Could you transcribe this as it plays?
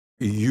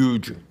a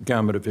huge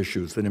gamut of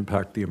issues that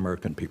impact the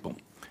American people.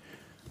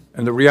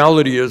 And the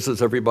reality is,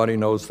 as everybody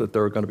knows, that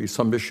there are going to be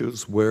some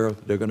issues where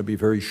there are going to be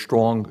very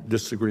strong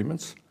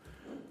disagreements,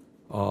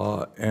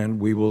 and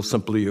we will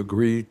simply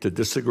agree to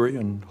disagree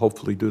and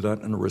hopefully do that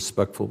in a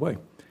respectful way.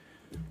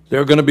 There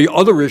are going to be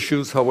other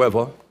issues,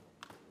 however,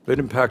 that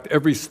impact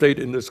every state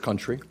in this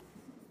country,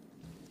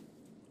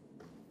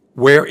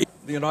 where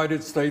the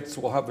United States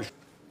will have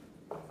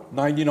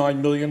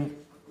 99 million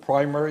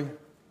primary,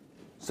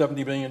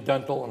 70 million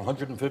dental, and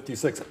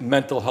 156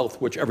 mental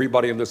health, which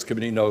everybody in this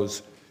committee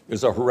knows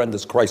is a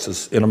horrendous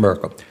crisis in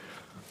America.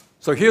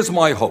 So here's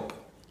my hope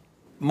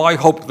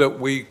that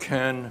we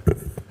can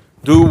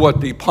do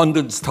what the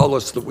pundits tell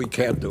us that we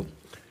can't do,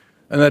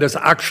 and that is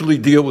actually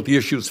deal with the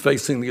issues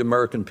facing the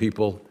American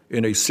people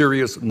in a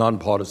serious,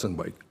 nonpartisan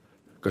way,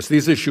 because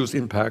these issues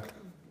impact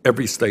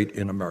every state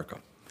in America.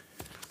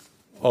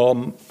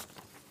 I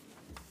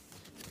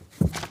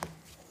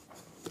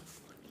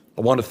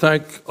want to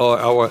thank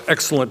our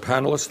excellent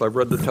panelists. I've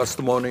read the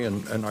testimony,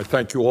 and I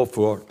thank you all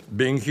for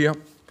being here.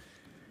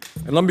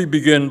 And let me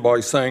begin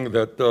by saying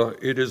that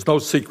it is no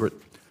secret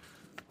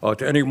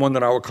to anyone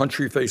that our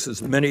country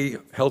faces many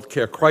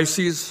healthcare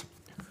crises.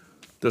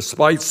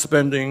 Despite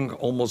spending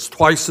almost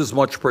twice as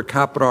much per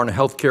capita on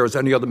healthcare as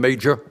any other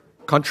major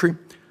country,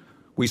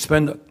 we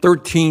spend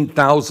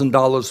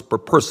 $13,000 per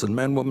person,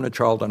 man, woman, and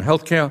child, on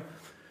healthcare.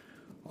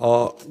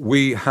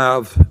 We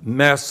have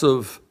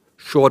massive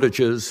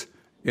shortages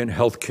in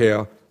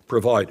healthcare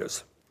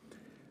providers.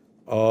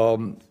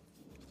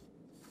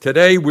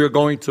 Today, we're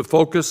going to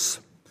focus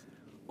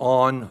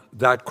on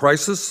that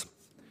crisis,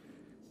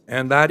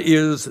 and that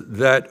is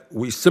that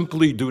we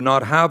simply do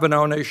not have in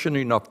our nation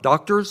enough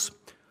doctors,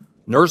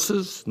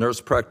 nurses,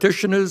 nurse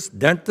practitioners,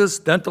 dentists,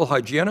 dental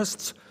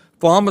hygienists,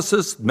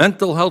 pharmacists,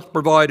 mental health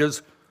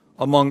providers,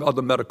 among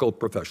other medical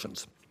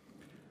professions.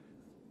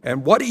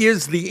 And what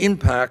is the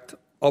impact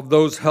of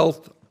those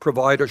health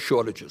provider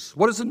shortages?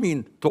 What does it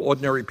mean to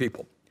ordinary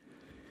people?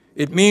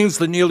 It means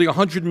that nearly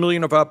 100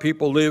 million of our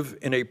people live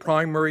in a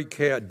primary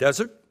care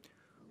desert,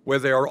 where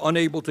they are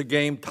unable to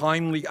gain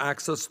timely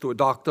access to a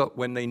doctor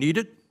when they need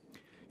it.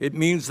 It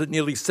means that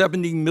nearly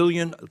 70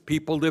 million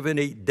people live in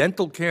a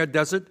dental care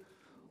desert,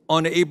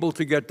 unable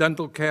to get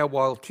dental care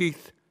while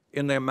teeth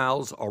in their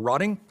mouths are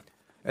rotting.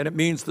 And it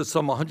means that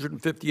some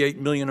 158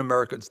 million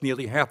Americans,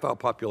 nearly half our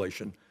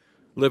population,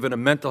 live in a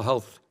mental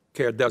health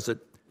care desert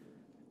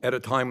at a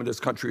time when this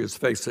country is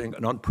facing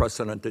an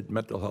unprecedented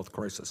mental health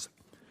crisis.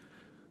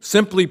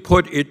 Simply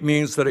put, it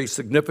means that a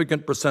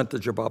significant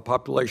percentage of our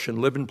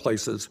population live in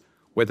places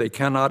where they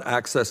cannot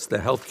access the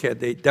health care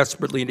they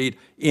desperately need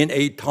in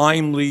a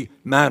timely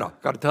manner.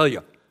 Got to tell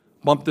you,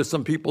 bumped into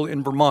some people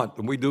in Vermont,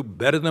 and we do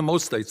better than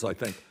most states, I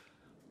think.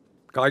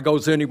 Guy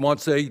goes in, he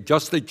wants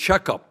just a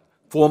checkup.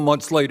 4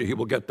 months later, he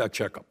will get that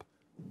checkup.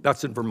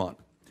 That's in Vermont.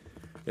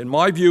 In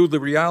my view, this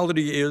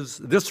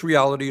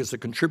reality is a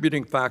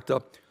contributing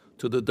factor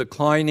to the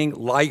declining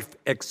life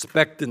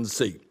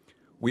expectancy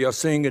we are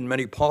seeing in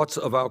many parts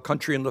of our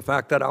country, and the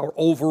fact that our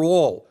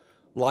overall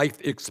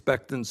life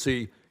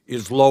expectancy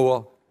is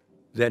lower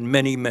than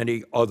many,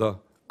 many other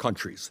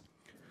countries.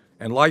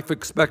 And life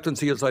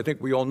expectancy, as I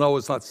think we all know,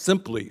 is not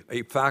simply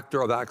a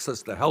factor of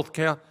access to health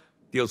care,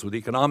 deals with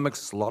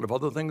economics, a lot of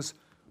other things,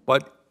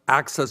 but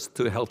access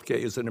to health care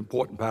is an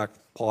important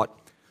part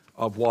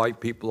of why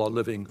people are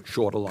living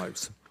shorter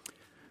lives.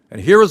 And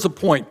here is a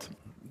point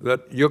that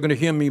you're going to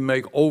hear me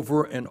make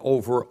over and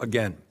over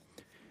again,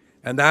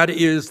 and that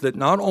is that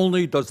not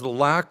only does the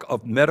lack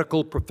of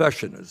medical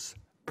professionals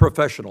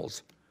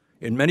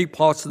in many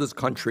parts of this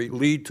country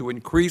lead to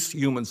increased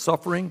human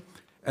suffering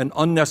and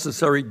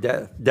unnecessary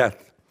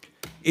death,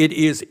 it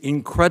is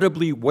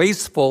incredibly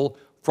wasteful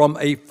from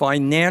a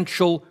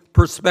financial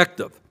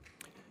perspective.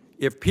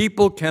 If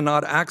people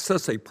cannot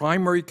access a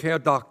primary care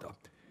doctor,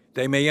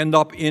 they may end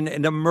up in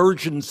an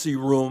emergency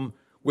room,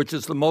 which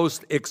is the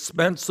most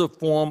expensive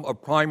form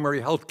of primary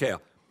health care.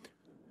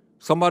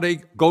 Somebody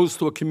goes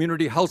to a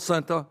community health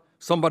center,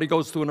 somebody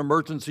goes to an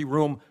emergency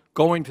room.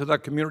 Going to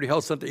that community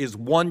health center is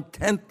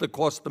 1/10 the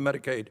cost of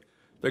Medicaid.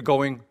 They're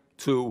going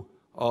to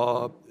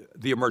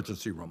the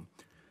emergency room.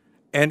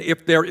 And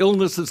if their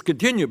illnesses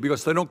continue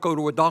because they don't go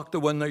to a doctor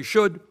when they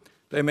should,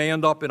 they may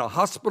end up in a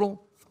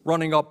hospital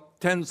running up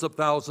tens of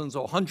thousands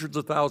or hundreds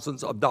of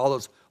thousands of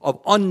dollars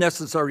of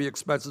unnecessary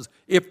expenses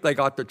if they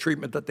got the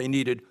treatment that they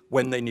needed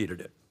when they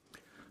needed it.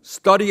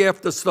 Study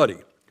after study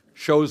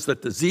shows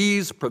that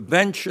disease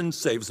prevention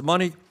saves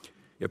money.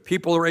 If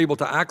people are able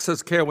to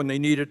access care when they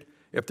need it,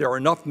 if there are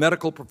enough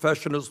medical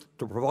professionals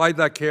to provide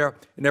that care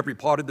in every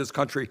part of this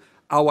country,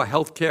 our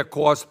health care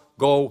costs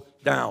go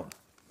down.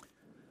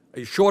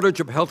 A shortage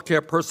of health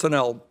care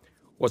personnel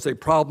was a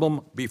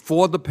problem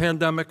before the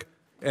pandemic,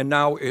 and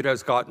now it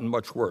has gotten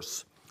much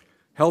worse.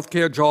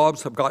 Healthcare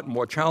jobs have gotten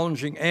more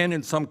challenging and,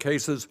 in some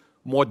cases,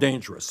 more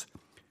dangerous.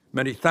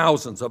 Many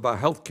thousands of our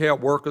healthcare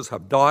workers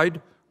have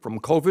died from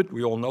COVID.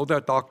 We all know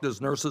that, doctors,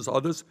 nurses,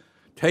 others.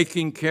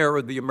 Taking care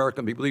of the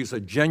American people, these are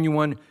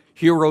genuine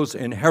heroes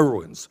and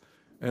heroines,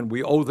 and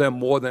we owe them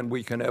more than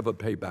we can ever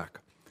pay back.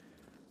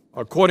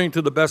 According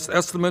to the best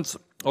estimates,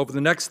 over the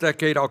next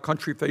decade, our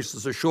country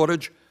faces a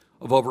shortage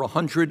of over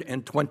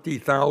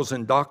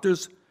 120,000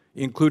 doctors,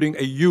 including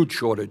a huge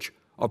shortage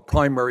of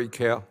primary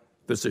care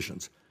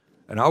physicians.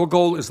 And our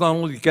goal is not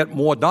only to get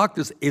more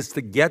doctors, is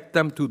to get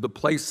them to the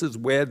places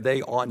where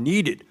they are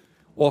needed,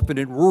 often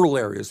in rural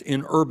areas,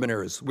 in urban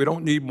areas. We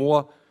don't need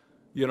more,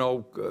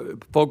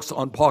 folks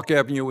on Park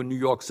Avenue in New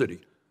York City.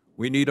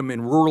 We need them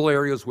in rural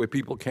areas where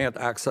people can't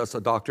access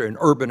a doctor, in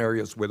urban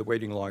areas where the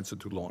waiting lines are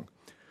too long.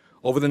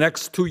 Over the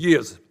next 2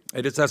 years,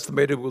 it is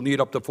estimated we'll need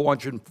up to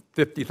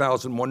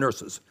 450,000 more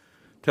nurses.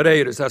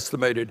 Today, it is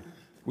estimated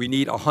we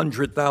need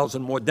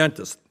 100,000 more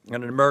dentists.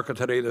 And in America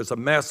today, there's a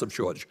massive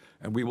shortage.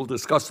 And we will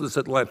discuss this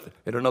at length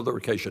at another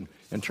occasion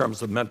in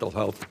terms of mental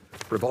health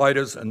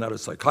providers, and that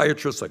is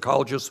psychiatrists,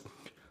 psychologists,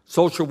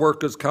 social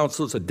workers,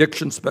 counselors,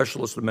 addiction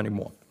specialists, and many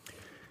more.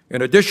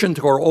 In addition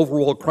to our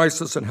overall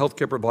crisis in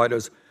healthcare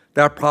providers,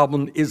 that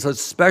problem is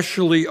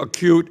especially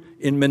acute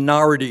in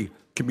minority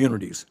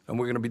communities, and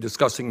we're going to be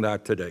discussing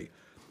that today.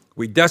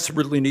 We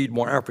desperately need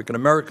more African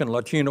American,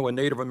 Latino, and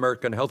Native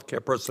American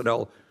healthcare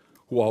personnel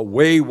who are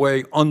way,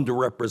 way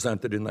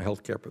underrepresented in the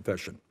healthcare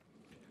profession.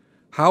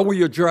 How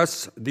we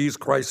address these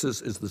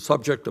crises is the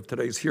subject of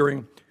today's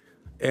hearing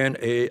and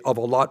of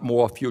a lot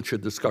more future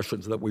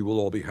discussions that we will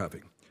all be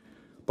having.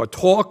 But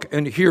talk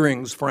and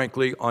hearings,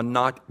 frankly, are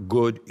not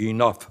good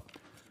enough.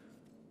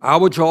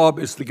 Our job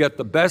is to get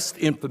the best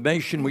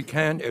information we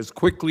can as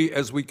quickly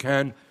as we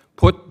can,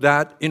 put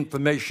that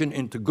information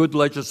into good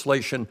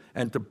legislation,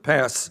 and to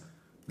pass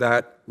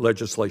that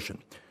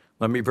legislation.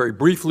 Let me very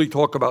briefly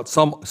talk about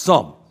some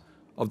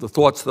of the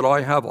thoughts that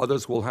I have.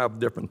 Others will have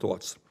different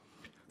thoughts.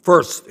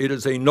 First, it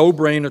is a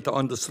no-brainer to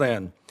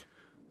understand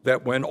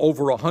that when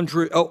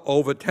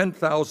over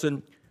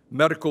 10,000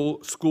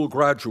 medical school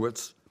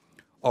graduates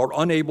are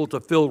unable to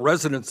fill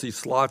residency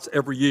slots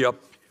every year,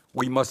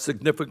 we must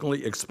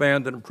significantly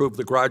expand and improve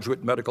the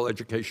graduate medical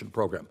education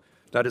program.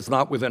 That is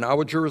not within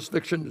our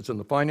jurisdiction, it's in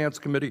the Finance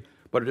Committee,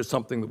 but it is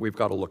something that we've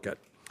got to look at.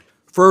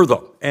 Further,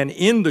 and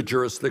in the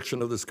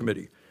jurisdiction of this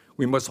committee,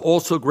 we must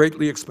also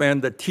greatly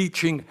expand the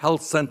Teaching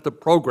Health Center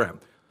program,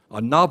 a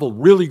novel,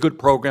 really good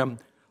program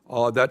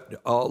that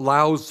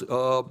allows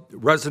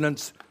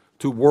residents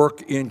to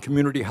work in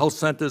community health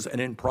centers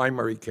and in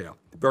primary care.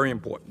 Very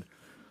important.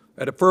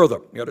 At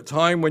a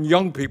time when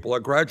young people are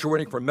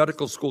graduating from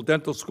medical school,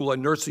 dental school,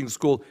 and nursing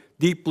school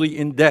deeply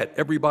in debt,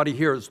 everybody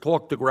here has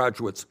talked to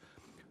graduates,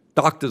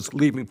 doctors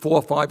leaving $400,000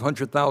 or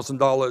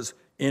 $500,000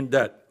 in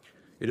debt.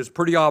 It is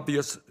pretty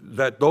obvious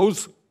that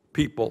those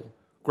people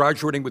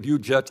graduating with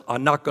huge debts are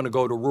not going to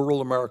go to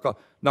rural America,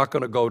 not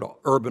going to go to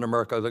urban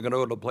America. They're going to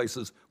go to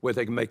places where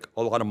they can make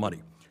a lot of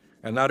money.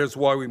 And that is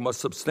why we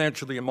must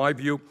substantially, in my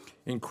view,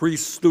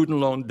 increase student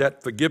loan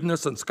debt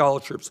forgiveness and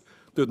scholarships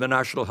through the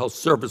National Health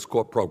Service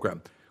Corps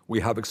program. We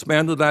have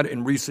expanded that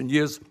in recent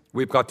years.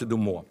 We've got to do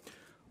more.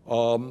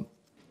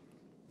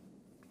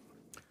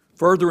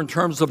 Further, in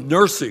terms of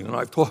nursing, and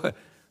I've thought,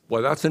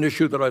 well, that's an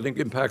issue that I think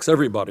impacts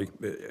everybody.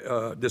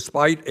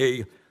 Despite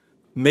a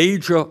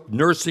major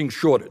nursing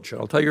shortage, and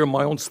I'll tell you in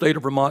my own state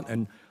of Vermont,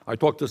 and I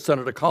talked to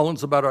Senator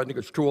Collins about it, I think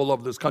it's true all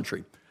over this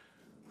country.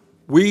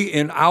 We,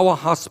 in our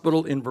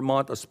hospital in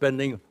Vermont, are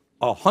spending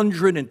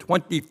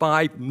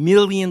 $125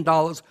 million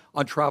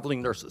on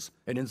traveling nurses,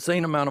 an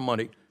insane amount of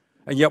money,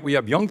 and yet we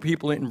have young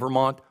people in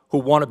Vermont who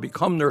want to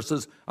become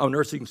nurses. Our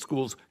nursing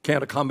schools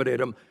can't accommodate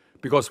them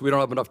because we don't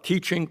have enough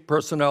teaching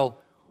personnel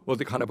or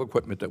the kind of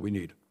equipment that we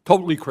need.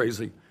 Totally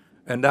crazy,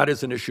 and that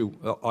is an issue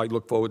I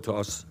look forward to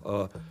us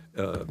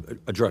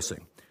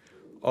addressing.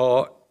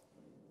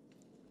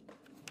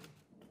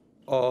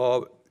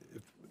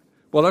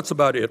 Well, that's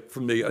about it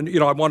from me. And,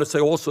 I want to say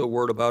also a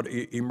word about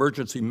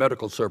emergency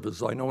medical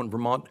services. I know in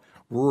Vermont,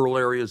 rural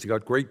areas, you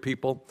got great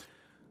people,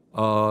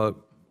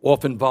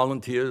 often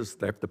volunteers.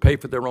 They have to pay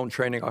for their own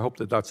training. I hope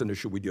that that's an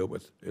issue we deal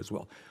with as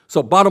well.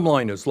 So bottom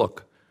line is,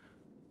 look,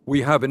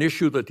 we have an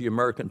issue that the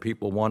American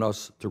people want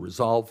us to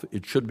resolve.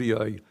 It should be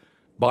a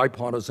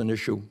bipartisan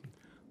issue,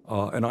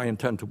 and I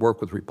intend to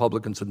work with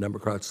Republicans and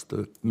Democrats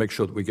to make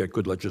sure that we get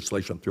good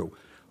legislation through.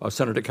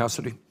 Senator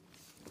Cassidy?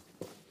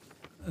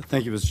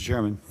 Thank you, Mr.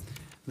 Chairman.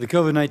 The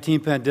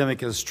COVID-19 pandemic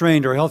has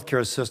strained our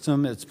healthcare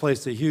system. It's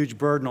placed a huge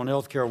burden on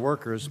healthcare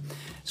workers.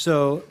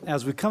 So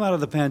as we come out of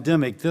the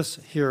pandemic, this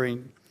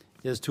hearing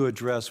is to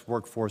address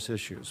workforce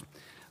issues.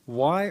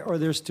 Why are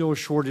there still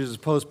shortages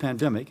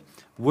post-pandemic?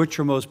 Which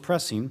are most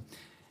pressing?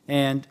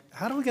 And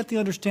how do we get the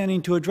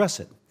understanding to address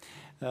it?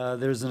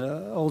 There's an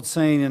old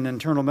saying in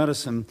internal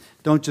medicine,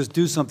 don't just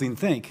do something,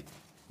 think.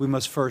 We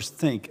must first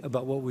think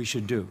about what we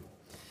should do.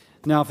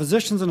 Now,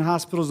 physicians in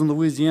hospitals in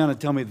Louisiana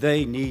tell me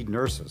they need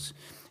nurses.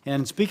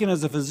 And speaking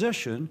as a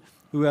physician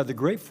who had the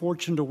great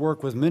fortune to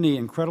work with many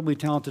incredibly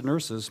talented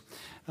nurses,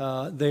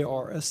 they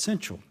are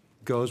essential,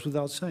 goes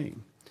without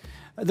saying.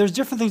 There's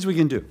different things we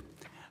can do.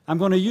 I'm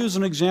going to use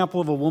an example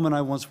of a woman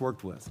I once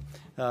worked with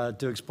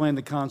to explain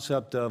the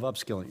concept of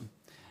upskilling.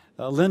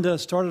 Linda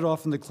started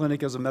off in the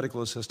clinic as a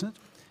medical assistant.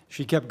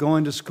 She kept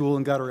going to school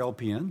and got her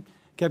LPN,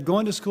 kept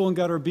going to school and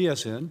got her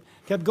BSN,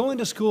 kept going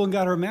to school and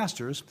got her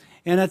master's,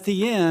 and at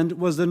the end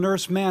was the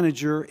nurse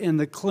manager in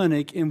the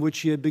clinic in which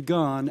she had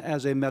begun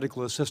as a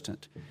medical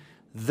assistant.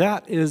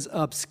 That is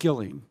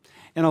upskilling.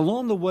 And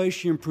along the way,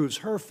 she improves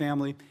her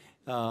family,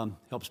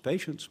 helps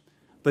patients,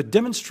 but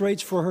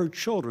demonstrates for her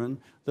children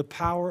the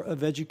power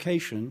of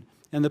education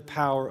and the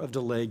power of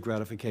delayed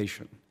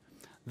gratification.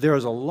 There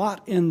is a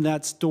lot in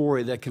that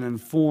story that can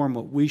inform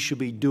what we should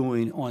be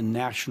doing on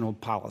national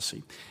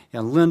policy.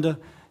 And Linda,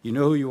 you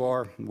know who you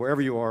are,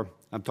 wherever you are,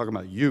 I'm talking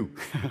about you.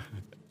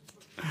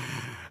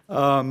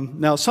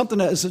 Now, something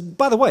that is,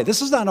 by the way,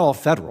 this is not all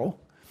federal.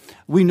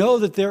 We know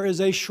that there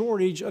is a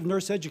shortage of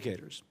nurse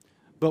educators.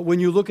 But when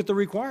you look at the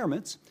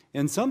requirements,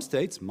 in some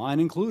states, mine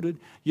included,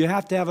 you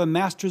have to have a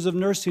master's of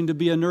nursing to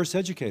be a nurse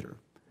educator.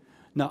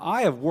 Now,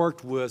 I have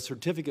worked with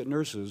certificate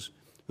nurses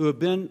who have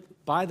been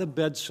by the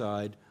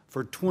bedside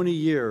for 20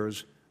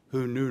 years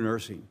who knew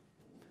nursing.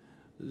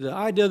 The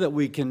idea that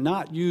we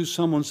cannot use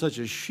someone such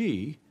as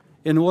she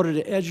in order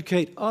to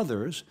educate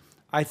others,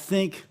 I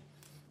think,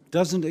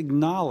 doesn't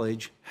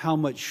acknowledge how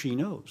much she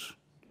knows.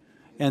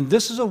 And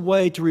this is a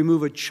way to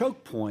remove a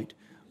choke point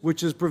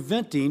which is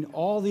preventing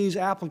all these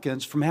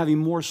applicants from having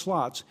more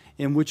slots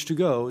in which to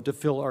go to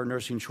fill our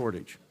nursing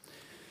shortage.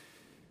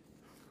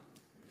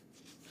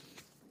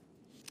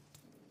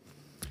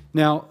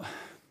 Now,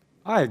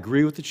 I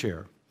agree with the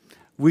chair.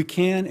 We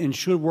can and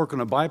should work in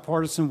a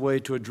bipartisan way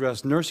to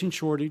address nursing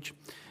shortage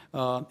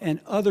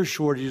and other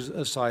shortages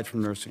aside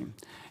from nursing.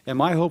 And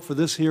my hope for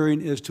this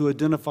hearing is to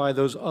identify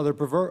those other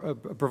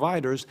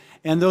providers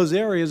and those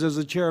areas, as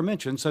the chair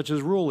mentioned, such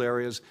as rural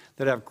areas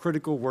that have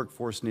critical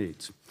workforce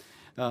needs.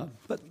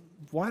 But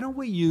why don't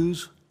we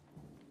use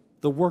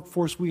the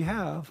workforce we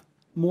have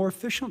more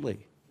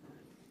efficiently?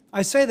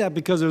 I say that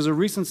because there was a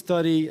recent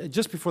study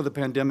just before the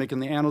pandemic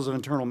in the Annals of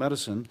Internal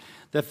Medicine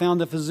that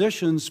found that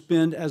physicians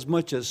spend as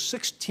much as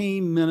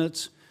 16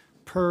 minutes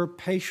per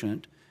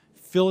patient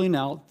filling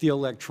out the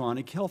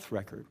electronic health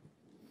record.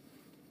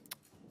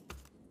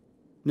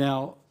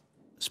 Now,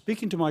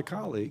 speaking to my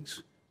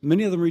colleagues,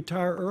 many of them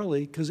retire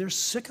early because they're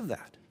sick of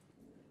that.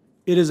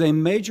 It is a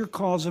major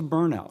cause of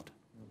burnout.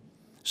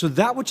 So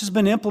that which has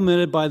been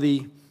implemented by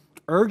the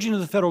urging of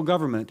the federal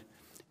government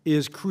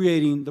is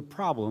creating the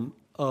problem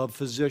of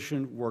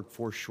physician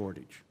workforce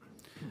shortage.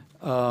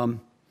 For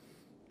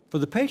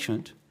the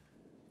patient,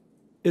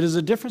 it is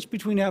a difference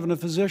between having a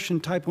physician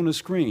type on a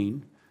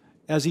screen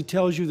as he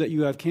tells you that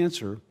you have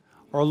cancer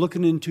or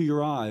looking into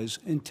your eyes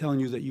and telling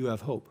you that you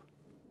have hope.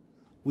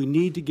 We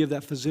need to give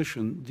that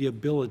physician the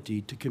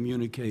ability to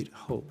communicate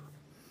hope.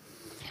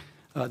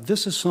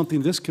 This is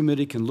something this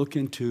committee can look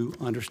into,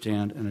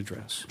 understand, and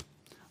address.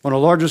 On a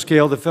larger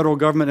scale, the federal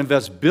government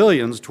invests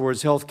billions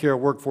towards healthcare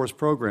workforce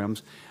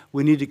programs.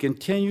 We need to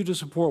continue to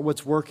support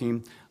what's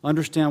working,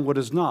 understand what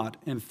is not,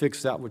 and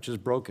fix that which is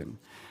broken.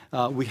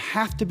 We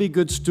have to be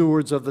good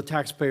stewards of the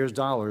taxpayers'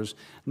 dollars,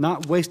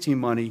 not wasting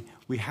money.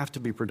 We have to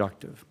be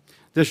productive.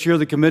 This year,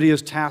 the committee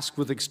is tasked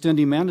with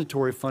extending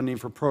mandatory funding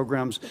for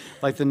programs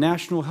like the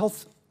National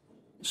Health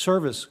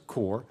Service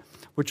Corps,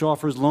 which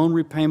offers loan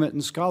repayment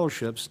and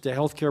scholarships to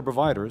healthcare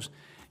providers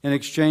in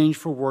exchange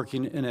for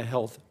working in a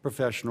health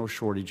professional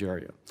shortage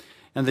area,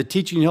 and the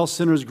Teaching Health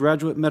Center's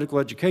Graduate Medical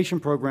Education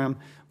Program,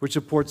 which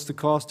supports the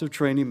cost of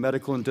training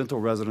medical and dental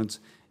residents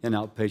in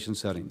outpatient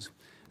settings.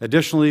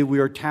 Additionally, we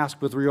are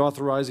tasked with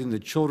reauthorizing the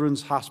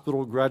Children's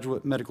Hospital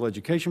Graduate Medical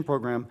Education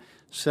Program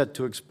set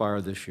to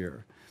expire this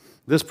year.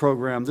 This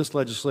program, this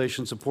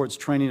legislation, supports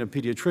training of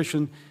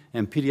pediatrician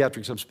and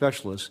pediatric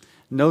subspecialists,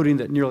 noting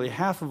that nearly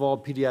half of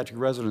all pediatric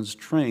residents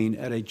train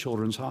at a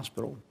children's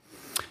hospital.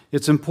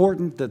 It's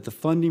important that the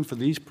funding for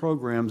these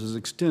programs is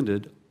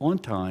extended on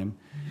time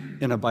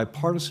in a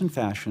bipartisan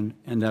fashion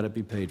and that it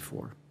be paid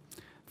for.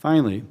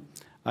 Finally,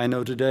 I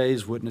know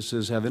today's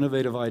witnesses have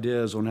innovative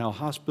ideas on how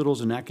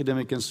hospitals and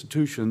academic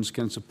institutions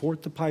can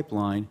support the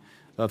pipeline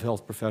of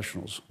health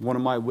professionals. One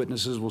of my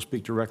witnesses will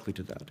speak directly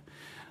to that.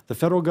 The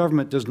federal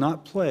government does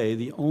not play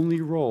the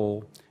only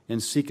role in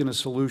seeking a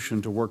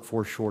solution to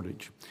workforce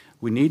shortage.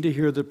 We need to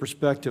hear the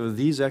perspective of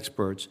these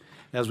experts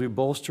as we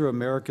bolster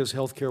America's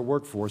healthcare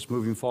workforce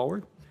moving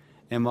forward,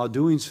 and while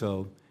doing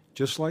so,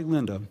 just like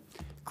Linda,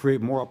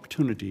 create more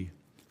opportunity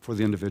for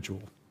the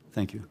individual.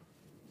 Thank you.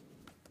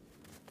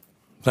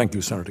 Thank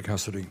you, Senator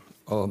Cassidy.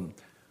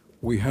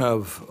 We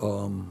have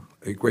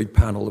a great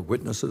panel of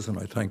witnesses, and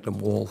I thank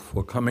them all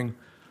for coming.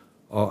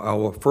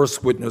 Our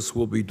first witness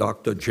will be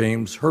Dr.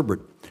 James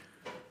Herbert.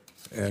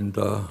 And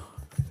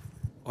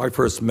I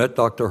first met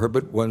Dr.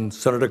 Herbert when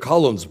Senator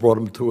Collins brought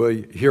him to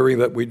a hearing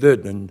that we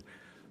did, and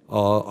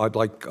I'd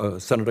like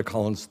Senator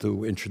Collins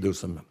to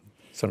introduce him.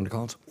 Senator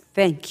Collins.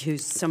 Thank you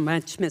so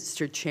much,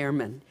 Mr.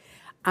 Chairman.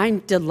 I'm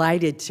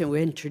delighted to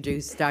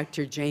introduce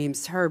Dr.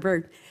 James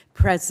Herbert,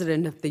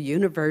 president of the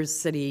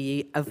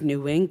University of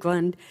New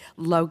England,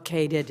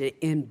 located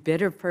in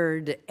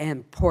Biddeford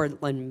and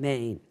Portland,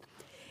 Maine.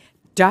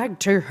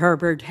 Dr.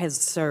 Herbert has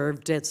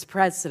served as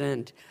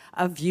president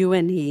of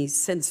UNE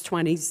since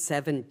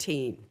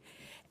 2017.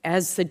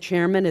 As the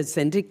chairman has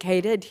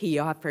indicated, he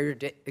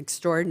offered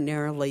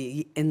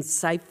extraordinarily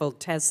insightful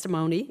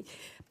testimony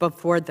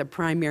before the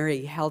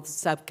Primary Health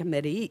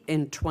Subcommittee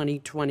in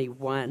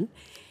 2021,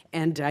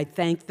 and I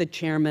thank the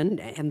chairman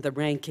and the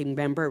ranking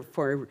member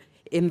for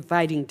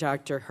inviting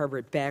Dr.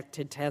 Herbert back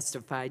to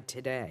testify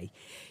today.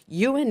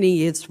 UNE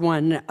is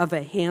one of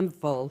a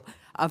handful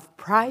of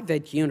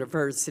private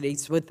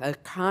universities with a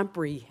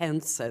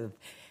comprehensive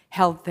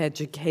health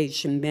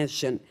education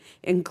mission,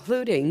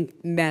 including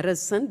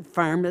medicine,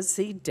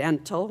 pharmacy,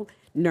 dental,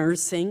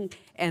 nursing,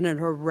 and an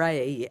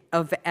array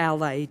of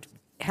allied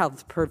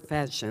health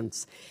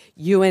professions.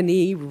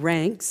 UNE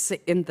ranks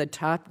in the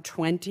top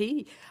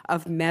 20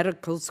 of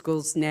medical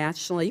schools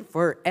nationally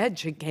for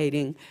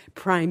educating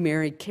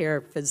primary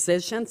care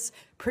physicians,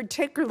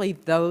 particularly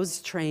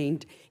those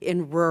trained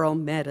in rural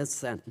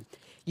medicine.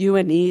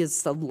 UNE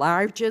is the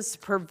largest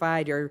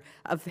provider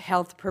of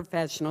health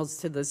professionals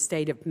to the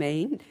state of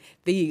Maine,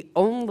 the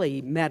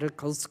only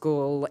medical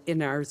school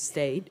in our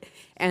state,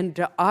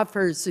 and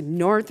offers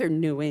Northern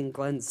New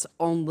England's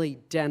only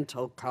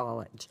dental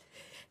college.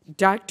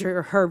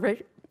 Dr.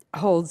 Herbert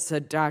holds a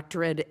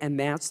doctorate and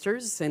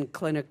master's in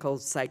clinical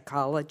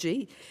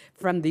psychology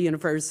from the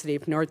University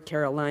of North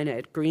Carolina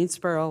at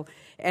Greensboro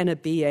and a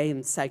BA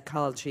in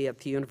psychology at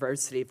the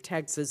University of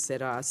Texas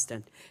at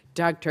Austin.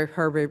 Dr.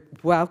 Herbert,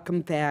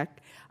 welcome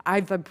back.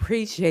 I've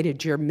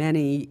appreciated your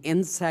many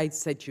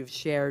insights that you've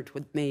shared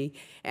with me,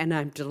 and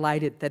I'm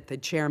delighted that the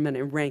chairman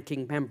and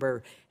ranking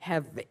member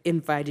have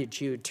invited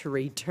you to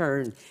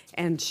return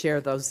and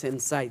share those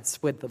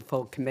insights with the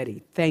full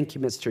committee. Thank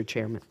you, Mr.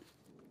 Chairman.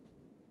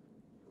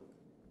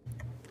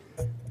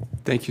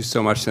 Thank you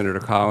so much, Senator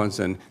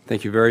Collins, and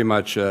thank you very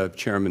much,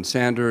 Chairman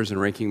Sanders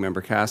and Ranking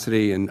Member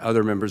Cassidy and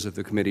other members of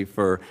the committee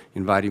for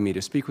inviting me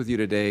to speak with you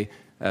today.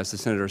 As the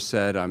Senator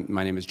said,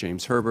 my name is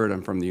James Herbert.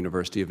 I'm from the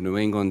University of New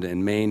England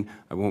in Maine.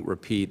 I won't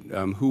repeat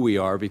who we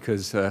are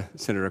because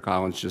Senator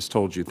Collins just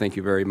told you. Thank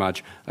you very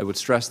much. I would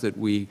stress that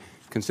we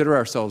consider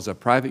ourselves a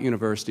private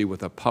university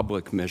with a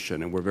public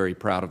mission, and we're very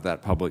proud of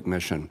that public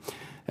mission.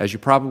 As you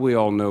probably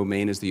all know,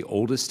 Maine is the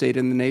oldest state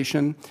in the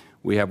nation.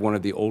 We have one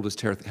of the oldest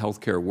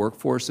healthcare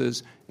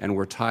workforces, and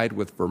we're tied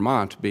with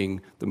Vermont being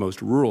the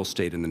most rural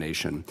state in the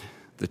nation.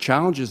 The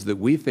challenges that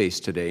we face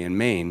today in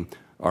Maine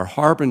are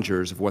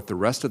harbingers of what the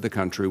rest of the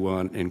country will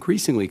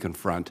increasingly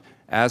confront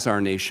as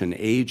our nation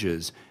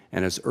ages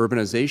and as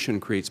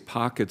urbanization creates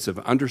pockets of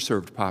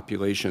underserved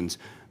populations,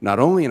 not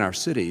only in our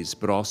cities,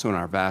 but also in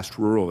our vast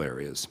rural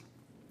areas.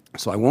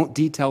 So I won't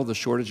detail the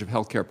shortage of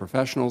healthcare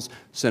professionals.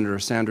 Senator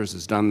Sanders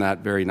has done that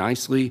very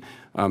nicely,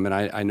 and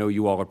I know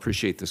you all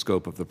appreciate the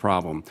scope of the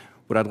problem.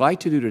 What I'd like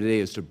to do today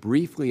is to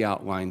briefly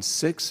outline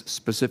 6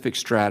 specific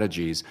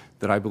strategies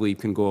that I believe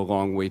can go a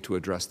long way to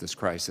address this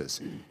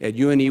crisis. At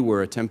UNE,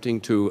 we're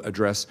attempting to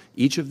address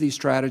each of these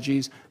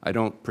strategies. I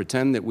don't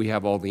pretend that we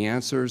have all the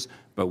answers,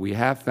 but we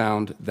have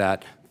found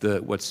that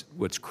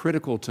what's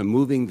critical to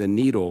moving the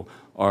needle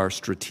are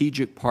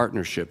strategic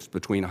partnerships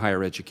between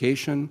higher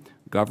education,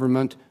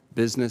 government,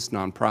 business,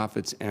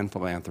 nonprofits, and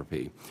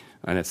philanthropy.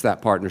 And it's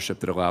that partnership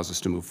that allows us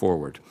to move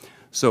forward.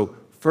 So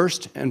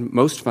first and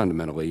most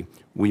fundamentally,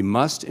 we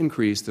must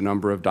increase the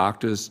number of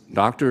doctors,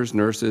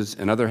 nurses,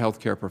 and other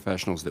healthcare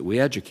professionals that we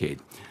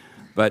educate.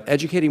 But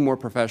educating more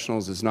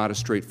professionals is not as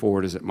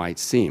straightforward as it might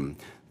seem.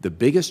 The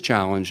biggest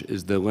challenge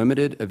is the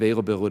limited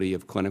availability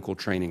of clinical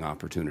training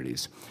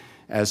opportunities.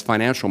 As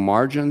financial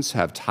margins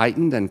have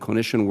tightened and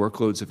clinician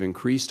workloads have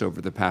increased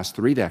over the past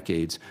 3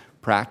 decades,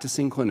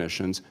 practicing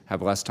clinicians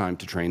have less time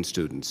to train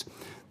students.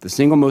 The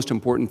single most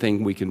important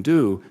thing we can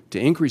do to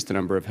increase the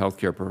number of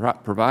healthcare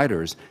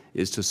providers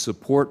is to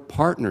support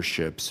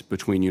partnerships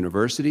between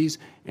universities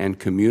and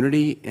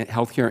community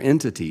healthcare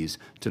entities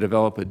to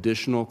develop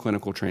additional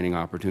clinical training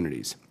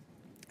opportunities.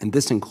 And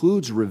this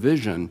includes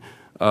revision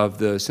of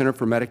the Center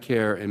for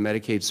Medicare and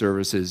Medicaid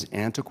Services'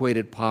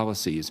 antiquated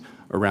policies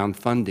around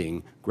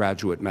funding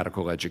graduate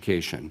medical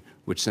education,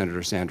 which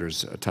Senator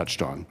Sanders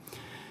touched on.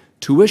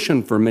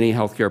 Tuition for many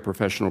healthcare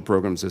professional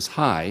programs is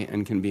high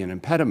and can be an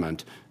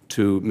impediment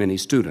to many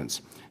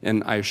students.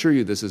 And I assure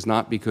you this is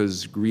not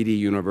because greedy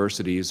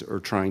universities are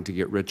trying to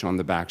get rich on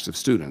the backs of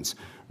students.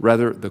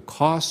 Rather, the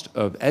cost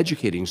of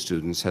educating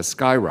students has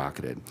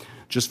skyrocketed.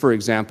 Just for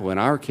example, in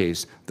our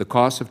case, the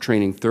cost of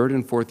training 3rd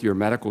and 4th year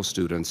medical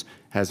students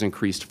has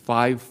increased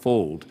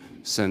 5-fold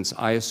since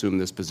I assumed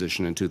this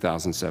position in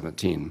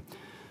 2017.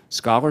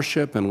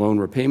 Scholarship and loan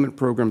repayment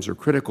programs are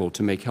critical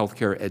to make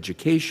healthcare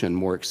education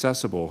more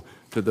accessible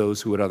to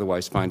those who would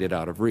otherwise find it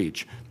out of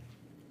reach.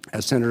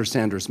 As Senator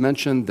Sanders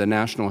mentioned, the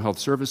National Health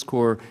Service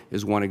Corps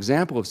is one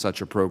example of such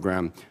a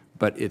program,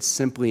 but it's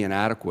simply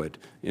inadequate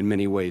in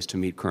many ways to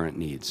meet current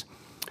needs.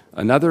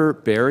 Another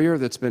barrier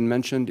that's been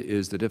mentioned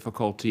is the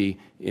difficulty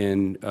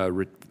in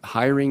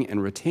hiring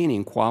and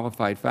retaining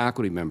qualified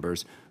faculty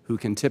members who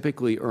can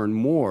typically earn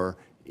more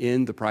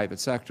in the private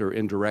sector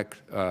in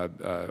direct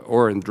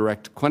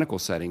clinical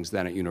settings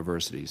than at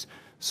universities.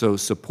 So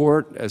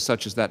support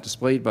such as that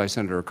displayed by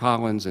Senator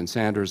Collins and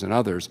Sanders and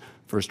others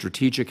for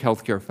strategic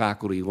healthcare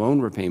faculty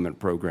loan repayment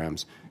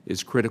programs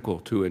is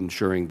critical to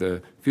ensuring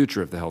the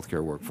future of the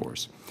healthcare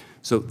workforce.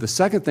 So the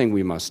second thing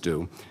we must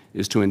do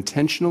is to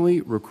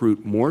intentionally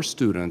recruit more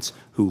students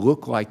who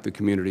look like the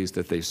communities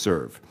that they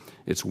serve.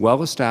 It's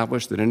well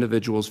established that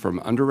individuals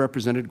from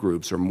underrepresented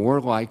groups are more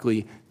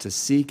likely to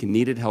seek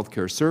needed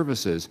healthcare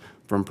services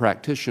from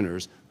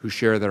practitioners who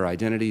share their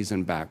identities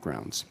and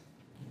backgrounds.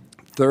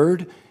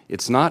 Third,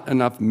 it's not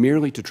enough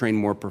merely to train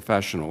more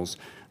professionals.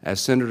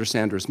 As Senator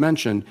Sanders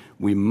mentioned,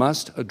 we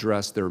must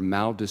address their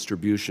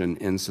maldistribution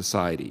in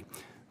society.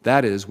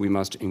 That is, we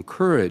must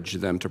encourage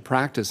them to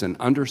practice in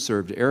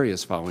underserved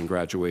areas following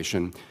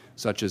graduation,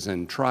 such as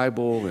in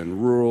tribal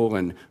and rural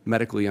and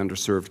medically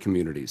underserved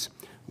communities.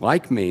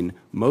 Like Maine,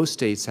 most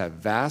states have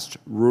vast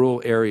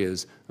rural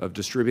areas of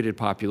distributed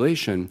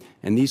population,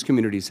 and these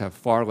communities have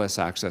far less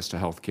access to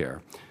health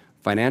care.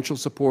 Financial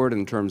support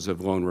in terms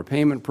of loan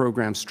repayment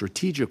programs,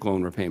 strategic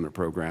loan repayment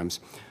programs,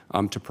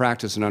 to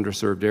practice in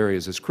underserved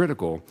areas is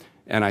critical,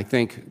 and I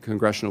thank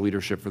congressional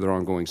leadership for their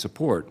ongoing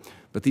support.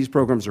 But these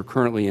programs are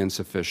currently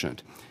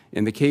insufficient.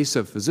 In the case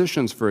of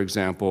physicians, for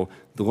example,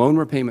 the loan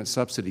repayment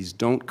subsidies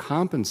don't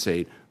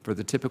compensate for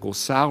the typical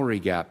salary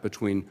gap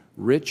between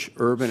rich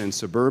urban and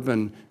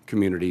suburban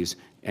communities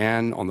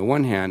and, on the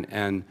one hand,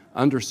 and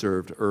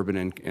underserved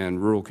urban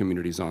and rural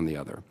communities on the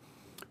other.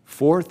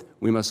 Fourth,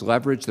 we must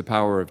leverage the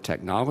power of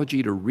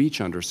technology to reach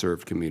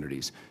underserved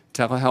communities.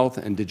 Telehealth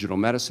and digital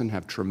medicine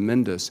have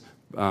tremendous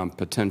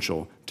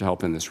potential to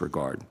help in this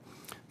regard.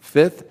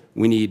 Fifth,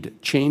 we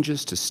need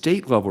changes to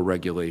state-level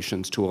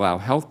regulations to allow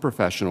health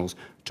professionals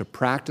to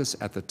practice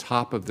at the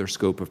top of their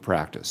scope of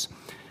practice.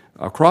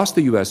 Across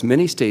the U.S.,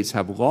 many states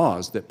have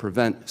laws that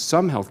prevent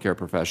some healthcare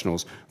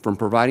professionals from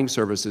providing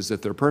services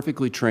that they're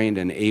perfectly trained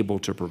and able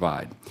to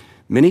provide.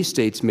 Many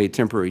states made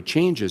temporary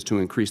changes to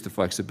increase the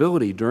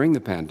flexibility during the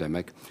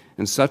pandemic,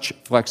 and such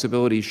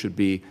flexibility should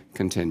be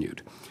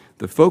continued.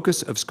 The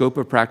focus of scope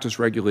of practice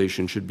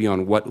regulation should be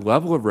on what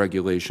level of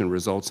regulation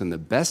results in the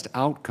best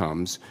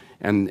outcomes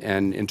and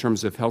in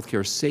terms of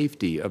healthcare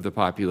safety of the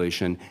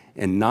population,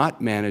 and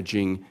not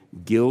managing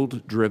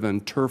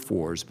guild-driven turf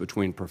wars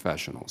between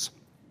professionals.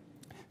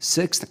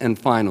 Sixth and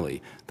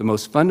finally, the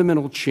most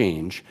fundamental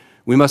change,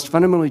 we must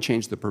fundamentally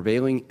change the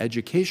prevailing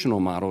educational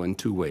model in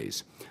two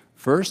ways.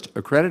 First,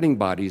 accrediting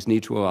bodies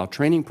need to allow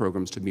training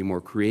programs to be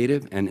more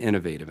creative and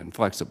innovative and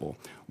flexible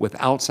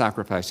without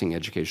sacrificing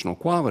educational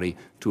quality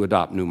to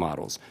adopt new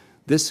models.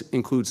 This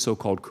includes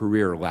so-called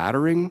career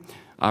laddering,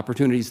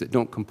 opportunities that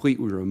don't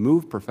completely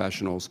remove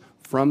professionals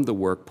from the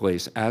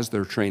workplace as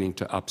they're training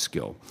to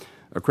upskill.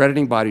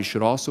 Accrediting bodies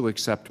should also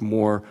accept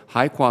more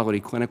high-quality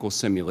clinical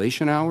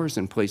simulation hours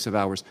in place of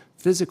hours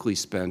physically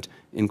spent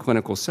in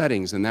clinical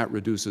settings, and that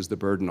reduces the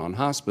burden on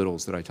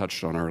hospitals that I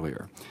touched on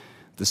earlier.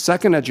 The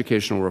second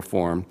educational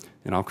reform,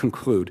 and I'll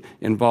conclude,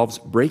 involves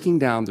breaking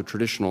down the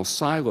traditional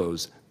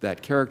silos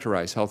that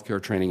characterize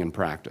healthcare training and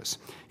practice.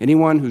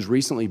 Anyone who's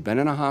recently been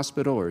in a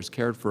hospital or has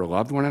cared for a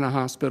loved one in a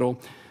hospital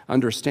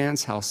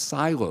understands how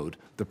siloed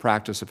the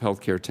practice of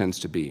healthcare tends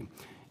to be.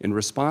 In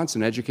response,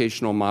 an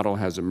educational model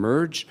has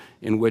emerged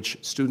in which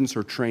students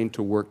are trained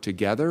to work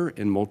together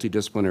in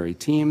multidisciplinary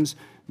teams,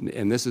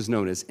 and this is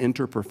known as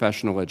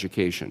interprofessional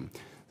education.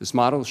 This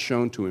model is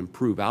shown to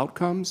improve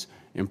outcomes,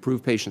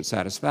 improve patient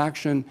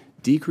satisfaction,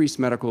 decrease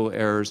medical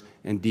errors,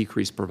 and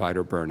decrease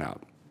provider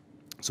burnout.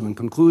 So in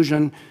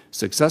conclusion,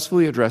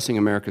 successfully addressing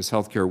America's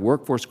healthcare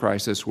workforce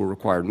crisis will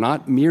require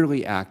not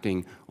merely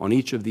acting on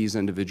each of these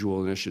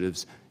individual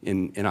initiatives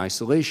in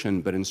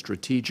isolation, but in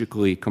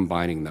strategically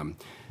combining them.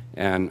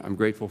 And I'm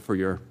grateful for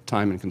your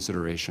time and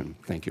consideration.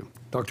 Thank you.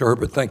 Dr.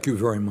 Herbert, thank you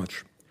very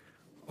much.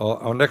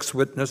 Our next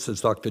witness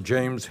is Dr.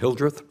 James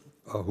Hildreth,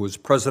 who is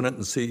President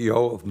and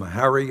CEO of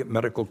Meharry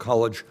Medical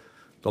College,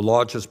 the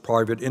largest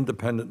private,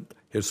 independent,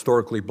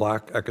 historically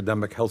black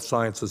academic health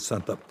sciences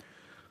center.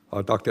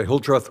 Dr.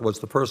 Hildreth was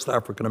the first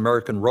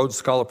African-American Rhodes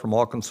Scholar from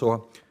Arkansas,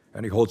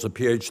 and he holds a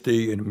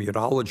PhD in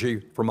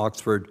immunology from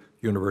Oxford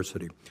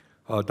University.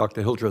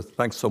 Dr. Hildreth,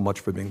 thanks so much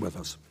for being with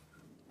us.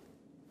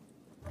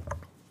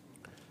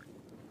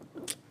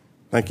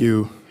 Thank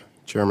you,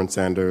 Chairman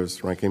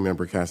Sanders, Ranking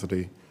Member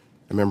Cassidy,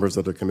 and members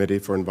of the committee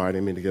for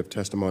inviting me to give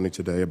testimony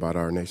today about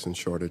our nation's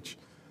shortage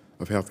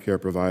of healthcare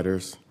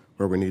providers,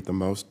 where we need the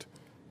most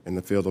in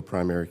the field of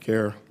primary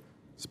care,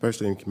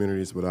 especially in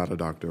communities without a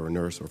doctor or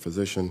nurse or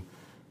physician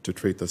to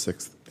treat the sick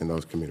in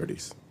those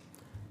communities.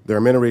 There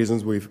are many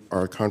reasons we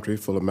are a country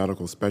full of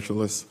medical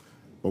specialists,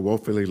 but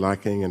woefully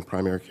lacking in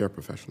primary care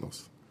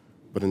professionals.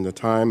 But in the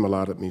time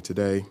allotted me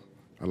today,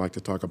 I'd like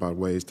to talk about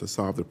ways to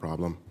solve the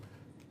problem,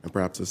 and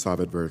perhaps to solve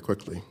it very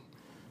quickly.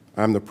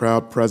 I'm the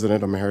proud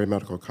president of Meharry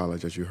Medical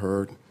College, as you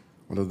heard,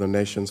 one of the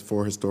nation's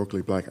 4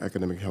 historically black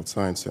academic health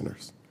science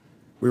centers.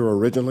 We were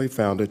originally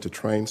founded to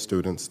train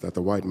students that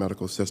the white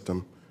medical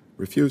system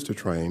refused to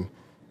train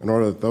in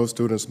order that those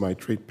students might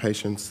treat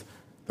patients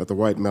that the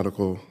white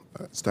medical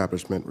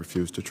establishment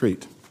refused to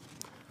treat.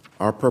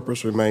 Our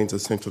purpose remains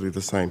essentially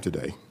the same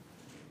today.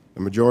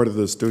 The majority of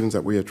the students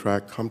that we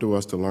attract come to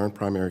us to learn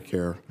primary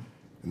care,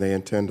 and they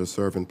intend to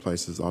serve in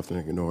places often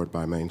ignored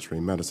by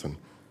mainstream medicine.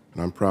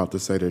 And I'm proud to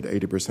say that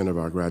 80% of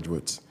our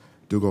graduates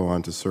do go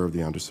on to serve the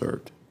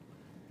underserved.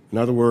 In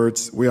other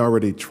words, we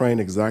already train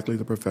exactly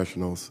the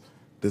professionals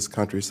this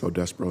country so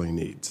desperately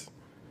needs.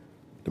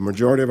 The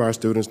majority of our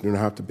students do not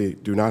have to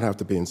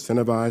be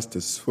incentivized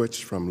to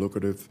switch from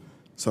lucrative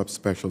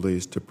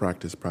subspecialties to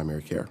practice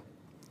primary care.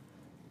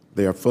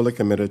 They are fully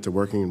committed to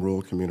working in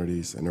rural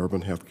communities and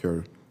urban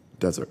healthcare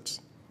deserts.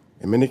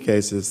 In many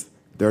cases,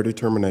 their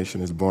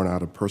determination is born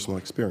out of personal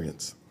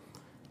experience.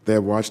 They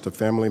have watched a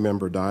family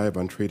member die of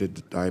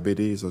untreated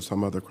diabetes or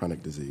some other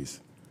chronic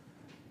disease.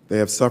 They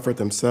have suffered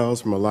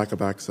themselves from a lack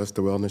of access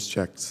to wellness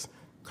checks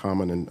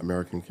common in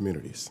American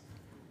communities.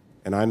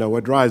 And I know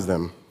what drives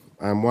them.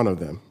 I'm one of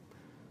them.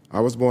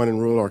 I was born in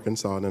rural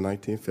Arkansas in the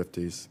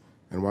 1950s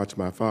and watched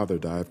my father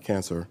die of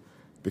cancer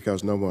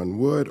because no one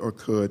would or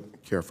could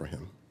care for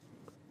him.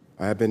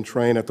 I have been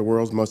trained at the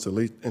world's most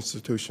elite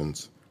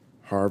institutions,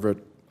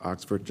 Harvard,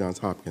 Oxford, Johns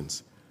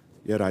Hopkins.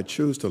 Yet I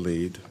choose to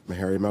lead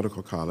Meharry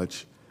Medical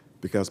College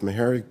because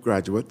Meharry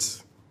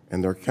graduates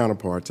and their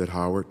counterparts at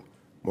Howard,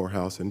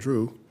 Morehouse, and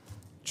Drew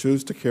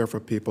choose to care for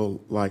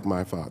people like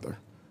my father,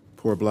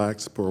 poor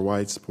blacks, poor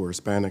whites, poor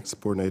Hispanics,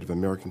 poor Native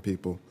American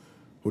people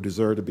who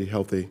deserve to be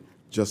healthy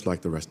just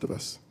like the rest of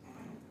us.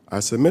 I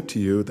submit to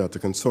you that the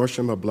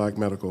Consortium of Black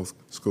Medical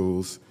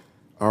Schools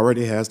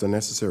already has the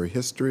necessary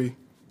history,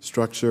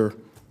 structure,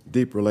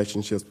 deep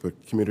relationships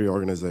with community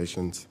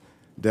organizations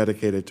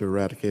dedicated to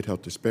eradicate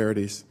health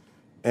disparities,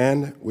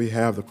 and we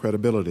have the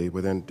credibility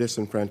within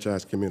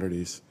disenfranchised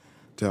communities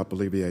to help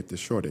alleviate this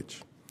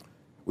shortage.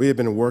 We have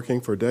been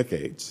working for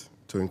decades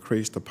to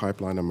increase the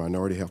pipeline of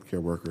minority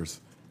healthcare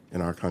workers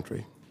in our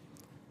country.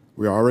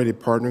 We are already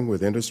partnering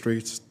with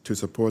industries to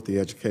support the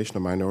education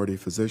of minority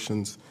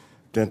physicians,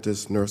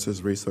 dentists,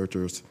 nurses,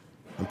 researchers,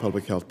 and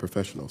public health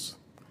professionals.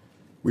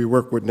 We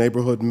work with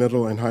neighborhood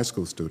middle and high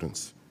school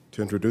students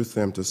to introduce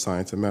them to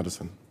science and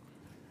medicine.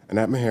 And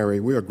at Meharry,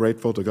 we are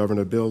grateful to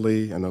Governor Bill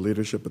Lee and the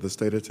leadership of the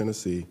state of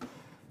Tennessee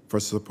for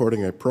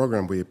supporting a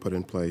program we have put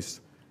in place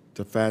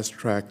to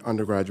fast-track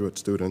undergraduate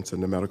students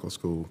in the medical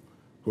school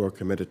who are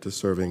committed to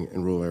serving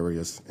in rural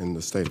areas in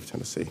the state of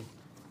Tennessee.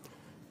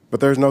 But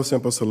there's no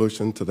simple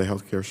solution to the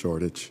healthcare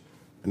shortage,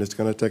 and it's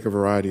going to take a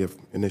variety of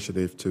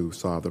initiatives to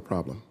solve the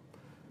problem.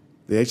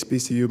 The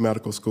HBCU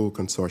Medical School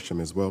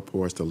Consortium is well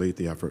poised to lead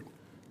the effort,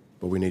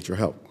 but we need your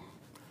help.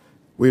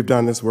 We've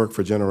done this work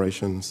for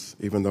generations,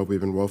 even though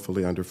we've been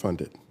woefully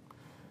underfunded.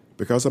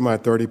 Because of my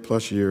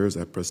 30-plus years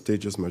at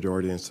prestigious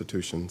majority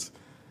institutions,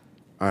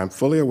 I am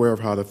fully aware of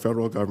how the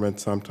federal government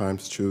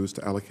sometimes chooses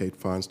to allocate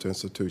funds to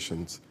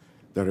institutions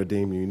that are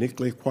deemed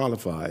uniquely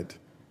qualified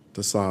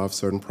to solve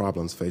certain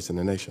problems facing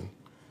the nation.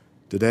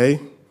 Today,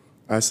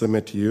 I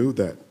submit to you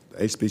that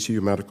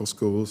HBCU medical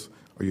schools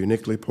are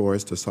uniquely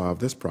poised to solve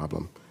this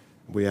problem.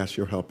 We ask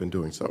your help in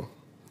doing so.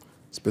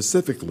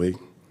 Specifically,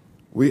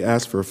 we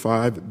ask for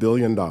 $5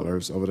 billion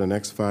over the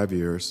next 5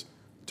 years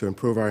to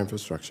improve our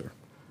infrastructure,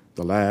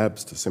 the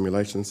labs, the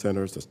simulation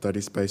centers, the study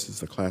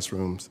spaces, the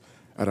classrooms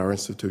at our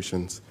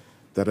institutions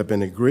that have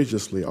been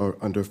egregiously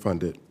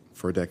underfunded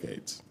for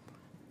decades.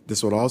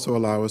 This would also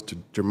allow us to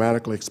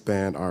dramatically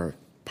expand our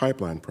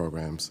pipeline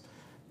programs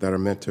that are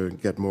meant to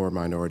get more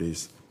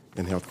minorities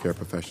in healthcare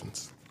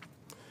professions.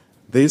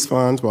 These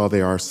funds, while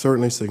they are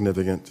certainly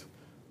significant,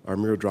 are a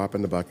mere drop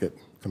in the bucket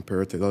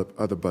compared to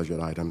other budget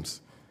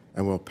items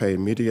and will pay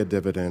immediate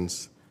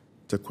dividends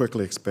to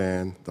quickly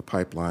expand the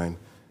pipeline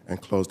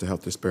and close the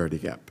health disparity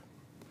gap.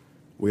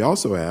 We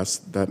also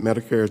ask that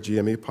Medicare's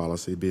GME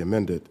policy be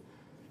amended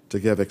to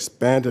give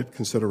expanded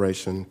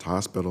consideration to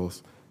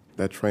hospitals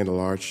that train a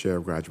large share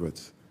of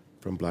graduates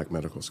from black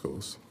medical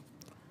schools.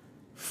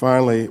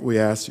 Finally, we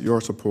ask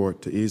your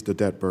support to ease the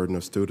debt burden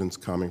of students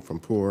coming from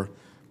poor,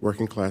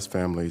 working-class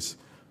families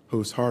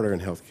whose harder in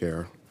health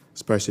care,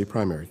 especially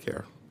primary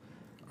care.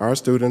 Our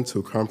students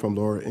who come from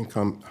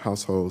lower-income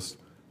households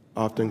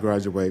often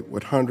graduate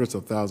with hundreds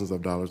of thousands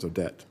of dollars of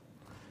debt.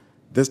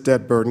 This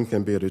debt burden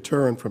can be a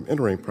deterrent from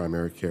entering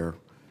primary care,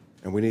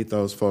 and we need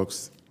those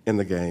folks in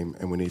the game,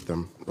 and we need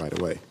them right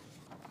away.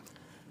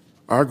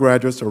 Our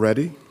graduates are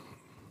ready,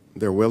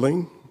 they're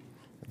willing,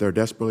 they're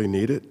desperately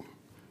needed.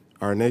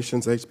 Our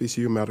nation's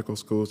HBCU medical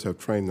schools have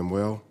trained them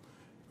well,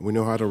 and we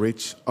know how to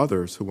reach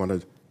others who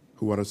want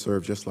to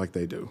serve just like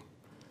they do.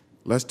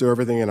 Let's do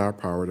everything in our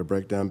power to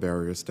break down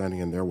barriers standing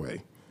in their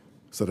way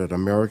so that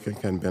America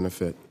can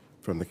benefit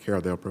from the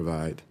care they'll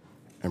provide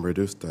and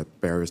reduce the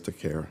barriers to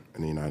care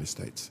in the United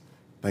States.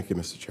 Thank you,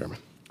 Mr. Chairman.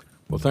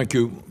 Well, thank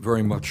you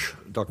very much,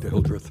 Dr.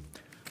 Hildreth.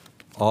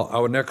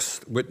 Our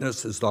next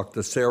witness is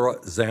Dr. Sarah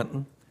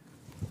Szanton.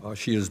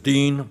 She is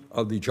Dean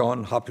of the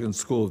Johns Hopkins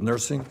School of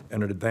Nursing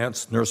and an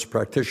advanced nurse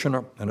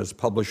practitioner and has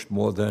published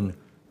more than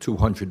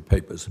 200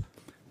 papers.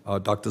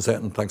 Dr.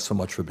 Szanton, thanks so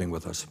much for being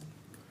with us.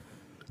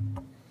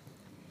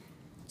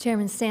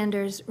 Chairman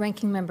Sanders,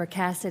 Ranking Member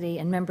Cassidy,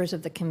 and members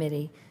of the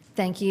committee,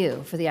 thank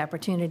you for the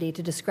opportunity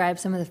to describe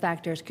some of the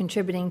factors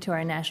contributing to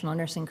our national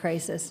nursing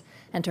crisis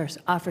and to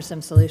offer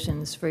some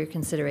solutions for your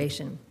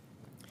consideration.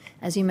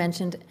 As you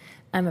mentioned,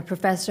 I'm a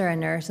professor, a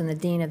nurse, and the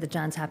dean of the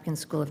Johns Hopkins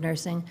School of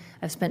Nursing.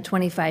 I've spent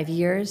 25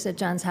 years at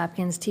Johns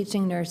Hopkins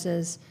teaching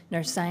nurses,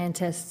 nurse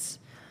scientists,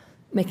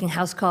 making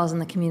house calls in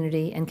the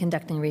community, and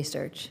conducting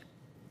research.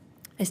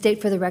 I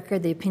state for the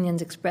record the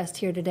opinions expressed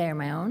here today are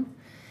my own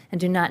and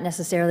do not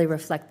necessarily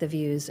reflect the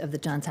views of the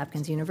Johns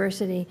Hopkins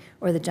University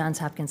or the Johns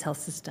Hopkins Health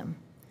System.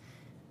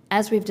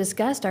 As we've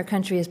discussed, our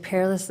country is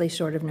perilously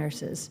short of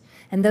nurses,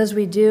 and those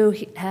we do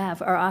have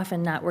are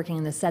often not working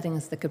in the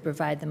settings that could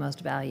provide the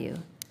most value.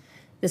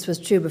 This was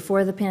true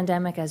before the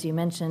pandemic, as you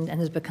mentioned, and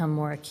has become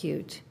more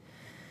acute.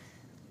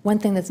 One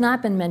thing that's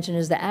not been mentioned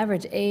is the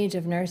average age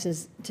of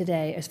nurses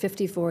today is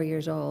 54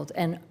 years old,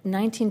 and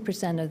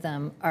 19% of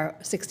them are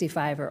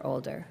 65 or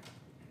older.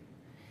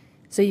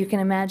 So you can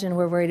imagine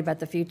we're worried about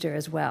the future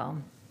as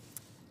well.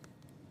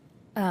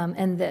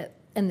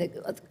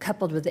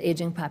 Coupled with the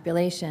aging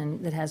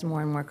population that has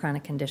more and more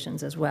chronic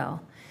conditions as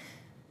well.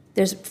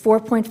 There's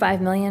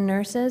 4.5 million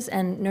nurses,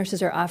 and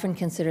nurses are often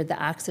considered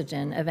the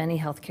oxygen of any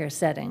healthcare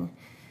setting.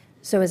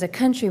 So as a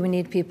country, we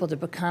need people to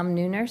become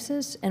new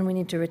nurses, and we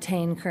need to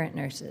retain current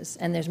nurses,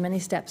 and there's many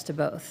steps to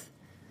both.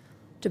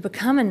 To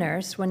become a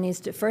nurse, one needs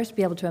to first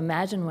be able to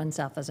imagine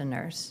oneself as a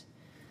nurse,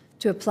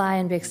 to apply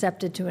and be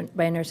accepted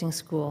by a nursing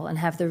school, and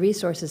have the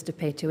resources to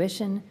pay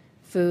tuition,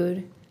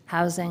 food,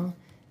 housing,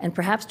 and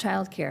perhaps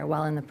childcare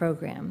while in the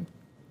program.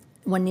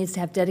 One needs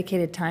to have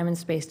dedicated time and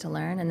space to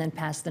learn and then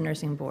pass the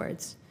nursing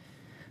boards.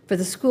 For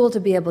the school to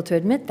be able to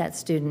admit that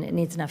student, it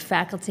needs enough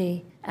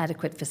faculty,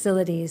 adequate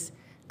facilities,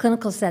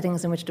 clinical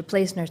settings in which to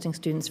place nursing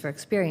students for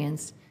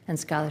experience, and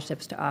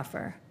scholarships to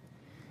offer.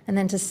 And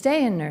then to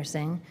stay in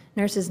nursing,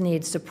 nurses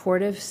need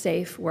supportive,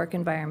 safe work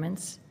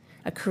environments,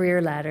 a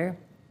career ladder,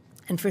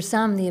 and for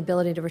some, the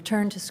ability to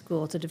return to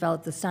school to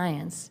develop the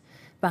science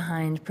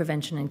behind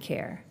prevention and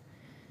care.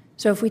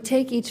 So if we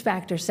take each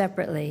factor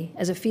separately,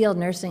 as a field,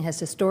 nursing has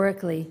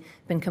historically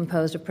been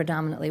composed of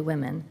predominantly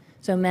women,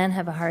 so men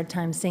have a hard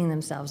time seeing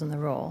themselves in the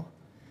role.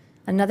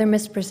 Another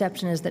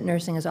misperception is that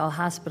nursing is all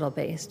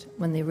hospital-based,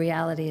 when the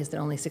reality is that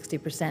only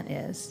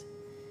 60% is.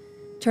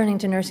 Turning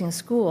to nursing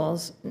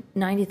schools,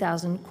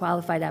 90,000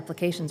 qualified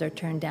applications are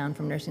turned down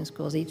from nursing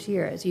schools each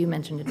year, as you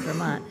mentioned in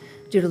Vermont,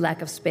 due to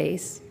lack of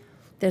space.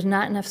 There's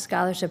not enough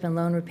scholarship and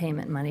loan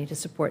repayment money to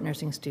support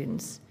nursing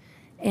students.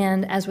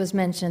 And as was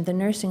mentioned, the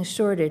nursing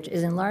shortage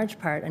is in large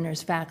part a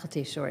nurse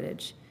faculty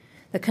shortage.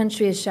 The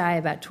country is shy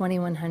about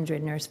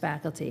 2,100 nurse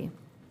faculty.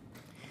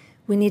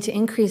 We need to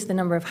increase the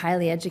number of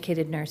highly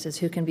educated nurses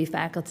who can be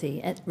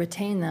faculty and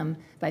retain them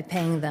by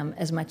paying them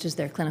as much as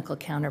their clinical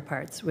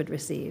counterparts would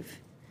receive.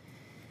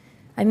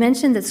 I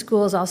mentioned that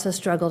schools also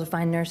struggle to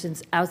find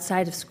nurses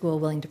outside of school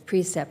willing to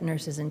precept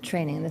nurses in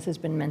training, and this has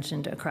been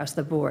mentioned across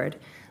the board.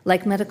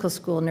 Like medical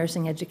school,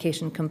 nursing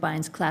education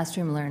combines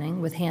classroom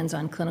learning with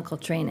hands-on clinical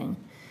training,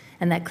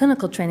 and that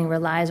clinical training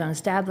relies on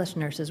established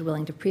nurses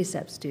willing to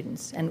precept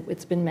students, and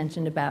it's been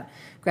mentioned about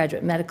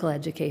graduate medical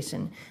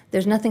education.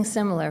 There's nothing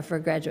similar for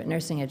graduate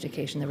nursing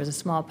education. There was a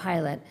small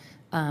pilot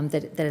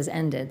that has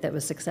ended that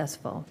was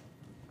successful.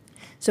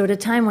 So at a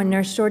time when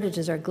nurse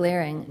shortages are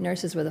glaring,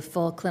 nurses with a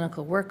full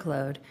clinical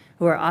workload,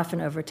 who are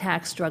often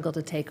overtaxed, struggle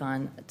to take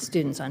on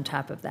students on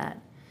top of that.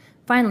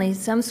 Finally,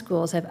 some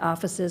schools have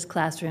offices,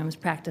 classrooms,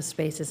 practice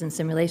spaces, and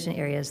simulation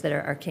areas that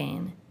are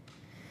arcane.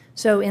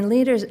 So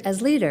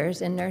as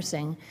leaders in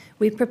nursing,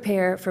 we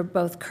prepare for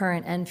both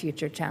current and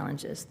future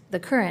challenges. The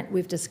current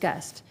we've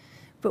discussed,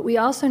 but we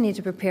also need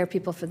to prepare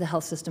people for the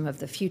health system of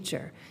the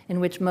future, in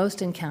which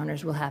most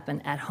encounters will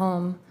happen at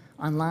home,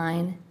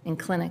 online, in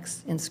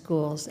clinics, in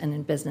schools, and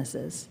in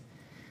businesses.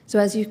 So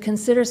as you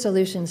consider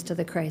solutions to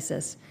the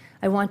crisis,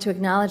 I want to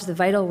acknowledge the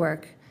vital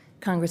work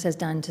Congress has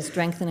done to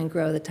strengthen and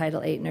grow the Title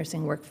VIII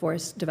nursing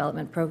workforce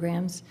development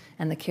programs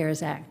and the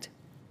CARES Act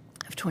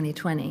of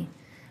 2020.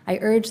 I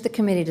urge the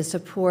committee to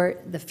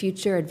support the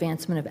Future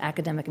Advancement of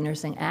Academic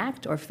Nursing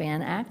Act, or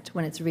FAAN Act,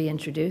 when it's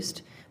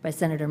reintroduced by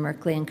Senator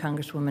Merkley and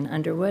Congresswoman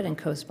Underwood and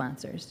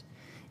co-sponsors.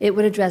 It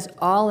would address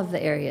all of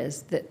the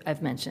areas that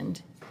I've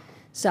mentioned,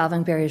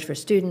 solving barriers for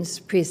students,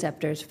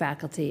 preceptors,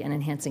 faculty, and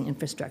enhancing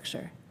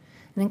infrastructure.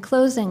 And in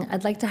closing,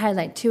 I'd like to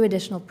highlight two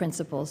additional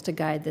principles to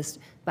guide this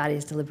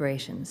body's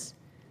deliberations.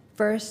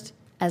 First,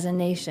 as a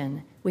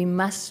nation, we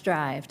must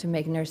strive to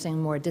make nursing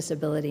more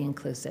disability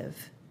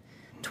inclusive.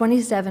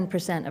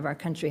 27% of our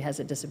country has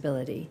a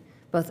disability.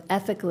 Both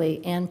ethically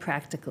and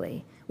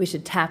practically, we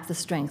should tap the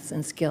strengths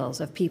and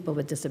skills of people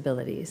with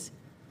disabilities.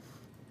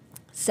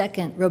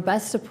 Second,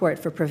 robust support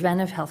for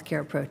preventive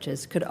healthcare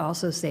approaches could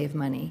also save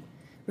money,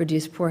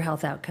 reduce poor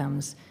health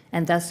outcomes,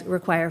 and thus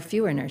require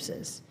fewer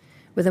nurses.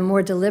 With a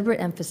more deliberate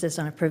emphasis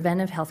on a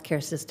preventive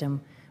healthcare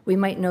system, we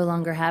might no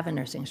longer have a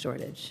nursing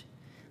shortage.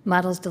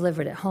 Models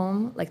delivered at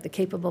home, like the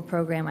Capable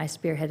program I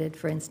spearheaded,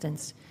 for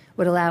instance,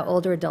 would allow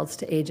older adults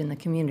to age in the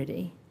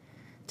community.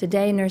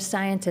 Today, nurse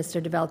scientists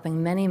are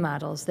developing many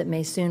models that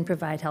may soon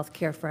provide health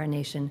care for our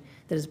nation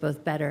that is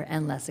both better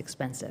and less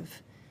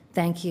expensive.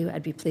 Thank you.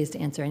 I'd be pleased to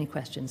answer any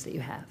questions that you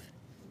have.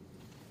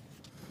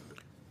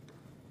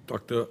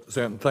 Dr.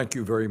 Szanton, thank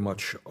you very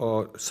much.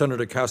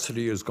 Senator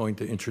Cassidy is going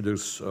to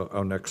introduce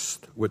our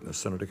next witness.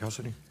 Senator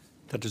Cassidy.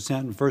 Dr.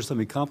 Szanton, first let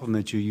me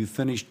compliment you. You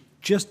finished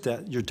just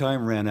as your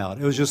time ran out.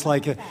 It was just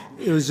like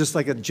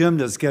a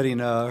gymnast getting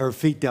her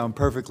feet down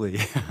perfectly.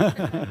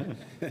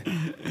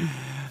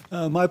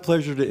 My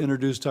pleasure to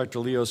introduce Dr.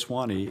 Leo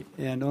Szanton.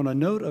 And on a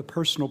note of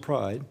personal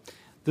pride,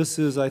 this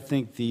is, I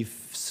think, the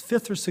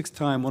fifth or sixth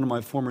time one of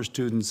my former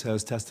students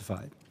has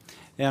testified.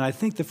 And I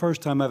think the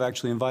first time I've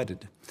actually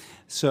invited.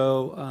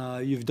 So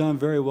you've done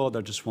very well,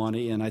 Dr.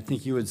 Szanton, and I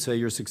think you would say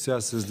your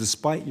success is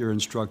despite your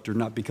instructor,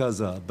 not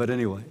because of. But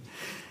anyway.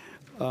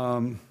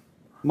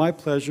 My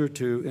pleasure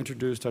to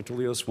introduce Dr.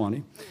 Leo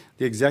Szanton,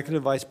 the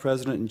Executive Vice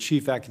President and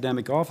Chief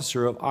Academic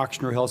Officer of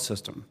Ochsner Health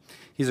System.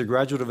 He's a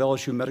graduate of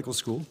LSU Medical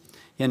School,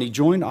 and he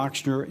joined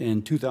Ochsner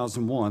in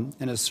 2001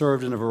 and has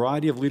served in a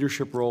variety of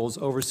leadership roles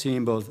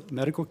overseeing both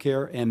medical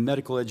care and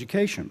medical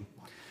education.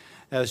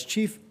 As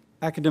Chief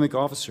Academic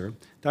Officer,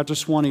 Dr.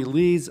 Szanton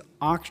leads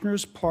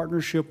Ochsner's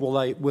partnership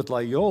with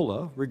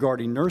Loyola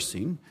regarding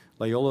nursing,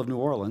 Loyola of New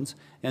Orleans,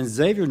 and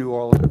Xavier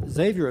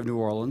of New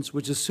Orleans,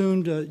 which is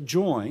soon to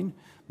join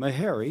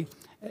Meharry,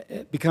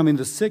 becoming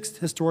the 6th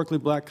historically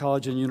black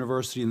college and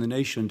university in the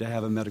nation to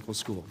have a medical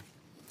school.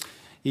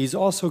 He's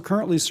also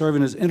currently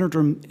serving as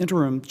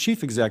interim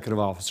chief executive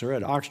officer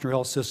at Ochsner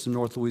Health System,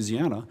 North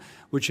Louisiana,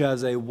 which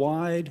has a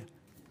wide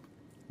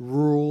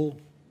rural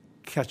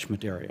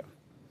catchment area.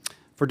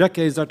 For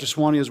decades, Dr.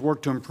 Szanton has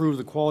worked to improve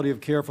the quality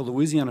of care for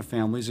Louisiana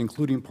families,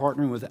 including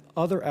partnering with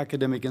other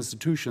academic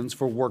institutions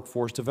for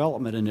workforce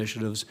development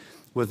initiatives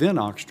within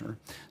Ochsner,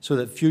 so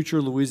that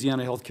future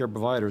Louisiana healthcare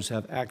providers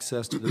have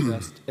access to the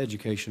best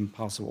education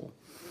possible.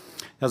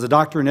 As a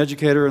doctor and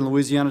educator in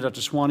Louisiana,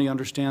 Dr. Szanton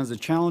understands the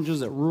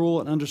challenges that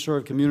rural and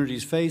underserved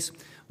communities face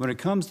when it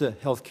comes to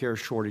healthcare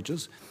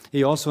shortages.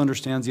 He also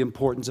understands the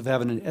importance of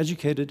having an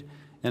educated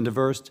and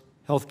diverse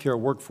healthcare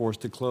workforce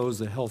to close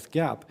the health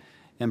gap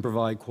and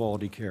provide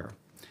quality care.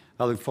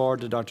 I look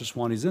forward to Dr.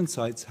 Szanton's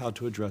insights how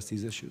to address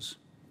these issues.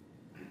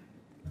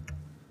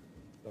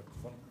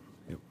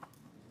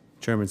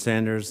 Chairman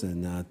Sanders,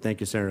 and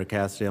thank you, Senator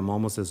Cassidy. I'm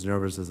almost as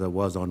nervous as I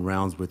was on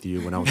rounds with you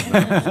when I was a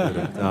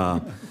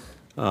medical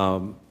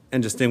student.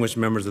 And distinguished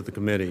members of the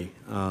committee.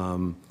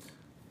 I'm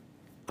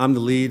the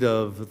lead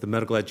of the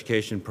medical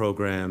education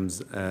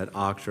programs at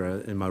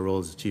Ochsner in my role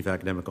as Chief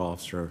Academic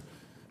Officer.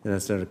 And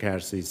as Senator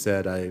Cassidy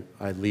said,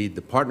 I lead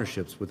the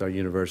partnerships with our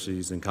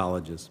universities and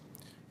colleges.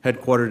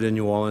 Headquartered in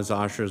New Orleans,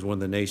 Ochsner is one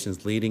of the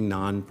nation's leading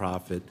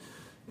nonprofit,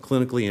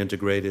 clinically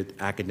integrated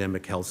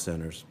academic health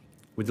centers.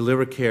 We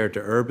deliver care to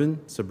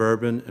urban,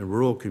 suburban, and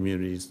rural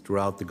communities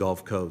throughout the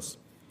Gulf Coast.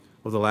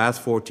 Over the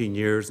last 14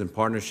 years, in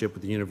partnership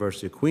with the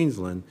University of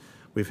Queensland,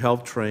 we've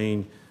helped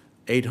train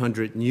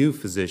 800 new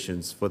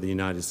physicians for the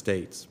United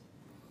States.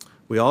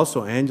 We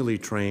also annually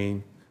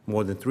train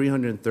more than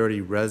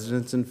 330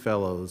 residents and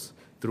fellows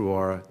through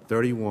our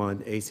 31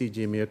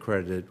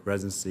 ACGME-accredited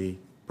residency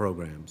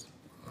programs.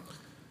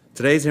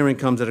 Today's hearing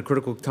comes at a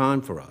critical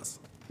time for us.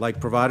 Like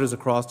providers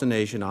across the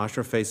nation,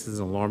 Ochsner faces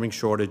an alarming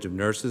shortage of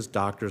nurses,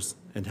 doctors,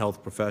 and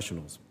health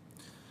professionals.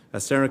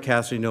 As Senator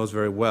Cassidy knows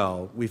very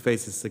well, we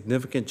face a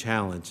significant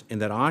challenge in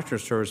that Ochsner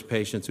serves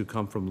patients who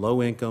come from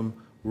low-income,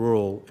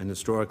 rural, and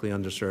historically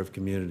underserved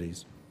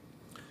communities.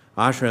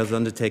 Ochsner has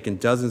undertaken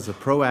dozens of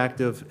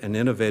proactive and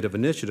innovative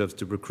initiatives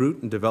to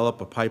recruit and develop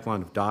a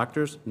pipeline of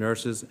doctors,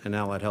 nurses, and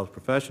allied health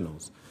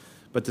professionals.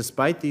 But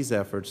despite these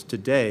efforts,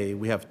 today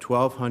we have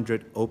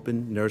 1,200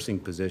 open nursing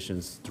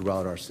positions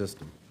throughout our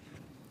system.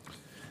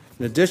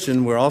 In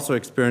addition, we're also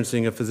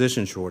experiencing a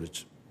physician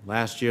shortage.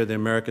 Last year, the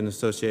American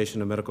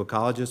Association of Medical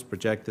Colleges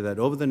projected that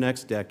over the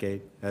next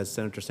decade, as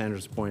Senator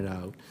Sanders pointed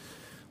out,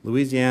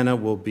 Louisiana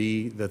will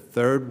be the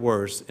third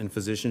worst in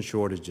physician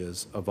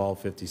shortages of all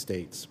 50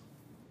 states.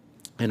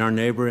 And our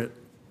neighbor,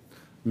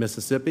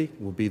 Mississippi,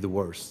 will be the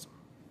worst.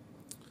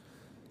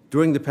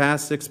 During the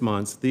past 6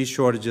 months, these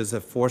shortages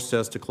have forced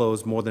us to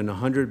close more than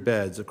 100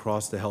 beds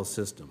across the health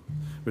system,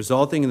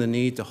 resulting in the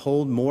need to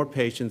hold more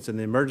patients in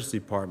the emergency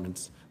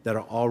departments that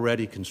are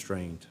already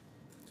constrained.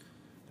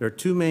 There are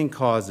two main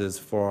causes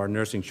for our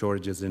nursing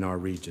shortages in our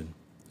region.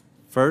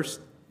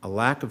 First, a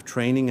lack of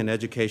training and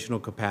educational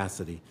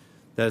capacity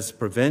that is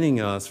preventing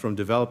us from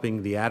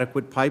developing the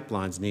adequate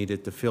pipelines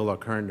needed to fill our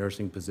current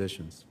nursing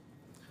positions.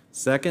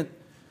 Second,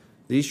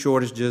 these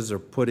shortages are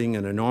putting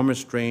an enormous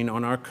strain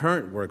on our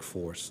current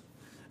workforce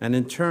and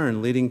in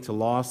turn leading to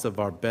loss of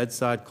our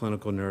bedside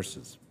clinical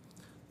nurses.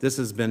 This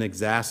has been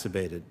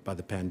exacerbated by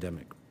the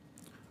pandemic.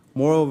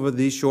 Moreover,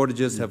 these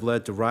shortages have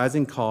led to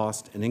rising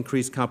costs and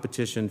increased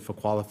competition for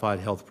qualified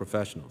health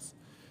professionals.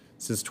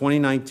 Since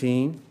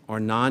 2019, our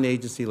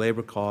non-agency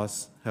labor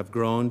costs have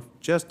grown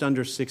just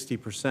under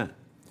 60%.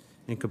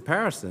 In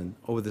comparison,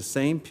 over the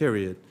same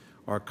period,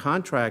 our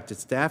contracted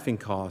staffing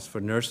costs for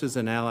nurses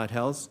and allied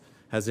health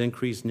has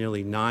increased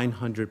nearly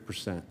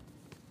 900%.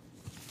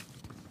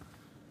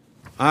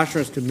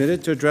 Ochsner is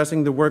committed to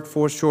addressing the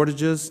workforce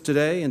shortages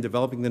today and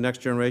developing the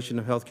next generation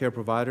of healthcare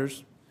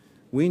providers.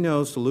 We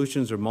know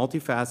solutions are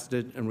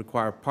multifaceted and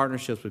require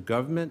partnerships with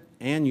government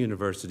and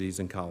universities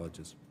and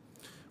colleges.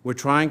 We're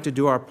trying to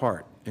do our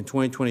part. In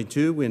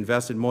 2022, we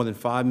invested more than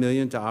 $5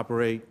 million to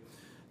operate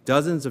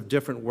dozens of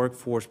different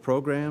workforce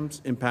programs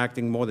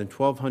impacting more than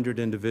 1,200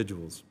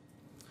 individuals.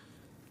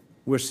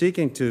 We're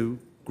seeking to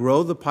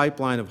grow the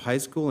pipeline of high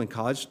school and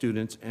college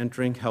students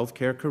entering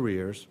healthcare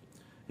careers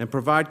and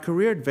provide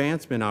career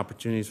advancement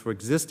opportunities for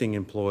existing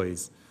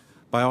employees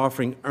by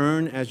offering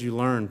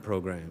earn-as-you-learn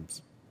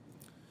programs.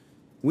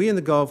 We in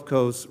the Gulf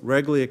Coast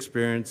regularly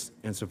experience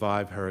and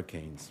survive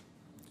hurricanes.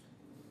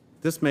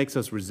 This makes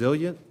us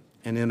resilient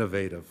and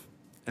innovative,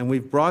 and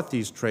we've brought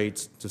these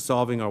traits to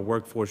solving our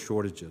workforce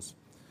shortages.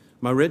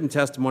 My written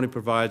testimony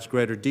provides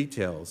greater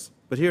details,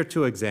 but here are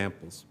two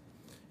examples.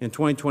 In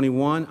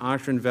 2021,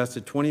 Ochsner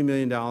invested $20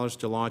 million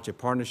to launch a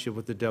partnership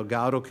with the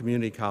Delgado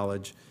Community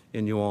College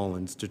in New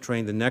Orleans to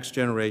train the next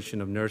generation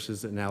of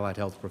nurses and allied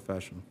health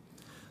professionals.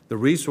 The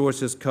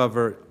resources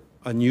cover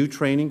a new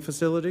training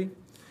facility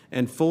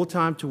and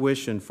full-time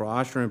tuition for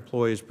Ochsner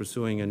employees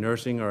pursuing a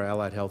nursing or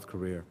allied health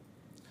career.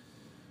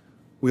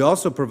 We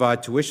also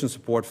provide tuition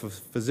support for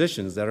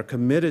physicians that are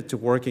committed to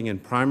working in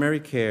primary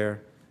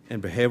care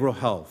and behavioral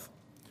health,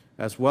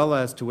 as well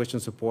as tuition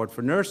support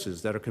for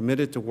nurses that are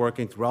committed to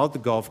working throughout the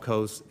Gulf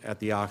Coast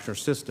at the Ochsner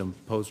system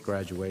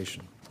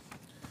post-graduation.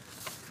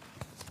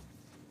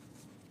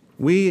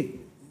 We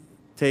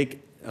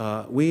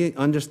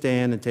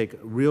understand and take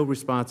real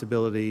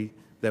responsibility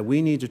that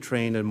we need to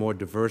train a more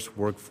diverse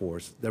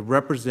workforce that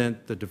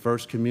represent the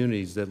diverse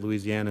communities that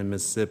Louisiana and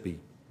Mississippi.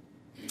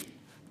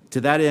 To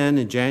that end,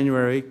 in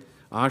January,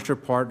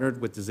 Ochsner partnered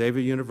with the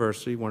Xavier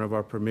University, one of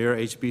our premier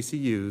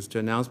HBCUs, to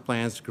announce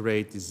plans to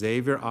create the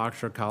Xavier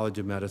Ochsner College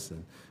of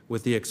Medicine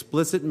with the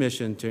explicit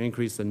mission to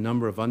increase the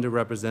number of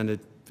underrepresented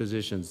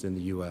physicians in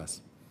the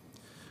U.S.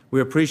 We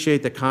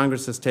appreciate that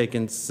Congress has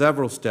taken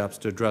several steps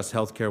to address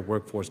healthcare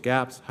workforce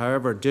gaps.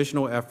 However,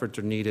 additional efforts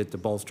are needed to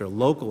bolster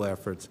local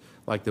efforts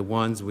like the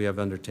ones we have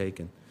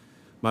undertaken.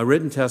 My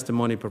written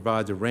testimony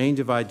provides a range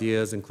of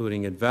ideas,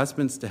 including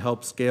investments to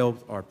help scale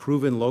our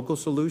proven local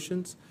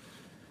solutions,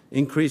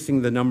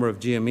 increasing the number of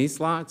GME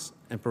slots,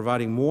 and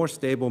providing more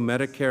stable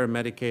Medicare and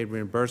Medicaid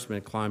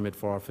reimbursement climate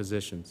for our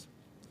physicians.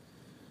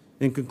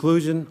 In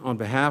conclusion, on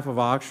behalf of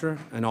Ochsner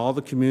and all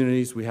the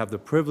communities we have the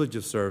privilege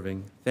of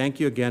serving, thank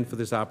you again for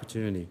this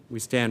opportunity. We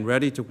stand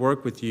ready to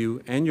work with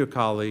you and your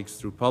colleagues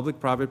through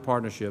public-private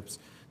partnerships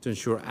to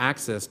ensure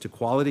access to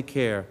quality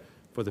care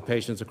for the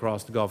patients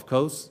across the Gulf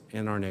Coast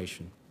and our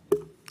nation.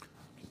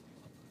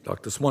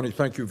 Dr. Szanton,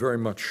 thank you very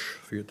much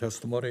for your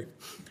testimony.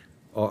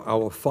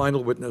 Our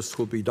final witness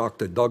will be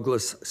Dr.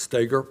 Douglas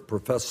Staiger,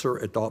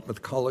 professor at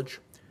Dartmouth College.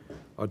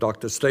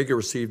 Dr. Staiger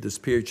received his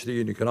PhD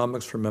in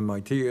economics from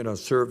MIT and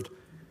has served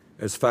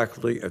as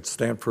faculty at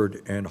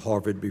Stanford and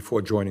Harvard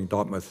before joining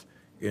Dartmouth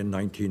in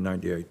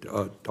 1998.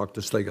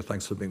 Dr. Staiger,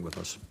 thanks for being with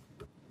us.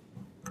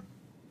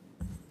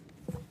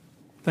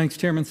 Thanks,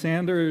 Chairman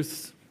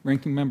Sanders,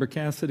 Ranking Member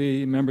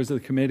Cassidy, members of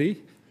the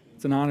committee.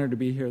 It's an honor to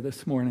be here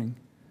this morning.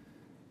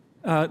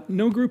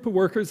 No group of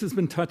workers has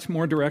been touched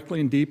more directly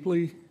and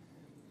deeply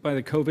by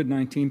the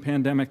COVID-19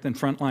 pandemic than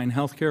frontline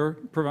healthcare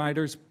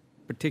providers,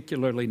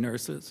 particularly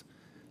nurses.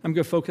 I'm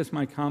going to focus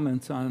my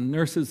comments on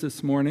nurses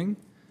this morning,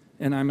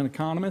 and I'm an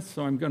economist,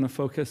 so I'm going to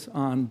focus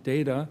on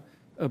data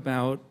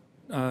about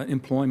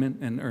employment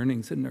and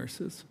earnings in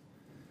nurses.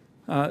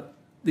 The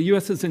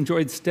U.S. has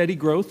enjoyed steady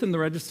growth in the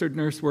registered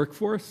nurse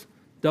workforce,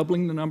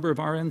 doubling the number of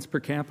RNs per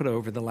capita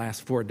over the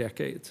last 4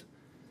 decades.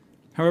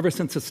 However,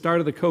 since the start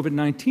of the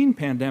COVID-19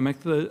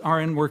 pandemic, the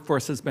RN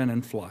workforce has been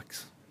in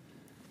flux.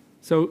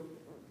 So,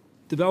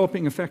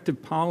 developing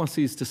effective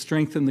policies to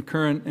strengthen the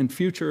current and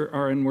future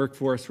RN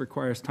workforce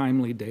requires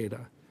timely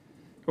data.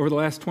 Over the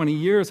last 20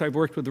 years, I've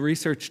worked with the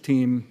research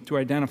team to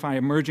identify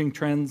emerging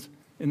trends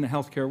in the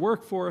healthcare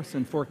workforce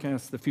and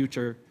forecast the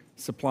future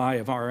supply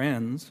of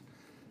RNs.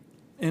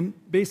 And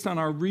based on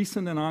our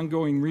recent and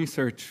ongoing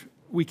research,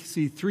 we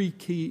see 3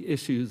 key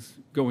issues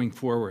going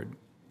forward.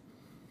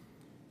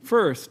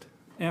 First,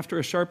 after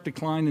a sharp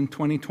decline in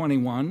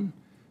 2021,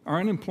 our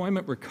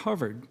unemployment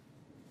recovered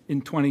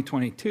in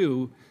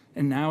 2022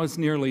 and now is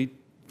nearly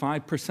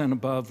 5%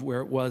 above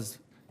where it was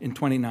in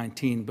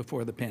 2019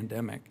 before the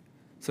pandemic.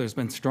 So there's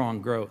been strong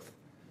growth.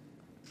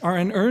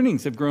 RN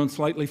earnings have grown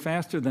slightly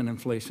faster than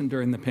inflation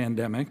during the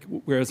pandemic,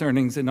 whereas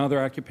earnings in other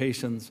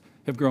occupations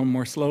have grown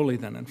more slowly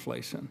than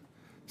inflation.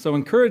 So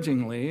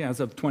encouragingly,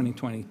 as of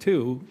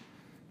 2022,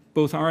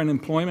 both RN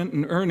employment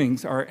and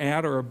earnings are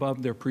at or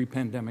above their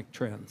pre-pandemic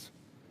trends.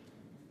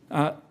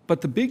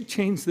 But the big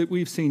change that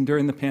we've seen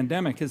during the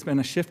pandemic has been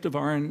a shift of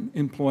RN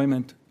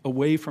employment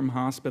away from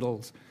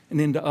hospitals and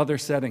into other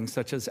settings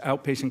such as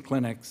outpatient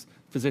clinics,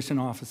 physician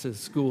offices,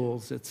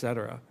 schools, et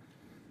cetera.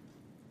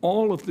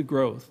 All of the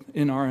growth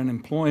in RN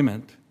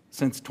employment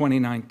since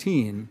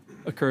 2019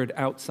 occurred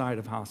outside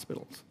of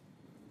hospitals.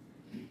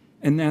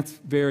 And that's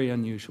very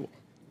unusual.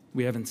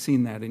 We haven't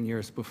seen that in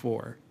years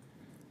before.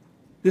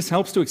 This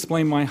helps to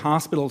explain why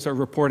hospitals are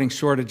reporting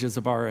shortages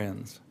of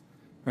RNs,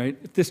 right?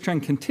 If this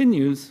trend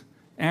continues,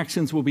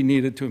 actions will be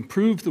needed to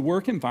improve the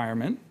work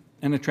environment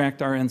and attract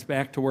RNs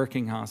back to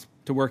working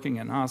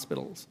in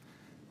hospitals.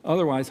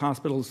 Otherwise,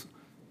 hospitals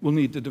will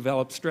need to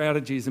develop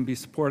strategies and be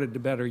supported to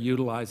better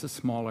utilize a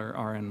smaller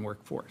RN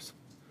workforce.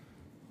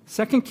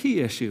 Second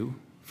key issue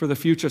for the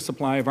future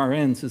supply of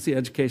RNs is the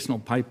educational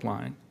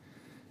pipeline.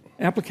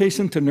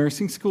 Application to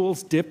nursing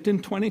schools dipped in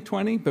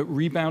 2020, but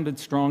rebounded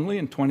strongly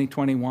in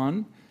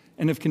 2021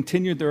 and have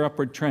continued their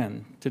upward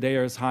trend. Today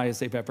are as high as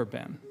they've ever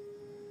been.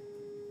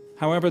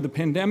 However, the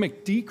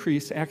pandemic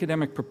decreased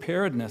academic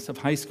preparedness of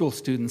high school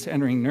students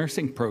entering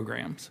nursing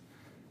programs,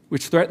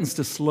 which threatens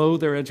to slow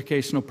their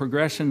educational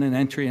progression and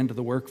entry into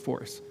the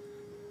workforce.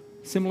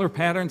 Similar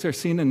patterns are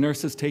seen in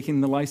nurses taking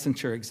the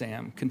licensure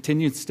exam,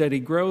 continued steady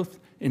growth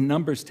in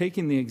numbers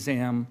taking the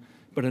exam,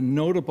 but a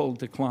notable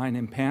decline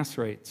in pass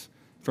rates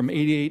from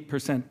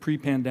 88%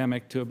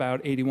 pre-pandemic to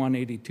about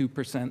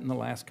 81-82% in the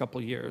last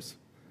couple years.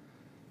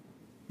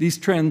 These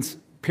trends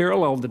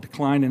parallel the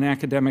decline in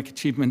academic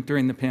achievement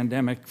during the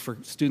pandemic for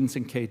students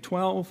in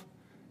K-12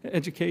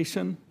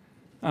 education,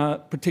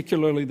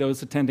 particularly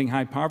those attending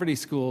high poverty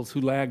schools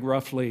who lag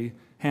roughly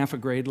half a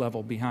grade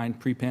level behind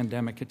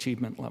pre-pandemic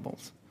achievement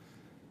levels.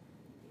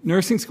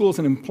 Nursing schools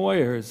and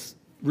employers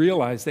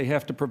realize they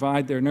have to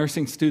provide their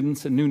nursing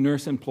students and new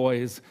nurse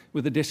employees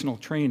with additional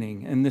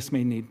training, and this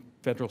may need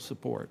federal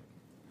support.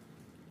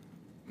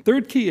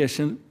 Third key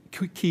issue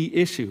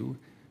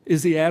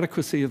is the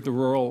adequacy of the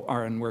rural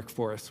RN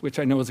workforce, which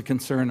I know is a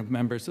concern of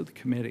members of the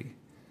committee.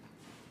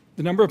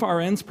 The number of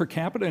RNs per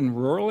capita in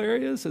rural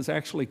areas is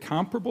actually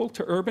comparable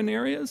to urban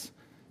areas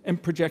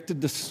and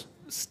projected to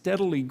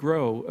steadily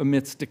grow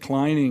amidst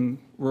declining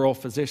rural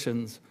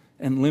physicians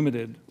and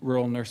limited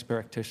rural nurse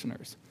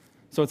practitioners.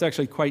 So it's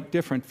actually quite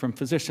different from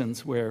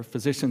physicians, where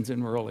physicians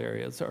in rural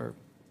areas are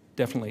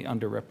definitely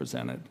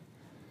underrepresented.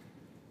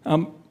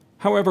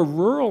 However,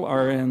 rural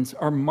RNs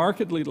are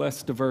markedly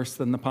less diverse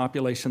than the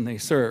population they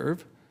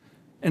serve,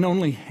 and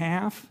only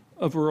half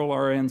of rural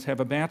RNs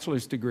have a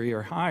bachelor's degree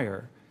or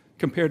higher,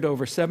 compared to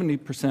over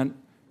 70%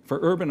 for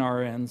urban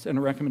RNs, and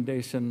a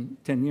recommendation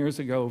 10 years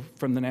ago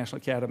from the National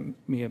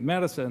Academy of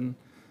Medicine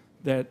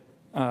that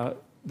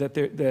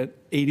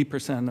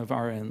 80% of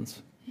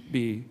RNs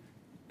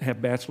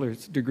have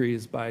bachelor's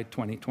degrees by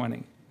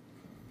 2020.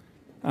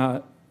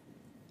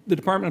 The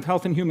Department of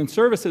Health and Human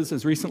Services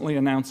has recently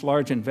announced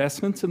large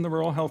investments in the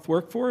rural health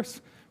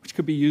workforce, which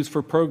could be used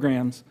for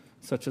programs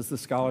such as the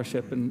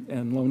scholarship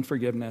and loan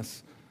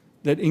forgiveness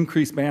that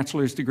increase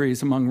bachelor's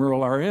degrees among rural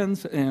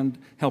RNs and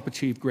help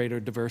achieve greater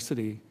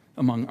diversity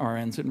among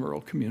RNs in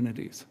rural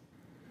communities.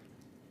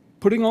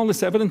 Putting all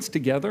this evidence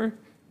together,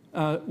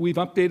 we've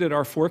updated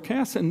our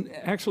forecasts and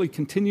actually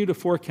continue to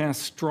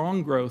forecast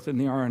strong growth in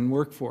the RN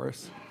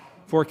workforce.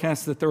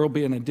 Forecast that there will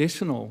be an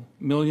additional 1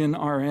 million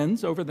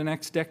RNs over the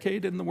next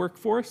decade in the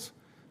workforce,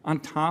 on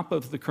top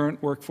of the current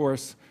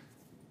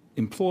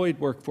employed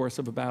workforce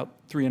of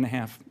about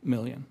 3.5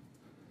 million.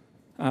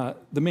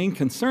 The main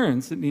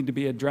concerns that need to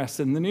be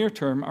addressed in the near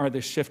term are the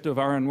shift of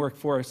RN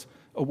workforce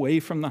away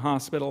from the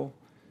hospital,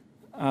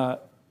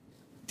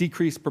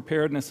 decreased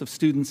preparedness of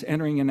students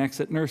entering and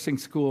exit nursing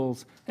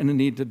schools, and the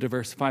need to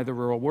diversify the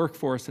rural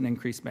workforce and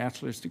increase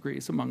bachelor's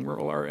degrees among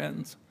rural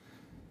RNs.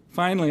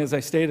 Finally, as I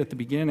stated at the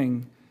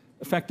beginning,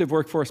 effective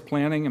workforce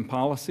planning and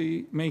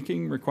policy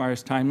making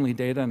requires timely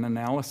data and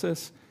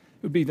analysis.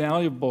 It would be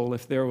valuable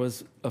if there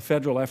was a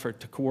federal effort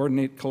to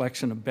coordinate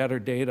collection of better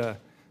data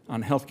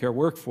on healthcare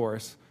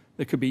workforce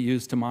that could be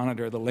used to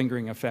monitor the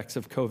lingering effects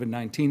of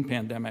COVID-19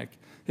 pandemic.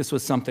 This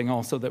was something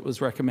also that was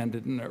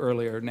recommended in the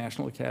earlier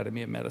National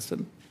Academy of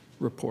Medicine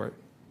report.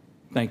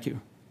 Thank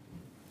you.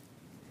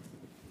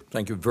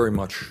 Thank you very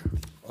much.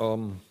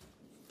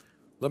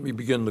 Let me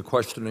begin the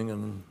questioning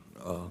and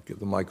give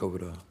the mic over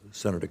to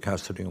Senator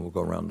Cassidy, and we'll go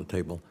around the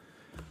table.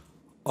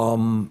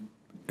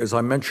 As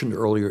I mentioned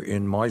earlier,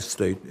 in my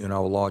state, in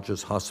our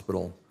largest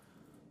hospital,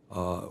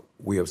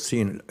 we have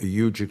seen a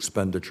huge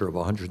expenditure of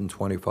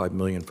 $125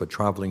 million for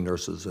traveling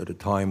nurses at a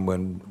time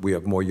when we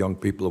have more young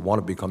people who want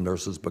to become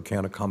nurses but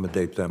can't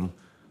accommodate them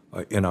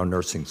in our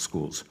nursing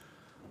schools.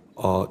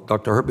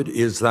 Dr. Herbert,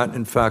 is that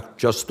in fact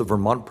just a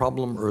Vermont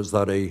problem, or is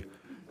that a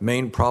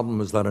Maine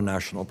problem? Is that a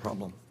national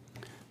problem?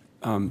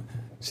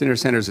 Senator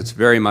Sanders, it's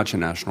very much a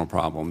national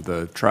problem.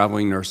 The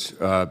traveling nurse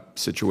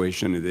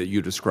situation that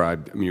you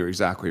described, I mean, you're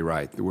exactly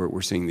right.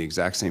 We're seeing the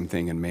exact same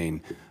thing in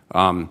Maine.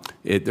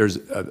 There's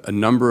a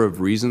number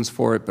of reasons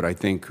for it, but I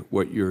think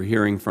what you're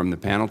hearing from the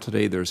panel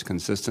today, there's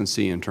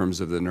consistency in terms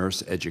of the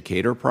nurse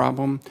educator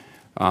problem,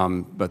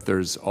 but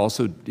there's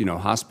also,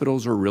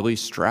 hospitals are really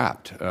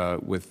strapped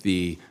with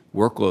the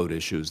workload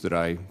issues that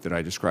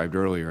I described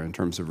earlier in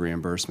terms of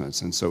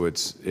reimbursements, and so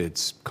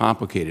it's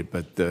complicated.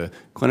 But the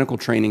clinical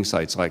training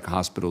sites like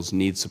hospitals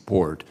need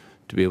support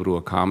to be able to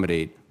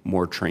accommodate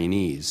more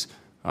trainees,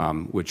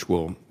 which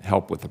will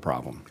help with the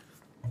problem.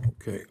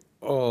 Okay.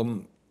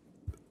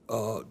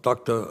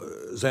 Dr.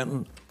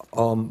 Szanton,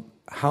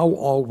 how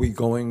are we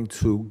going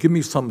to give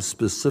me some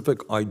specific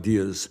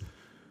ideas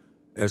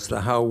as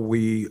to how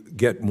we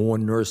get more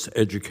nurse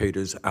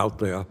educators out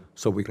there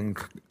so we can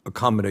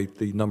accommodate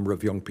the number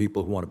of young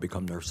people who want to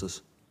become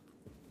nurses?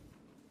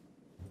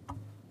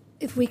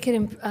 If we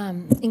could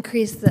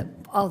increase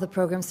all the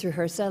programs through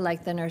HRSA,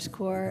 like the Nurse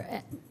Corps,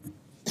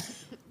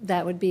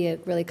 that would be a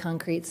really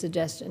concrete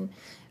suggestion.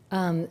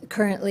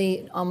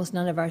 Currently, almost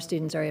none of our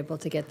students are able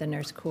to get the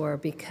Nurse Corps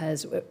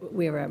because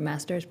we are a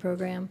master's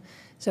program.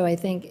 So I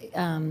think,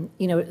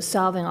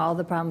 solving all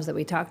the problems that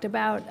we talked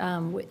about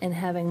and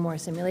having more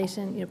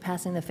simulation,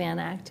 passing the FAAN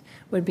Act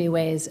would be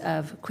ways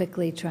of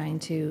quickly trying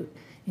to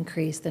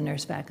increase the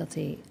nurse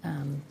faculty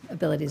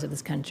abilities of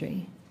this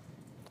country.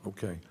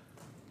 Okay.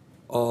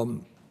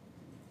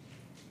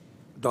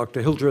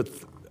 Dr.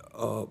 Hildreth,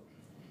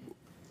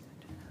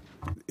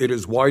 it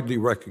is widely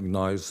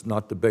recognized,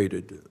 not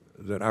debated,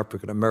 that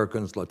African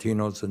Americans,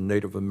 Latinos, and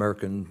Native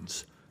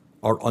Americans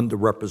are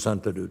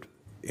underrepresented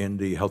in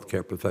the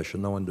healthcare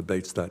profession. No one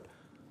debates that.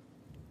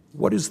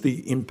 What is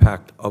the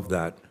impact of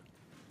that?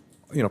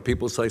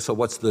 People say, so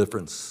what's the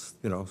difference?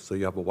 So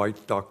you have a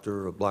white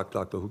doctor, a black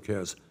doctor, who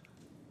cares?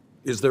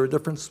 Is there a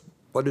difference?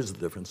 What is the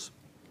difference?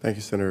 Thank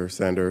you, Senator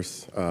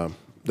Sanders.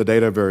 The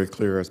data are very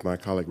clear, as my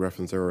colleague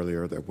referenced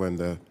earlier, that when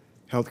the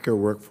healthcare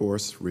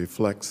workforce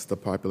reflects the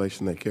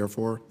population they care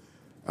for,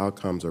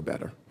 outcomes are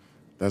better.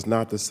 That's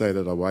not to say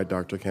that a white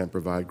doctor can't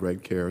provide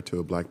great care to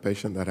a black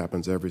patient. That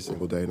happens every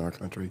single day in our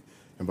country,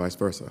 and vice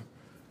versa.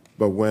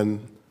 But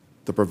when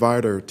the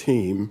provider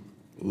team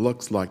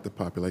looks like the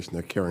population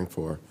they're caring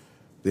for,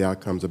 the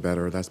outcomes are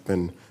better. That's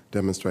been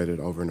demonstrated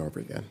over and over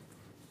again.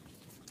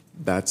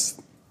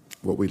 That's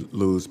what we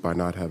lose by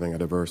not having a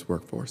diverse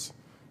workforce,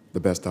 the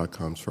best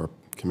outcomes for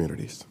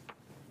communities.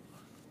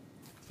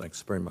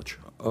 Thanks very much.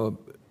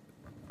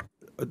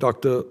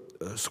 Dr.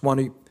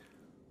 Seoane,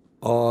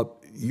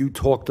 you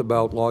talked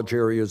about large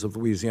areas of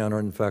Louisiana,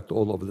 in fact,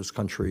 all over this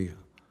country,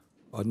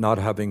 not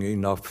having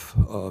enough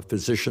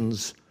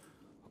physicians,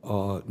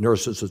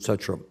 nurses, et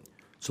cetera.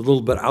 It's a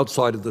little bit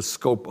outside of the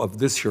scope of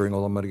this hearing,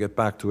 although I'm going to get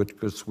back to it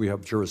because we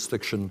have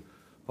jurisdiction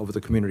over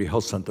the Community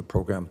Health Center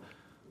program.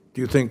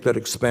 Do you think that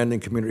expanding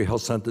community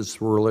health centers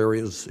to rural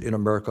areas in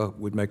America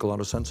would make a lot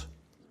of sense?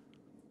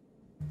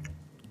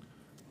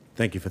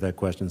 Thank you for that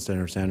question,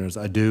 Senator Sanders.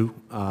 I do.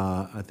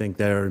 I think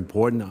they're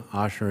important.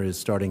 Ochsner is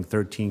starting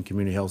 13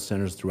 community health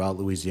centers throughout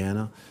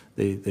Louisiana.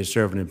 They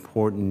serve an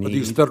important need. Are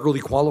these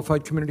federally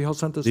qualified community health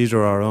centers? These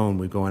are our own.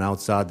 We're going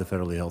outside the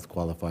federally health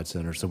qualified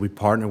centers. So we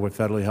partner with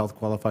federally health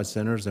qualified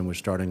centers, and we're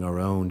starting our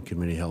own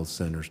community health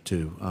centers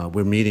too.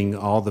 We're meeting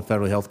all the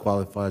federally health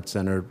qualified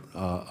center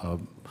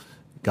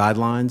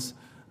guidelines,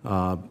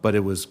 but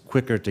it was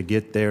quicker to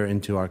get there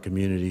into our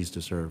communities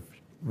to serve.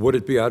 Would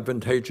it be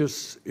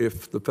advantageous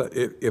if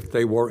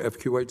they were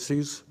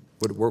FQHCs?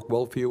 Would it work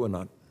well for you or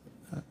not?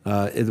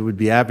 It would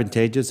be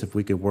advantageous if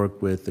we could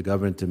work with the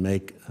government to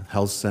make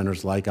health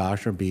centers like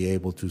Ochsner be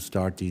able to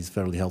start these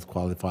federally health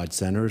qualified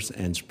centers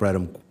and spread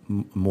them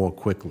more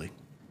quickly.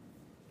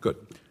 Good.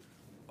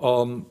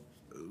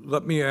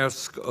 Let me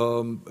ask,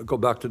 go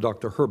back to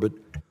Dr. Herbert.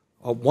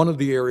 One of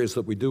the areas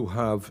that we do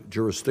have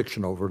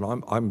jurisdiction over,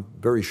 and I'm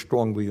very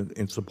strongly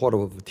in support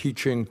of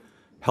teaching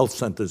health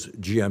centers,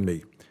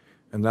 GME.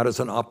 And that is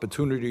an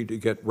opportunity to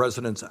get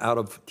residents out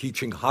of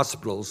teaching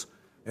hospitals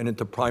and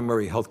into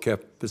primary healthcare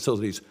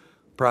facilities.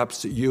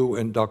 Perhaps you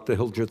and Dr.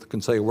 Hildreth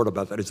can say a word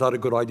about that. Is that a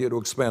good idea to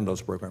expand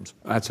those programs?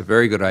 That's a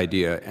very good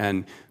idea.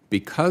 And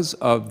because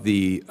of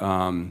the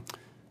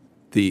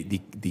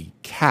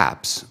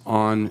caps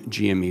on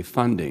GME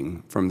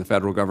funding from the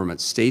federal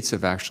government, states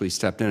have actually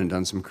stepped in and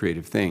done some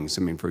creative things.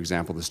 I mean, for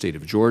example, the state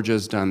of Georgia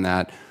has done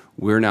that.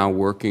 We're now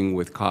working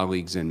with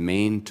colleagues in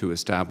Maine to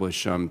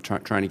establish,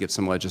 trying to get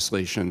some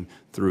legislation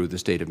through the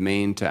state of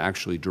Maine to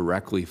actually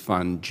directly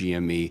fund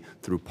GME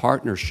through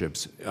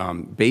partnerships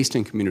based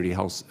in community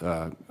health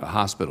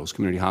hospitals,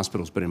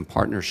 but in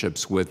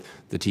partnerships with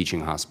the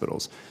teaching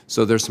hospitals.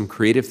 So there's some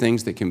creative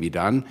things that can be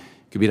done.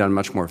 It can be done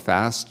much more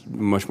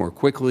much more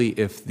quickly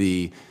if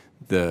the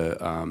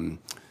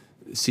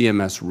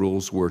CMS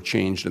rules were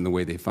changed in the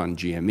way they fund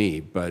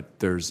GME, but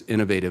there's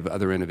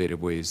other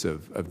innovative ways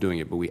of doing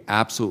it. But we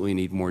absolutely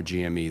need more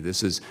GME.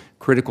 This is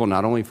critical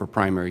not only for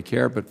primary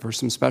care, but for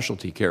some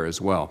specialty care as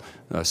well.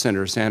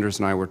 Senator Sanders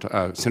and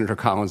I Senator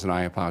Collins and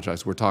I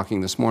apologize, we're talking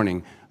this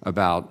morning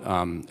about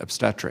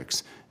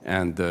obstetrics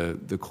and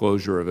the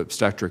closure of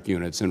obstetric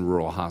units in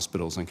rural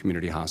hospitals and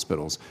community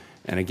hospitals.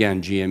 And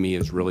again, GME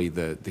is really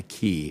the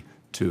key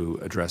to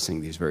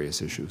addressing these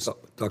various issues.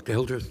 Dr.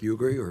 Hildreth, do you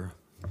agree, or?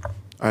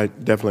 I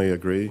definitely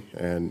agree,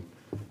 and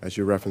as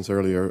you referenced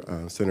earlier,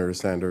 Senator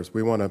Sanders,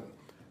 we want to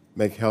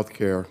make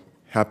healthcare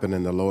happen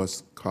in the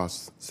lowest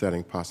cost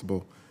setting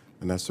possible,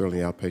 and that's certainly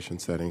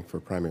outpatient setting for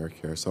primary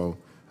care. So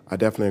I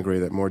definitely agree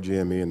that more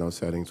GME in those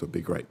settings would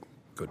be great.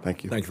 Good.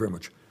 Thank you. Thank you very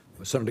much.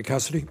 Senator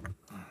Cassidy?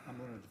 I'm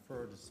going to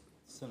defer to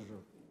Senator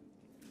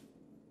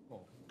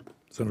Paul.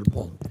 Senator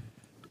Paul.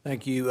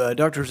 Thank you.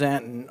 Dr.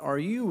 Szanton, are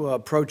you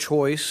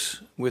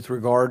pro-choice with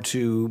regard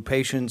to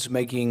patients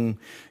making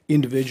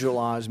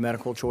individualized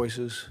medical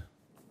choices?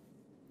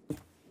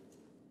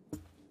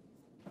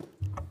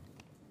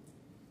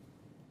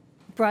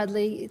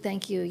 Broadly,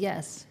 thank you,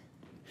 yes.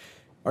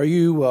 Are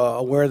you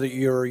aware that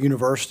your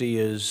university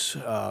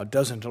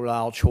doesn't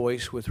allow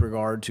choice with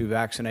regard to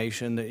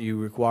vaccination, that you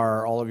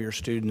require all of your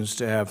students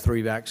to have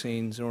 3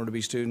 vaccines in order to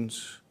be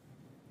students?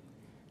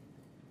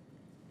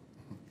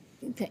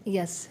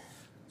 Yes.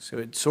 So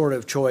it's sort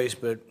of choice,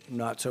 but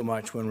not so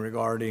much when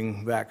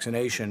regarding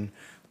vaccination.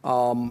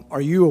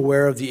 Are you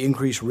aware of the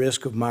increased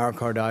risk of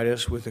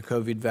myocarditis with the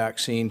COVID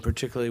vaccine,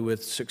 particularly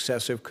with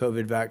successive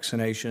COVID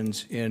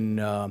vaccinations in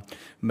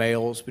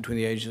males between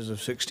the ages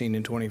of 16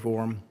 and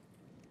 24?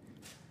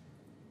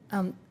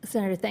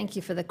 Senator, thank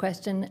you for the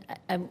question.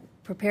 I'm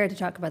prepared to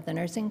talk about the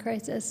nursing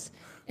crisis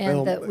and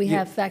Well, that we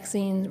have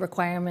vaccine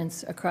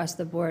requirements across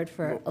the board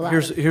for a lot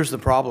of... Here's the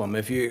problem.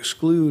 If you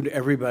exclude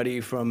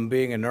everybody from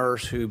being a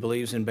nurse who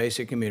believes in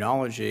basic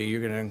immunology, you're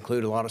going to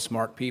include a lot of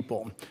smart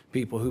people,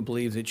 people who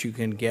believe that you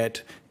can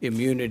get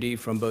immunity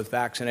from both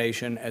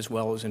vaccination as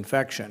well as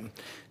infection.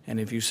 And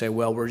if you say,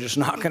 well, we're just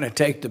not going to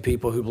take the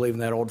people who believe in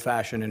that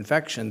old-fashioned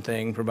infection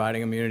thing,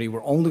 providing immunity,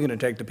 we're only going to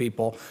take the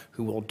people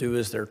who will do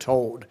as they're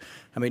told.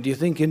 I mean, do you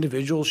think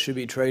individuals should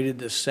be treated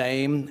the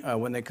same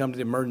when they come to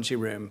the emergency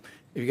room?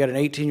 If you got an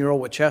 18-year-old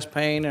with chest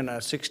pain and a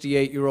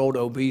 68-year-old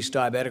obese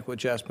diabetic with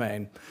chest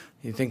pain,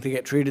 you think they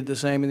get treated the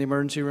same in the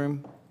emergency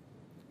room?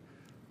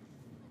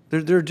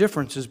 There are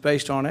differences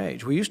based on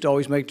age. We used to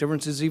always make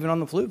differences even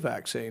on the flu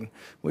vaccine.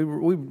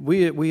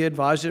 We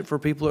advised it for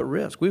people at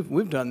risk.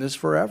 We've done this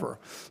forever.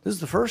 This is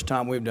the first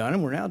time we've done it,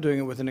 and we're now doing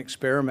it with an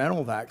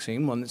experimental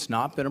vaccine, one that's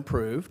not been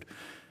approved.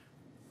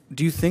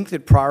 Do you think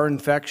that prior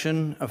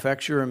infection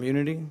affects your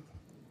immunity?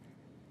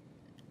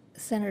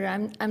 Senator,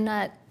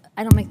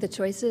 I don't make the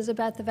choices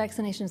about the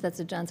vaccinations. That's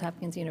at Johns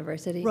Hopkins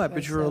University. Right,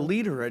 but you're a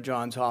leader at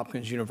Johns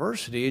Hopkins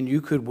University, and you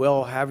could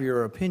well have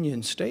your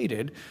opinion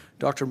stated.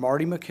 Dr.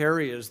 Marty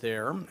Meharry is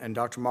there, and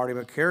Dr. Marty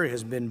Meharry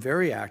has been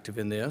very active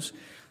in this.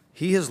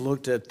 He has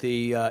looked at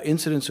the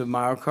incidence of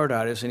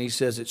myocarditis, and he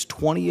says it's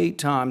 28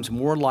 times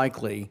more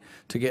likely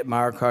to get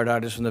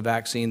myocarditis from the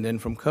vaccine than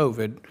from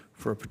COVID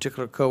for a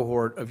particular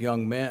cohort of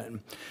young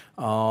men.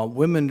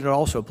 Women it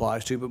also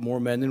applies to, but more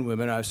men than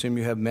women. I assume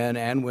you have men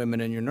and women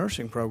in your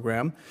nursing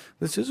program.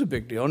 This is a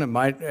big deal, and it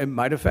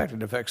might affect.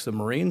 It affects the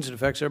Marines. It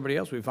affects everybody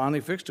else. We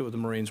finally fixed it with the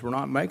Marines. We're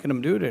not making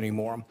them do it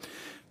anymore.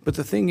 But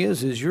the thing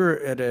is you're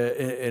at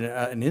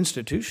an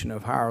institution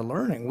of higher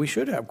learning. We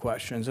should have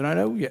questions. And I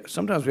know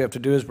sometimes we have to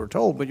do as we're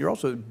told, but you're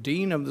also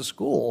dean of the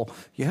school.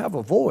 You have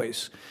a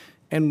voice.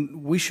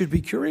 And we should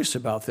be curious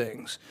about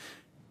things.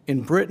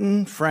 In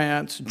Britain,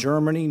 France,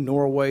 Germany,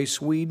 Norway,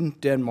 Sweden,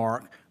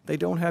 Denmark, they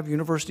don't have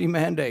university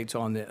mandates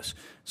on this.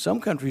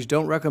 Some countries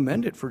don't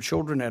recommend it for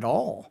children at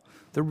all.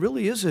 There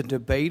really is a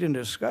debate and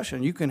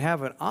discussion. You can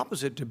have an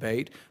opposite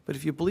debate, but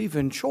if you believe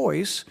in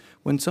choice,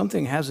 when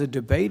something has a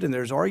debate and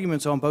there's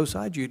arguments on both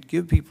sides, you'd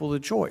give people the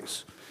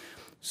choice.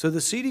 So the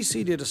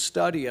CDC did a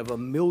study of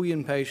 1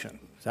 million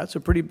patients. That's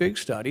a pretty big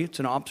study. It's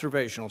an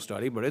observational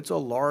study, but it's a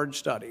large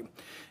study.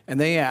 And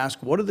they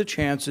asked, what are the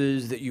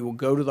chances that you will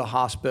go to the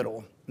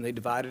hospital? And they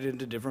divided it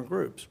into different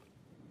groups.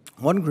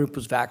 One group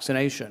was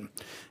vaccination,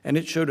 and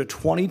it showed a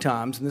 20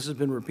 times, and this has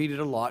been repeated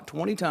a lot,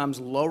 20 times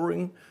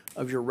lowering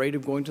of your rate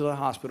of going to the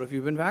hospital if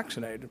you've been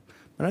vaccinated.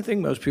 And I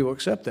think most people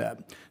accept that.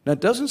 Now, it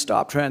doesn't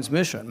stop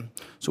transmission,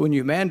 so when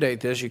you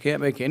mandate this, you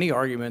can't make any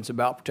arguments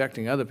about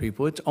protecting other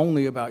people. It's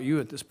only about you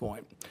at this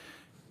point.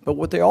 But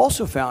what they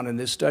also found in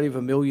this study of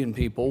 1 million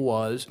people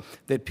was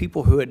that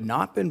people who had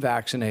not been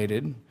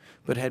vaccinated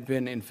but had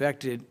been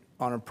infected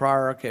on a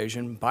prior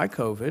occasion by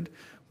COVID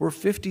were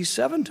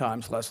 57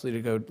 times less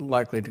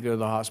likely to go to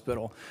the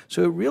hospital.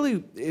 So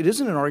it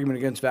isn't an argument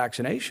against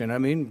vaccination. I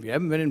mean, if you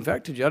haven't been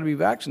infected, you ought to be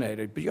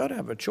vaccinated, but you ought to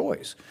have a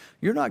choice.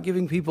 You're not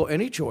giving people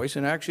any choice,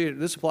 and actually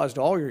this applies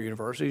to all your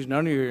universities.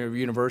 None of your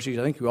universities,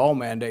 I think you all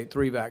mandate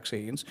 3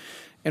 vaccines.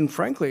 And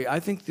frankly, I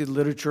think the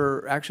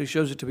literature actually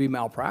shows it to be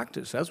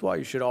malpractice. That's why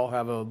you should all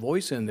have a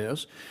voice in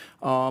this.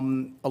 A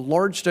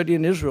large study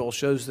in Israel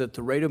shows that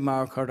the rate of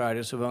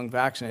myocarditis among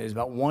vaccinated is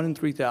about 1 in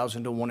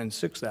 3,000 to 1 in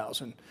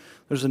 6,000.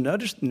 There's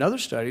another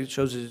study that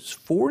shows that it's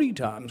 40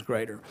 times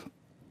greater,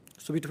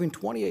 so between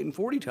 28 and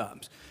 40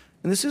 times.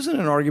 And this isn't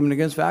an argument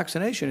against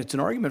vaccination. It's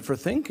an argument for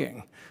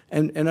thinking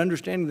and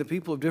understanding that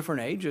people of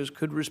different ages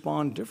could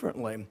respond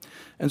differently.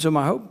 And so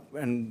my hope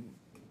and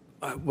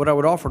what I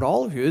would offer to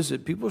all of you is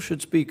that people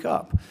should speak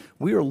up.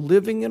 We are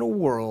living in a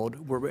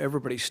world where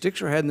everybody sticks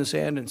their head in the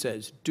sand and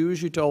says, do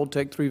as you're told,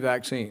 take 3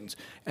 vaccines.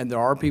 And there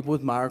are people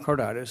with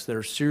myocarditis that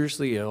are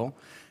seriously ill.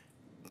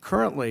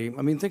 Currently,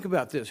 I mean, think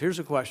about this. Here's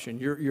a question.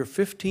 Your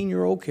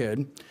 15-year-old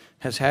kid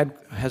has had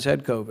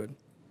COVID,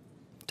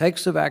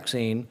 takes the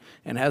vaccine,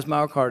 and has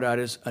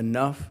myocarditis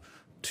enough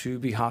to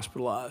be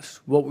hospitalized.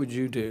 What would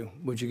you do?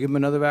 Would you give him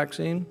another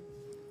vaccine?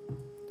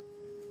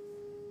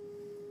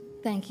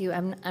 Thank you.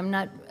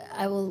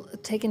 I will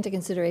take into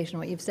consideration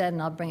what you've said,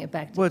 and I'll bring it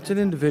back to you. Well, it's an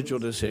individual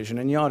decision,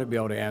 and you ought to be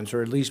able to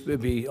answer, at least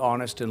be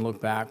honest and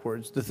look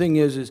backwards. The thing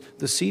is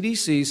the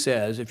CDC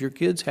says if your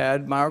kid's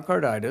had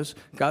myocarditis,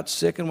 got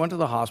sick and went to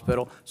the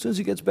hospital, as soon as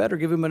he gets better,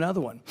 give him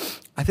another one.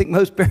 I think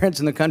most parents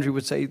in the country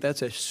would say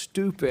that's a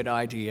stupid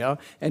idea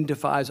and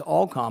defies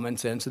all common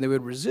sense, and they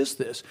would resist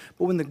this.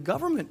 But when the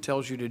government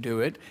tells you to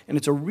do it, and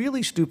it's a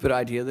really stupid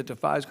idea that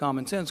defies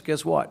common sense,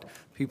 guess what?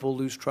 People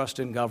lose trust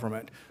in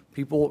government.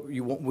 We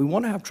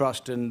want to have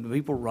trust in the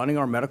people running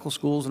our medical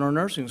schools and our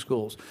nursing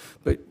schools.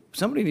 But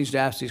somebody needs to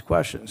ask these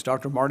questions.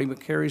 Dr. Marty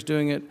McCary's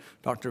doing it.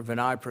 Dr.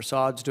 Vinay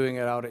Prasad's doing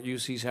it out at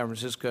UC San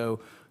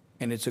Francisco.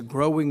 And it's a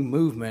growing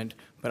movement,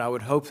 but I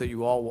would hope that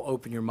you all will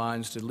open your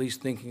minds to at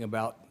least thinking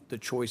about the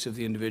choice of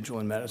the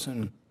individual in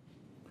medicine.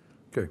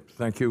 Okay,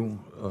 thank you,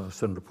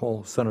 Senator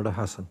Paul. Senator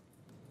Hassan.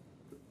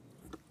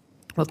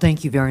 Well,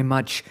 thank you very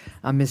much,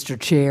 Mr.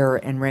 Chair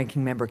and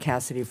Ranking Member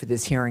Cassidy, for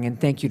this hearing,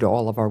 and thank you to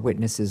all of our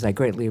witnesses. I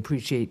greatly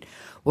appreciate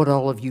what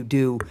all of you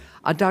do.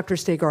 Dr.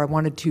 Staiger, I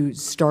wanted to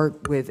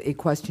start with a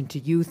question to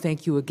you.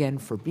 Thank you again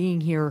for being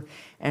here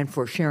and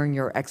for sharing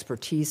your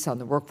expertise on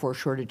the workforce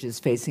shortages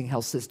facing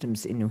health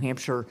systems in New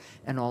Hampshire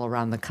and all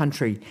around the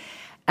country.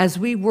 As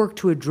we work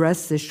to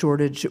address this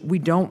shortage, we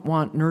don't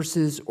want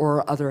nurses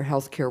or other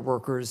healthcare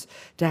workers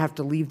to have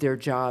to leave their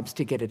jobs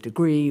to get a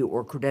degree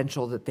or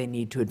credential that they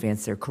need to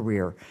advance their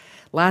career.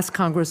 Last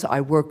Congress, I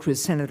worked with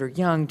Senator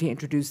Young to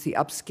introduce the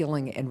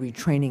Upskilling and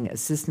Retraining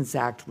Assistance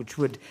Act, which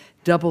would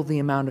double the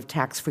amount of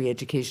tax-free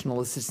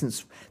educational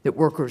assistance that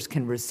workers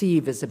can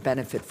receive as a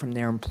benefit from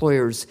their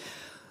employers.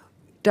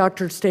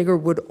 Dr.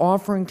 Staiger, would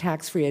offering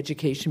tax-free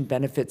education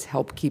benefits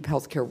help keep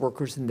healthcare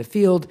workers in the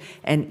field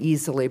and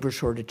ease the labor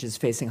shortages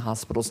facing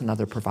hospitals and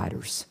other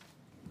providers?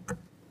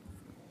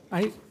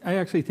 I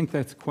actually think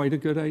that's quite a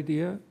good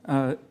idea.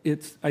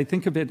 I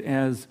think of it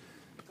as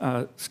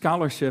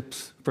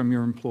scholarships from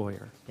your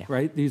employer,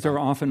 right? These are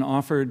often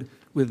offered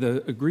with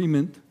the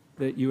agreement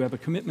that you have a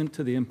commitment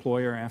to the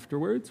employer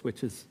afterwards,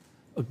 which is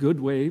a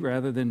good way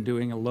rather than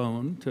doing a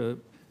loan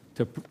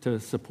to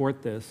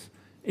support this.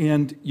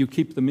 And you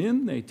keep them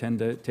in. They tend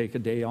to take a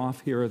day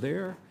off here or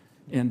there,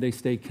 and they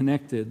stay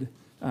connected.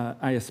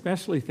 I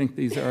especially think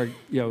these are,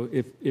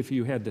 if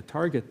you had to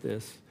target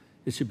this,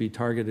 it should be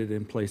targeted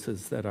in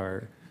places that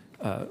are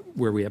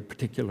where we have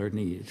particular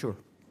needs. Sure.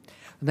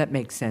 That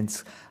makes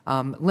sense.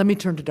 Let me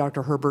turn to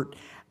Dr. Herbert.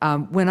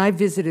 When I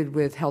visited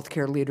with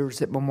healthcare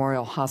leaders at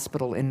Memorial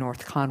Hospital in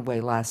North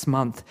Conway last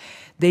month,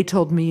 they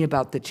told me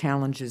about the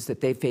challenges that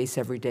they face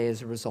every day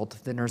as a result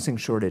of the nursing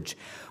shortage.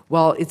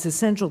 While it's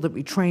essential that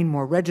we train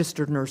more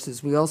registered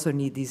nurses, we also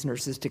need these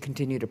nurses to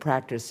continue to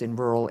practice in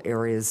rural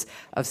areas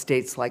of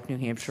states like New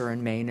Hampshire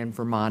and Maine and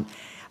Vermont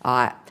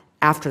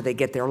after they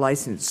get their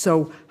license.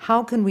 So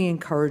how can we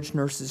encourage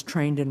nurses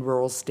trained in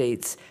rural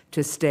states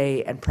to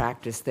stay and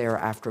practice there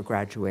after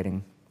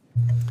graduating?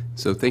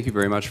 So thank you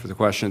very much for the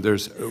question.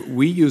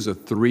 We use a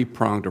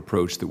three-pronged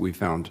approach that we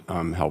found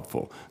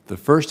helpful. The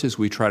first is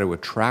we try to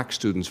attract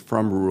students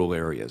from rural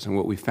areas. And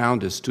what we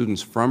found is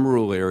students from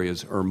rural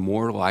areas are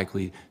more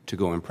likely to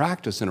go and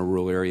practice in a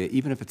rural area,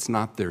 even if it's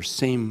not their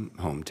same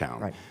hometown.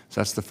 Right.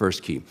 So that's the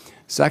first key.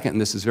 Second,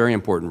 and this is very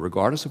important,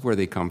 regardless of where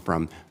they come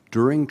from,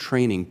 during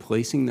training,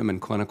 placing them in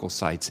clinical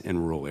sites in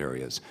rural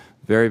areas.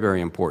 Very, very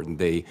important.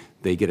 They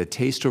get a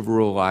taste of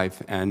rural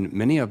life, and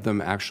many of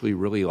them actually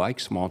really like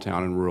small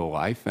town and rural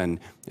life and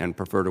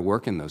prefer to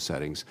work in those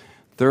settings.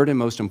 Third, and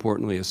most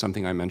importantly, is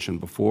something I mentioned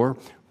before,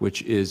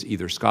 which is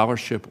either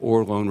scholarship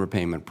or loan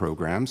repayment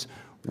programs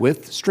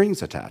with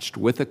strings attached,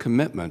 with a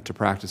commitment to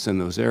practice in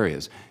those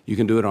areas. You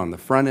can do it on the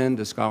front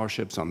end as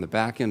scholarships, on the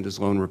back end as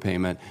loan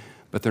repayment,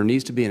 but there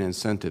needs to be an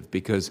incentive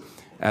because,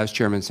 as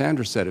Chairman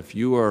Sanders said, if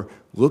you are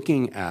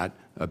looking at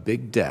a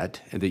big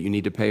debt that you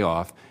need to pay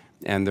off,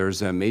 and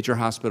there's a major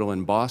hospital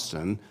in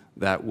Boston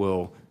that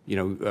will,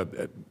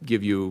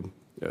 give you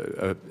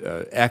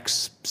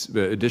X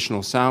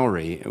additional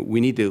salary, we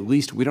need to at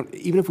least,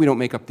 even if we don't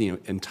make up the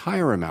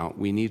entire amount,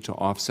 we need to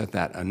offset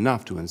that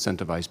enough to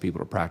incentivize people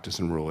to practice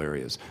in rural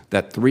areas.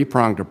 That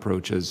three-pronged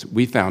approach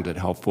we found it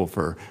helpful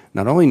for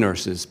not only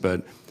nurses,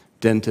 but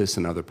dentists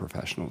and other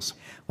professionals.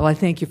 Well, I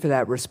thank you for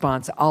that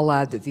response. I'll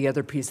add that the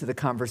other piece of the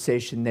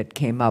conversation that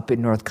came up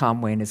in North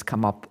Conway and has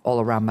come up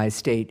all around my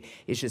state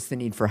is just the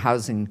need for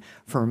housing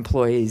for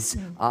employees,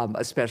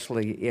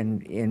 especially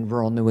in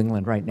rural New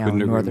England right now, in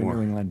northern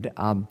New England.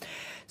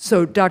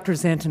 So, Dr.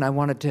 Szanton, I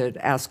wanted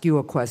to ask you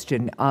a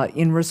question.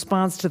 In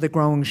response to the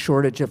growing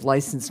shortage of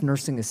licensed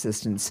nursing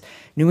assistants,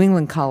 New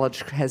England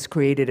College has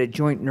created a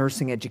joint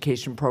nursing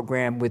education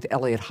program with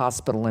Elliott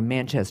Hospital in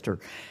Manchester.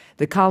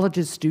 The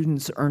college's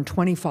students earn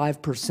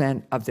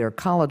 25% of their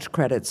college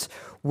credits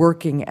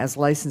working as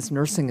licensed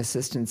nursing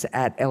assistants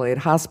at Elliott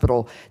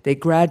Hospital. They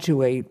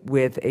graduate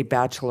with a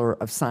Bachelor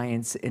of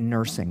Science in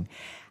Nursing.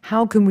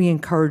 How can we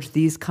encourage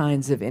these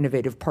kinds of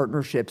innovative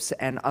partnerships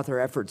and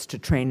other efforts to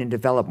train and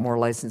develop more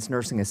licensed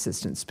nursing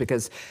assistants?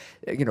 Because,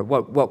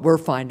 what we're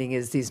finding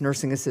is these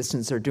nursing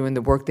assistants are doing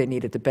the work they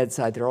need at the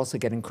bedside. They're also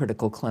getting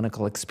critical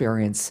clinical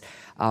experience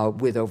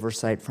with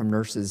oversight from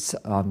nurses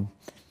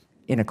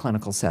in a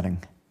clinical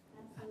setting.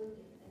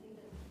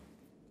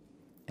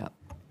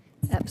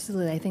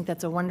 Absolutely. I think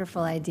that's a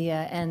wonderful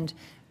idea. And,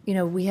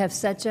 we have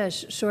such a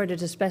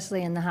shortage,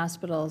 especially in the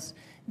hospitals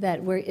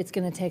that it's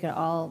going to take an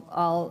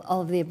all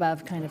of the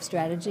above kind of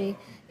strategy,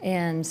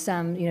 and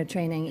some,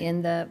 training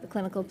in the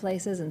clinical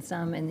places and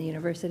some in the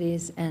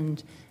universities,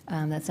 and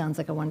that sounds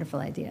like a wonderful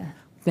idea.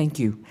 Thank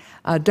you.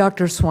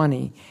 Dr.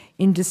 Szanton,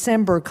 in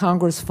December,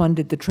 Congress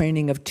funded the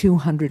training of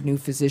 200 new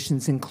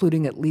physicians,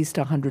 including at least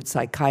 100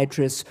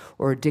 psychiatrists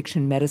or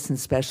addiction medicine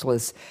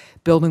specialists,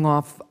 building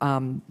off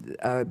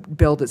a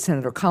bill that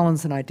Senator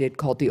Collins and I did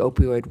called the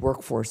Opioid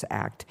Workforce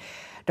Act.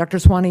 Dr.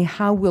 Szanton,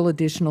 how will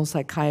additional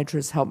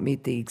psychiatrists help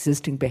meet the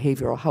existing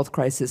behavioral health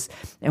crisis,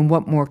 and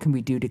what more can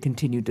we do to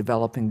continue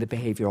developing the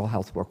behavioral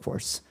health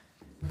workforce?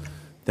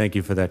 Thank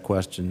you for that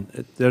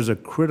question. There's a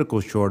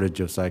critical shortage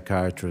of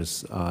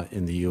psychiatrists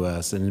in the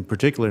U.S., and in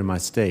particular in my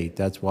state.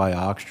 That's why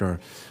Ochsner,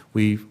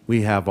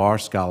 we have our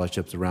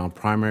scholarships around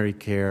primary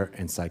care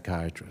and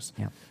psychiatrists.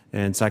 Yeah.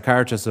 And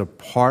psychiatrists are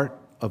part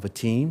of a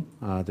team.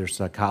 There's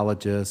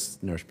psychologists,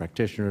 nurse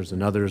practitioners,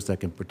 and others that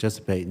can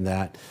participate in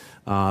that.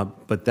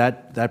 But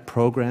that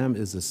program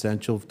is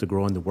essential to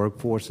growing the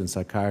workforce, and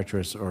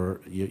psychiatrists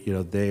are,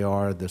 they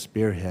are the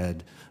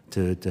spearhead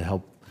to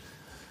help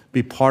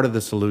be part of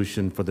the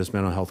solution for this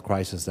mental health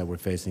crisis that we're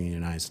facing in the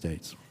United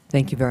States.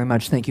 Thank you very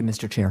much. Thank you,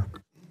 Mr. Chair.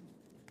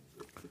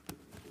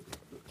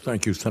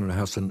 Thank you, Senator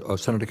Hassan.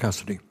 Senator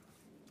Cassidy.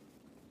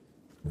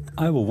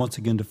 I will once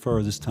again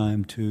defer this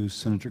time to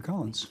Senator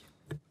Collins.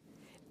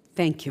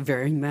 Thank you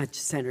very much,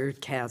 Senator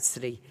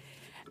Cassidy.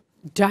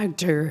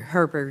 Dr.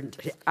 Herbert,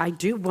 I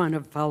do want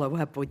to follow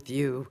up with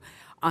you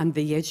on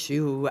the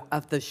issue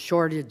of the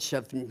shortage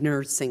of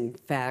nursing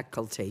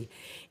faculty.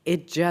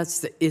 It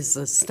just is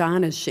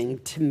astonishing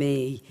to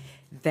me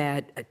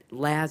that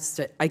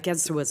I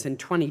guess it was in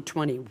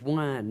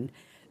 2021,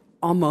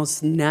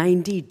 almost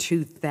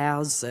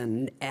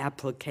 92,000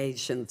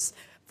 applications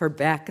for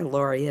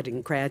baccalaureate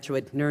and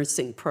graduate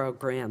nursing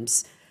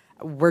programs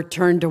were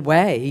turned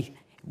away,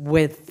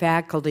 with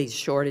faculty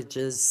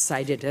shortages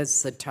cited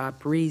as the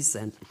top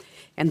reason.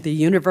 And the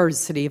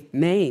University of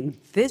Maine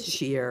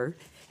this year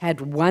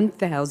had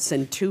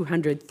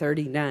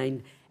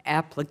 1,239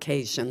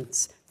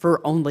 applications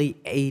for only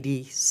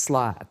 80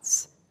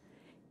 slots.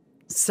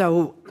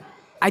 So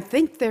I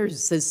think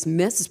there's this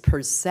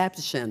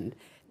misperception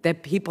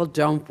that people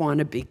don't want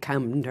to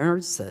become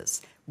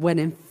nurses, when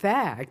in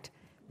fact,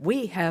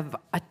 we have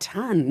a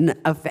ton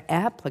of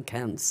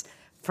applicants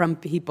from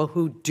people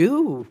who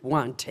do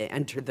want to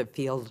enter the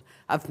field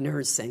of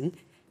nursing,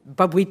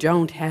 but we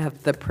don't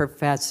have the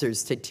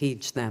professors to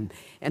teach them.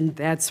 And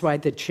that's why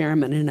the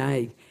chairman and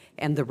I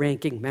and the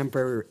ranking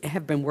member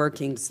have been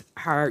working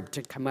hard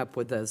to come up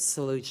with a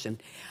solution.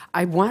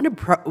 I want to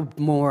probe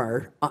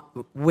more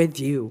with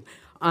you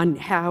on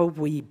how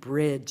we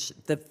bridge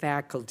the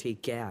faculty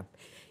gap.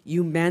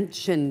 You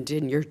mentioned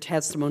in your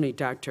testimony,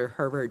 Dr.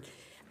 Herbert,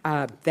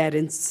 that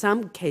in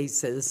some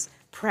cases,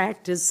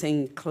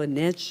 practicing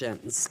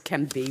clinicians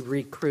can be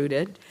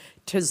recruited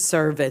to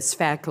serve as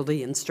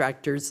faculty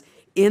instructors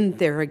in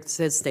their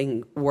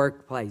existing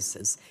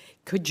workplaces.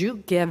 Could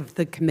you give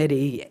the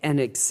committee an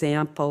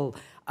example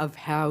of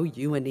how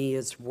UNE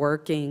is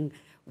working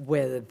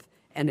with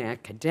an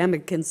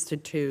academic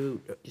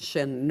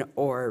institution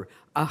or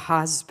a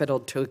hospital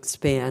to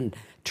expand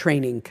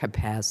training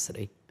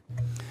capacity?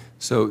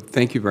 So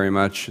thank you very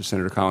much,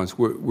 Senator Collins.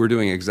 We're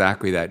doing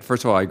exactly that.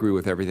 First of all, I agree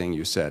with everything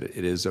you said.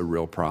 It is a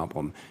real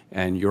problem.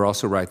 And you're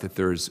also right that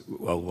there's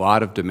a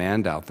lot of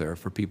demand out there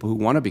for people who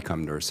want to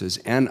become nurses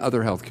and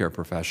other healthcare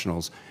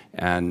professionals,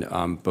 and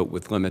but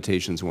with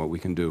limitations in what we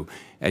can do.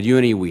 At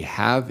UNE, we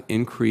have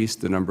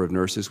increased the number of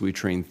nurses. We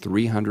trained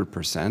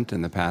 300%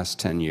 in the past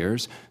 10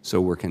 years,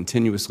 so we're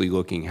continuously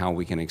looking how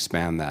we can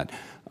expand that.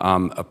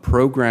 A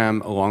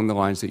program along the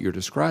lines that you're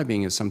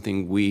describing is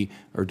something we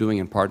are doing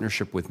in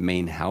partnership with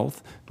Maine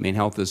Health. Maine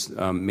Health is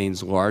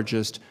Maine's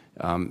largest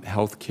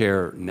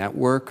healthcare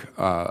network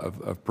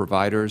of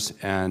providers,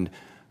 and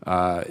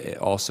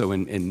also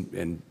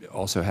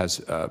also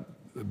has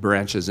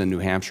branches in New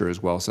Hampshire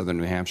as well, southern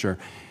New Hampshire.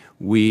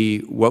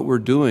 What we're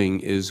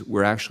doing is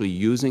we're actually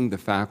using the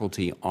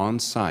faculty on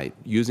site,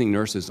 using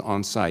nurses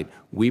on site.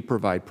 We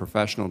provide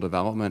professional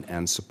development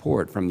and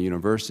support from the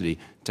university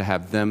to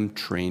have them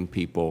train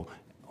people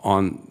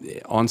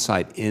on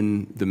site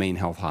in the Maine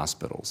Health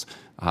hospital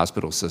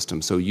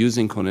system. So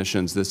using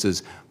clinicians, this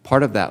is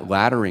part of that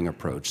laddering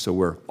approach. So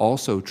we're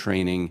also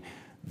training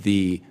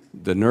the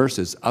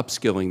nurses,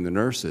 upskilling the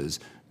nurses,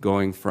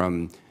 going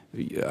from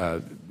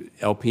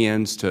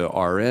LPNs to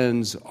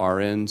RNs,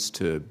 RNs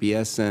to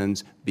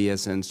BSNs,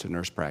 BSNs to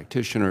nurse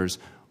practitioners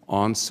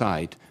on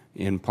site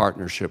in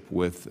partnership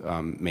with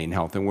Maine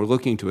Health. And we're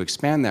looking to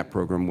expand that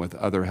program with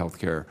other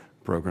healthcare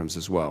programs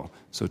as well.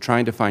 So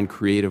trying to find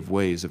creative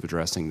ways of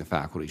addressing the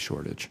faculty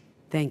shortage.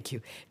 Thank you.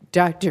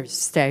 Dr.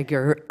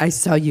 Staiger, I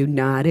saw you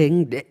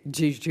nodding.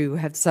 Did you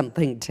have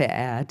something to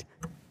add?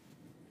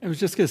 I was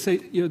just going to say,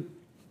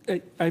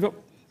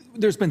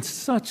 there's been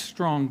such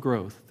strong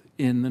growth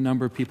in the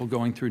number of people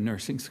going through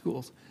nursing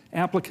schools.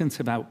 Applicants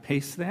have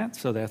outpaced that,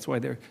 so that's why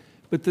they're,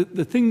 but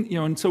the thing,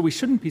 and so we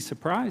shouldn't be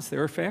surprised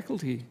there are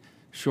faculty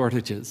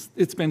shortages.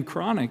 It's been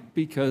chronic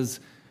because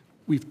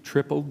we've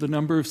tripled the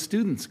number of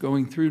students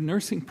going through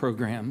nursing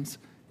programs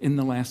in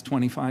the last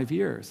 25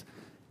 years.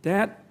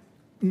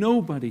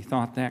 Nobody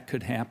thought that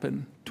could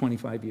happen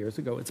 25 years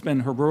ago. It's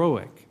been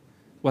heroic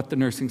what the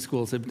nursing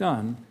schools have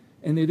done,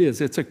 and it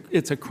is.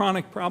 It's a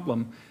chronic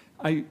problem.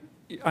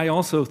 I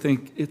also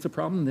think it's a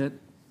problem that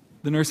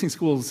the nursing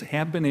schools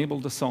have been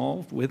able to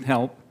solve with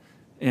help,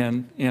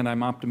 and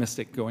I'm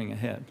optimistic going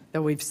ahead.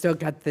 So we've still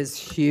got this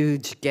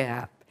huge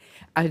gap.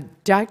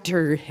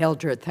 Dr.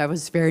 Hildreth, I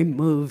was very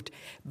moved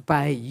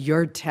by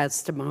your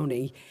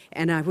testimony,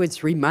 and I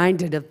was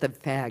reminded of the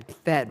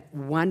fact that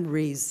one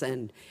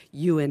reason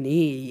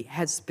UNE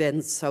has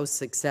been so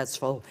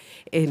successful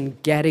in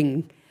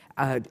getting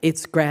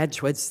its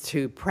graduates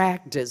to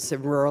practice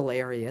in rural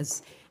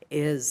areas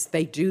is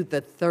they do the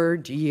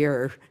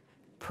third-year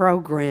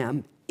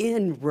program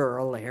in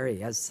rural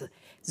areas.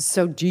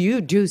 So do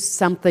you do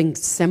something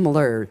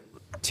similar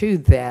to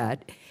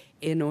that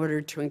in order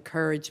to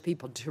encourage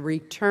people to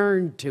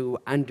return to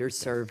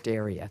underserved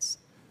areas?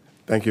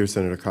 Thank you,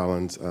 Senator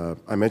Collins.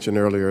 I mentioned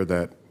earlier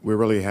that we're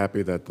really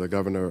happy that the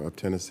governor of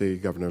Tennessee,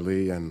 Governor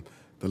Lee, and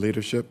the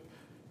leadership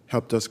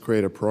helped us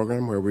create a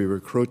program where we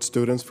recruit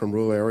students from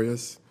rural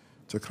areas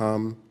to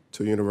come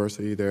to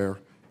university there,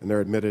 and they're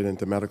admitted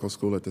into medical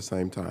school at the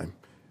same time.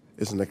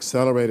 It's an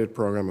accelerated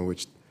program in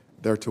which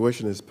their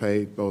tuition is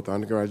paid both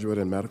undergraduate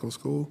and medical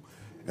school,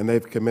 and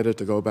they've committed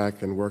to go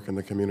back and work in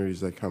the communities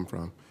they come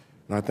from.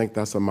 And I think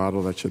that's a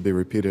model that should be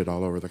repeated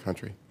all over the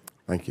country.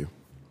 Thank you.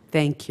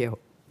 Thank you.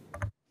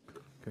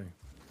 Okay.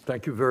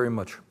 Thank you very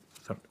much,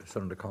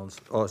 Senator Collins.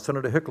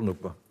 Senator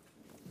Hickelnupa.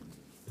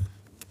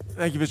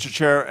 Thank you, Mr.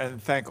 Chair,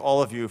 and thank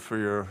all of you for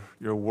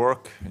your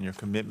work and your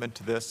commitment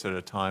to this at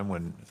a time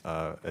when,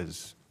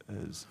 as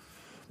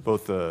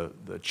both the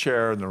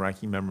chair and the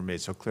ranking member made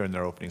so clear in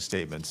their opening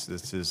statements,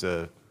 this is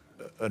an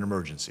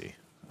emergency,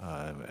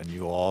 and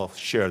you all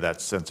share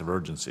that sense of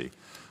urgency.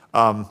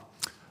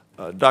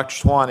 Dr.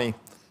 Seoane,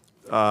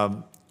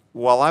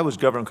 while I was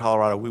governor of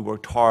Colorado, we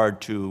worked hard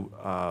to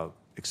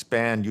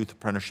expand youth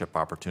apprenticeship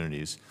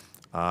opportunities.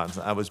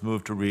 I was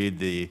moved to read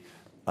the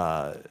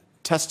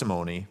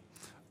testimony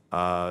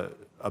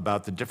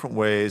about the different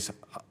ways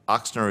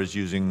Ochsner is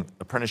using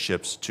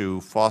apprenticeships to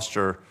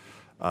foster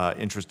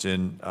interest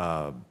in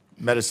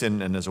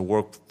medicine and as a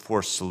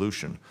workforce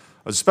solution.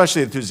 I was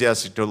especially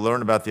enthusiastic to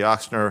learn about the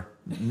Ochsner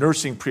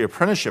Nursing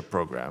Pre-Apprenticeship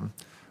Program,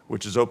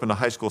 which is open to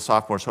high school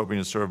sophomores hoping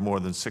to serve more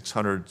than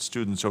 600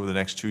 students over the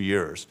next 2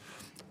 years.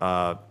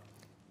 That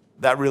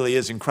really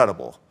is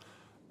incredible.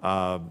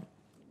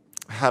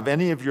 Have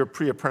any of your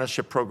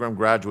pre-apprenticeship program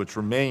graduates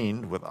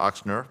remained with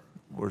Ochsner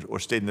or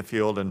stayed in the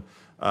field, and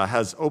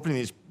has opening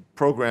these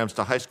programs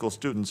to high school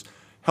students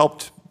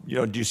helped,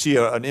 do you see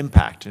an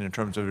impact in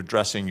terms of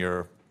addressing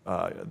your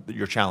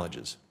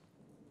challenges?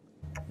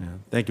 Yeah,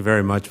 thank you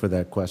very much for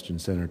that question,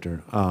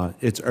 Senator.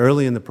 It's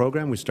early in the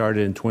program. We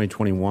started in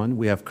 2021.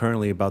 We have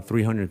currently about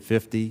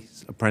 350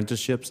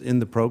 apprenticeships in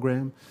the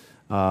program.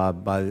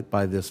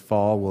 By this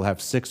fall, we'll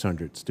have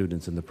 600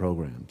 students in the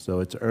program.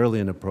 So it's early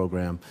in the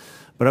program.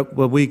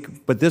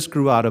 But this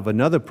grew out of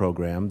another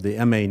program,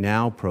 the MA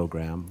Now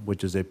program,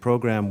 which is a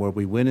program where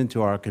we went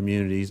into our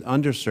communities,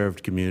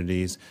 underserved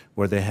communities,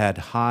 where they had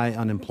high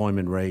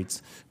unemployment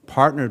rates,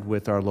 partnered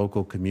with our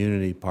local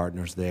community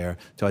partners there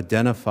to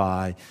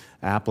identify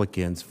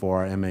applicants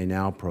for our MA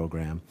Now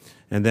program.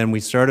 And then we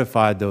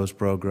certified those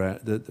programs.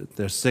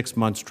 Their 6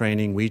 months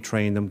training, we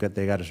trained them,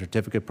 they got a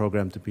certificate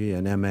program to be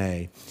an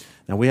MA.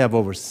 Now we have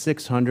over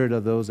 600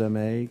 of those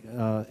MA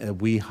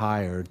we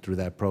hired through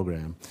that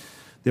program.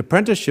 The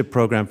apprenticeship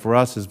program for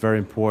us is very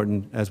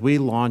important as we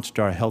launched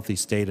our Healthy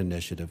State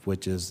Initiative,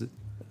 which is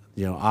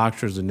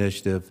Ochsner's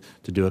initiative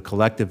to do a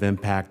collective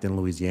impact in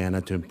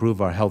Louisiana to improve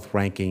our health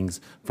rankings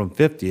from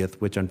 50th,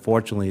 which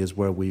unfortunately is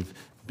where we've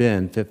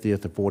been,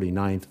 50th to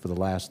 49th for the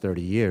last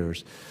 30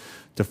 years,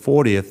 to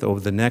 40th over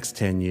the next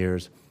 10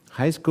 years.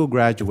 High school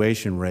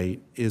graduation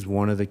rate is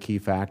one of the key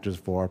factors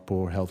for our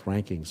poor health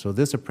rankings. So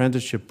this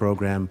apprenticeship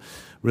program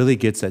really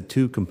gets at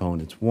two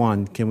components.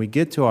 One, can we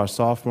get to our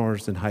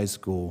sophomores in high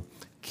school,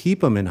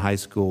 keep them in high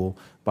school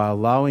by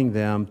allowing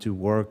them to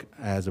work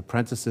as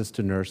apprentices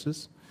to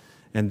nurses,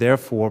 and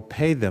therefore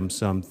pay them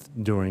some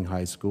during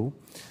high school.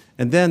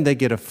 And then they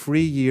get a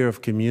free year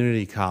of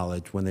community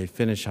college when they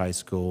finish high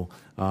school,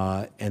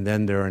 and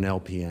then they're an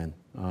LPN.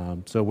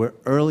 So we're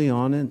early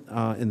on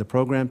in the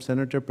program,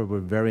 Senator, but we're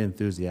very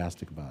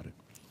enthusiastic about it.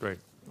 Great.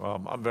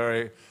 Well, I'm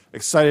very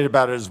excited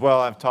about it as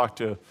well. I've talked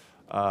to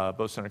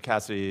both Senator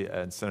Cassidy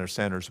and Senator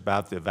Sanders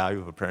about the value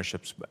of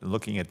apprenticeships and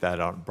looking at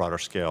that on a broader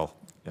scale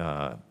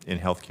in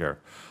healthcare.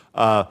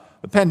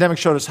 The pandemic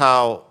showed us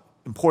how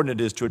important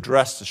it is to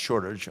address the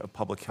shortage of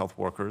public health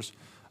workers.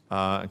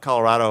 And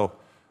Colorado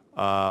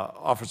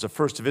offers a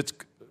first of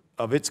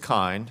its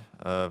kind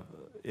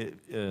in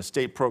a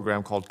state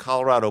program called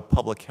Colorado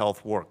Public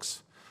Health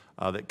Works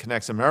that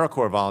connects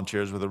AmeriCorps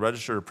volunteers with a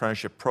registered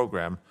apprenticeship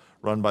program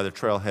run by the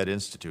Trailhead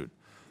Institute.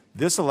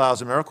 This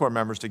allows AmeriCorps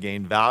members to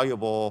gain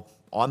valuable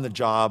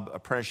on-the-job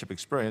apprenticeship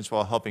experience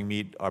while helping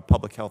meet our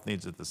public health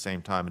needs at the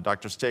same time. And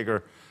Dr.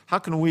 Staiger, how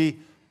can we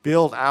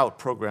build out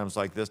programs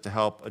like this to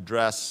help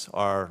address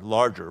our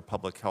larger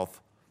public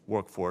health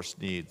workforce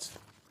needs?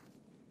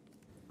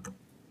 I'm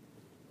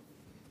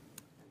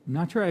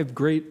not sure I have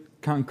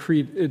great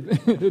concrete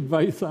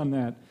advice on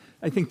that.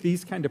 I think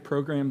these kind of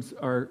programs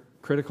are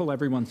critical.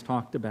 Everyone's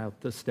talked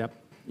about the step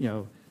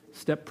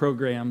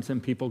programs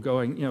and people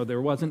going,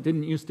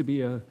 didn't used to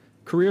be a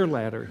career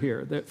ladder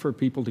here that for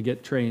people to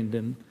get trained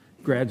and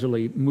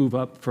gradually move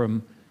up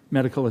from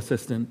medical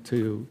assistant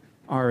to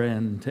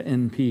RN to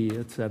NP,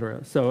 et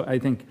cetera. So I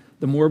think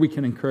the more we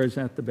can encourage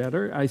that, the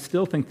better. I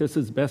still think this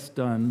is best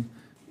done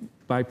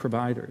by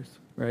providers,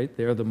 right?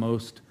 They're the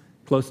most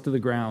close to the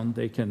ground.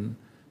 They can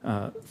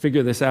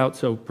figure this out,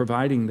 so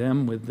providing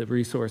them with the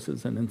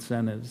resources and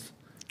incentives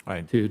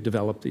to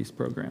develop these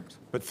programs.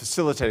 But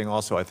facilitating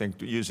also, I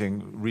think,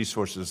 using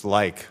resources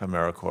like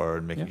AmeriCorps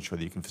and making sure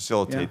that you can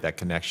facilitate that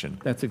connection.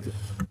 That's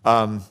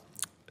exactly.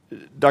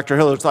 Dr.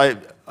 Hildreth,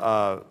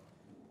 I'll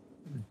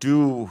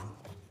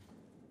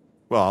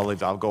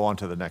go on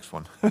to the next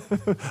one.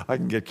 I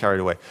can get carried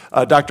away.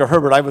 Dr.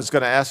 Herbert, I was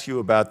going to ask you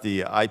about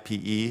the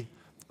IPE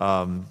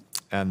and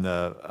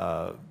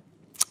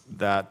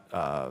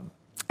that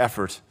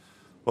effort.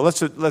 Well,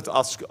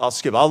 I'll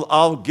skip.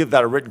 I'll give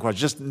that a written question.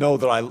 Just know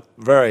that I'm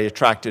very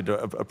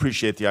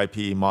appreciate the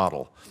IPE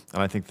model,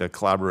 and I think the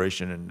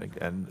collaboration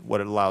and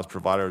what it allows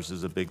providers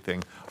is a big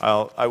thing.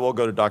 I will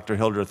go to Dr.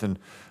 Hildreth, and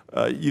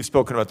you've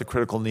spoken about the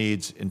critical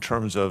needs in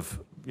terms of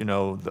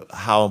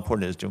how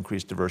important it is to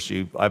increase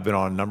diversity. I've been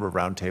on a number of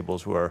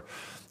roundtables where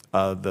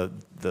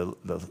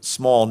the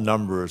small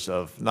numbers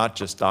of not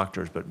just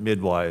doctors but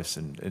midwives,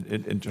 and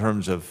in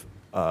terms of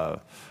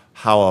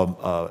how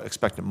an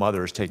expectant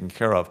mother is taken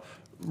care of,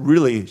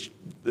 really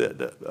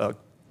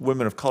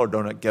women of color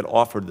don't get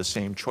offered the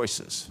same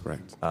choices. Right.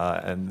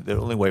 And the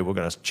only way we're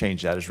going to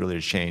change that is really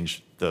to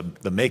change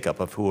the makeup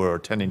of who are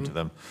attending to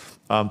them.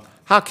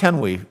 How can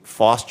we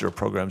foster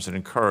programs that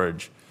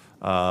encourage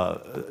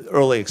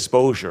early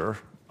exposure,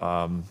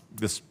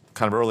 this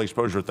kind of early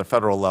exposure at the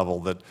federal level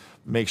that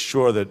makes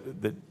sure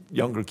that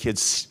younger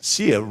kids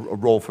see a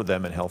role for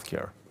them in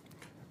healthcare?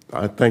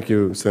 Thank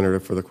you, Senator,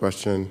 for the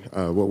question.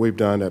 What we've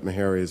done at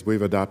Meharry is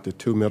we've adopted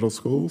 2 middle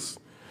schools.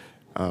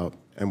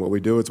 And what we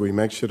do is we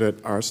make sure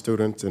that our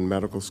students in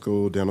medical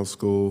school, dental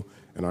school,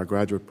 and our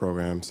graduate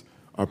programs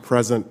are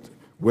present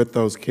with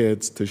those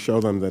kids to show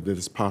them that it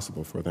is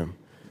possible for them,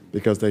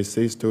 because they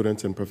see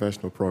students in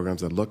professional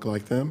programs that look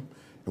like them.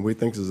 And we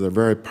think this is a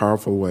very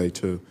powerful way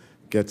to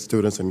get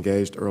students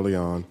engaged early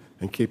on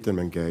and keep them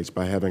engaged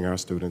by having our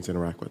students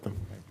interact with them.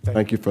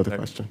 Thank you for the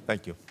question.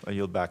 Thank you. I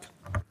yield back.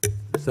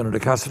 Senator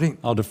Cassidy.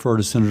 I'll defer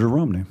to Senator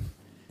Romney.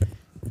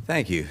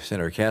 Thank you,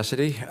 Senator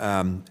Cassidy.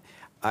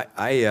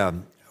 I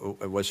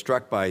was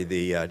struck by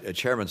the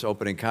chairman's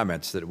opening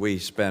comments that we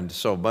spend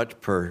so much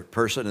per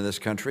person in this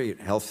country.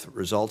 Health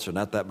results are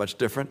not that much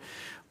different.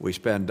 We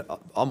spend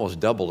almost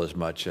double as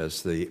much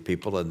as the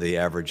people in the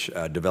average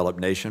developed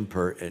nation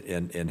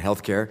in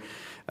health care.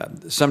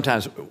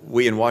 Sometimes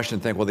we in Washington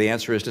think, well, the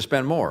answer is to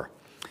spend more.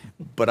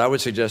 But I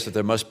would suggest that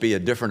there must be a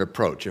different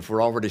approach. If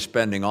we're already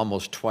spending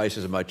almost twice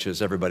as much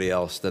as everybody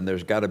else, then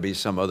there's got to be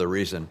some other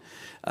reason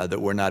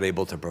that we're not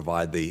able to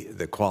provide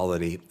the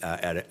quality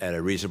at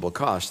a reasonable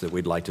cost that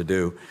we'd like to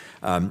do.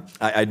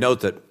 I note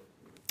that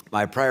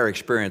my prior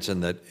experience in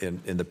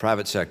the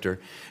private sector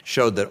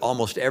showed that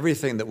almost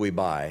everything that we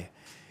buy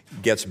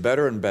gets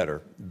better and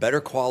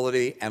better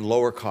quality and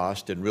lower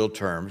cost in real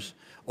terms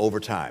over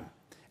time,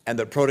 and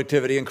that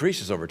productivity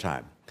increases over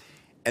time.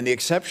 And the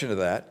exception to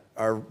that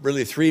are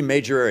really 3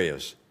 major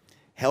areas: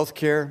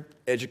 healthcare,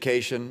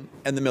 education,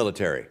 and the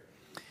military.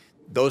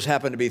 Those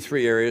happen to be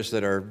 3 areas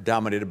that are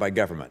dominated by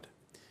government.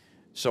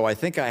 So I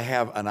think I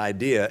have an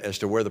idea as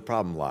to where the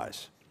problem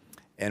lies,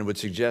 and would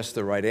suggest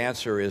the right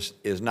answer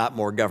is not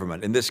more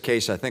government. In this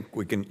case, I think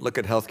we can look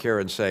at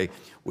healthcare and say,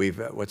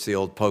 what's the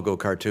old Pogo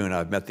cartoon?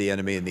 I've met the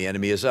enemy, and the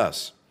enemy is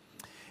us.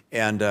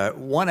 And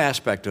one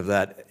aspect of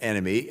that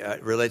enemy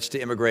relates to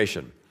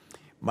immigration.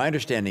 My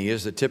understanding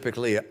is that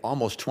typically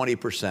almost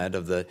 20%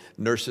 of the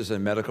nurses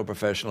and medical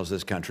professionals in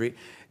this country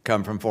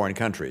come from foreign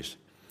countries.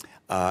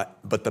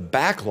 But the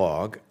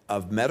backlog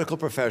of medical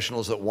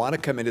professionals that want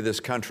to come into this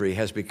country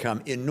has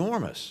become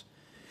enormous.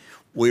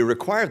 We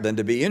require them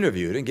to be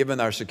interviewed, and given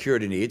our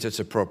security needs, it's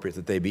appropriate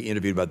that they be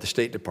interviewed by the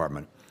State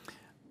Department.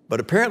 But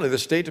apparently the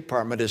State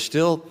Department is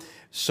still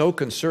so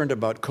concerned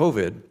about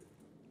COVID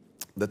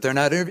that they're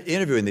not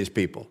interviewing these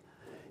people.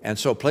 And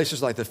so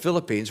places like the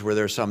Philippines, where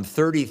there's some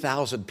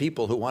 30,000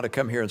 people who want to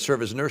come here and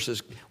serve as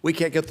nurses, we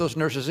can't get those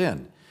nurses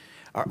in.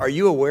 Are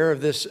you aware of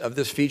this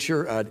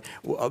feature?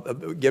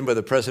 Again, by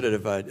the president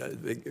of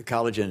the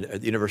college and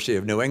the University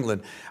of New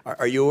England,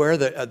 are you aware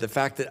of the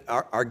fact that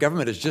our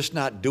government is just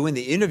not doing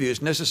the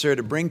interviews necessary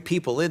to bring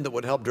people in that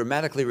would help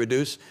dramatically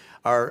reduce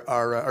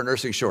our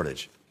nursing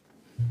shortage?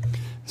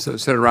 So,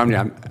 Senator Romney,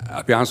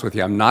 I'll be honest with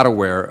you, I'm not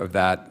aware of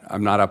that.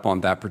 I'm not up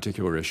on that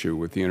particular issue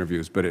with the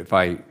interviews. But if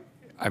I'm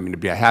going to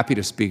be happy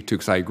to speak to,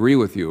 because I agree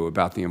with you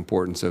about the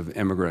importance of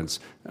immigrants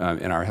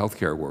in our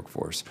healthcare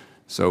workforce.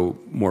 So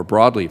more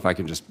broadly, if I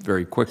can just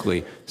very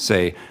quickly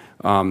say,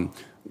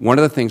 one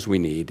of the things we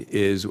need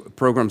is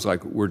programs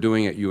like we're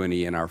doing at UNE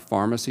in our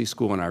pharmacy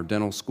school and our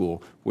dental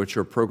school, which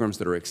are programs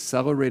that are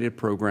accelerated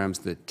programs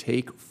that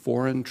take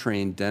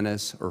foreign-trained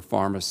dentists or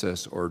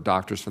pharmacists or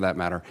doctors for that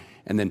matter,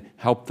 and then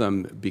help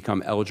them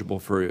become eligible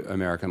for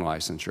American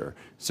licensure,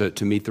 so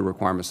to meet the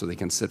requirements so they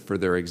can sit for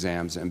their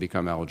exams and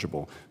become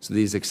eligible. So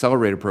these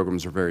accelerated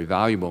programs are very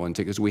valuable, and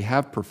because we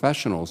have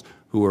professionals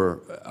who are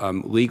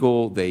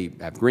legal, they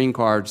have green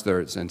cards,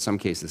 they're in some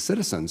cases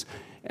citizens,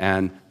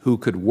 and who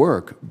could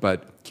work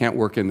but can't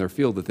work in their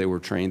field that they were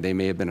trained. They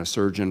may have been a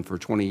surgeon for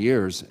 20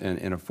 years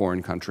in a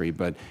foreign country,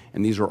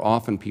 and these are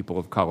often people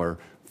of color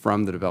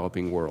from the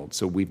developing world.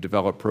 So we've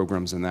developed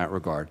programs in that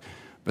regard.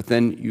 But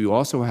then you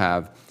also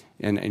have,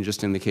 and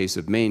just in the case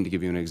of Maine, to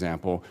give you an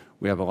example,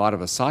 we have a lot of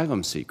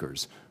asylum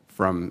seekers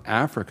from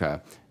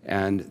Africa,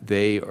 and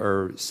they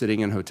are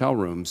sitting in hotel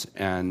rooms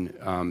and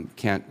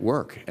can't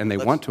work, and they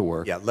want to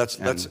work. Yeah, let's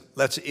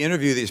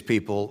interview these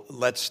people.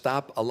 Let's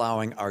stop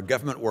allowing our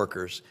government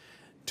workers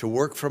to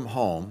work from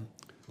home,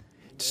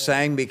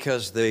 saying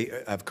because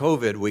of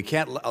COVID, we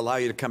can't allow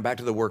you to come back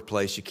to the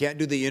workplace. You can't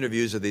do the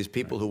interviews of these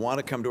people who want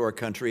to come to our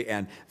country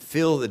and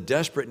fill the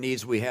desperate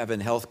needs we have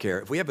in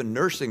healthcare. If we have a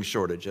nursing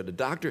shortage and a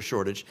doctor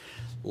shortage,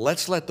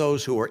 let's let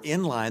those who are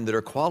in line that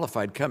are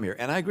qualified come here.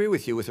 And I agree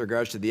with you with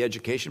regards to the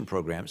education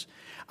programs.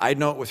 I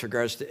know with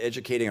regards to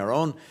educating our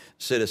own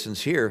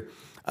citizens here,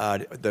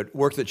 the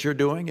work that you're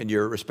doing in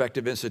your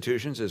respective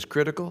institutions is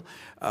critical.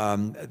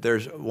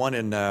 There's one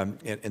in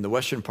the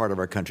western part of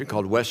our country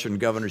called Western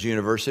Governors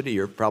University.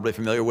 You're probably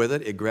familiar with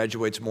it. It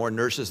graduates more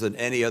nurses than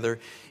any other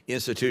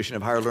institution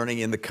of higher learning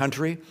in the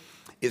country.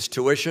 Its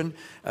tuition,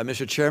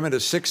 Mr. Chairman,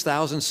 is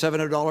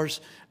 $6,700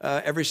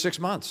 every 6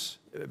 months.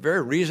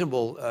 Very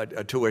reasonable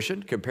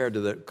tuition compared to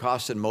the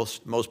costs in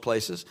most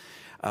places.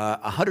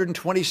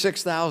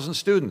 126,000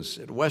 students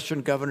at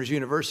Western Governors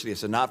University.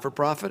 It's a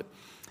not-for-profit.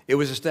 It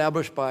was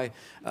established by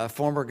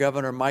former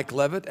Governor Mike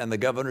Leavitt and the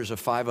governors of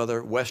 5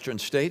 other Western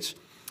states.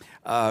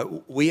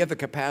 We have the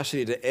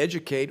capacity to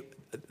educate.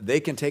 They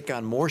can take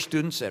on more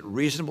students at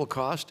reasonable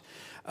cost.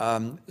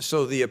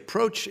 So the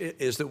approach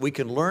is that we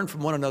can learn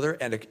from one another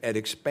and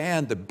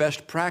expand the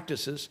best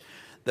practices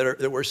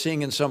that we're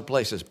seeing in some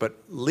places. But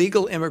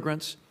legal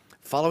immigrants,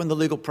 following the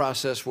legal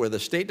process where the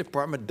State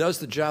Department does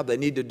the job they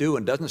need to do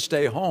and doesn't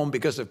stay home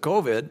because of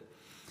COVID,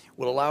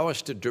 will allow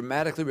us to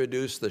dramatically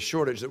reduce the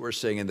shortage that we're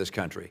seeing in this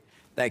country.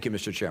 Thank you,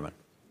 Mr. Chairman.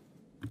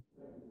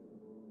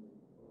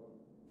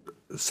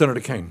 Senator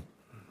Kane.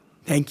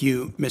 Thank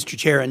you, Mr.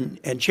 Chair.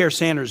 And Chair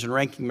Sanders and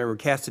Ranking Member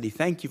Cassidy,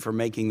 thank you for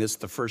making this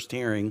the first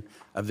hearing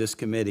of this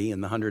committee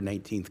in the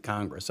 118th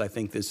Congress. I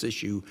think this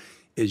issue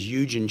is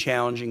huge and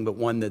challenging, but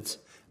one that's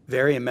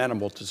very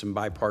amenable to some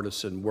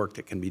bipartisan work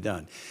that can be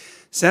done.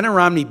 Senator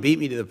Romney beat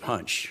me to the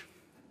punch.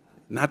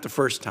 Not the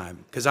first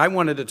time, because I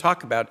wanted to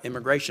talk about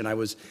immigration. I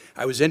was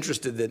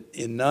interested that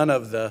in none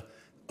of the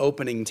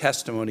opening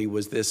testimony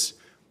was this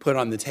put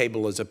on the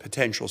table as a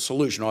potential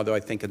solution, although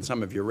I think in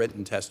some of your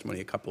written testimony,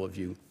 a couple of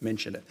you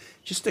mentioned it.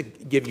 Just to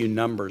give you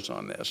numbers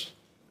on this.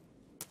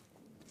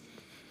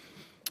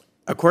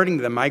 According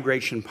to the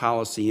Migration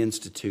Policy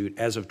Institute,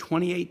 as of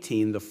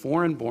 2018, the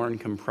foreign-born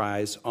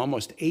comprise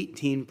almost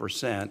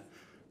 18%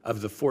 of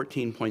the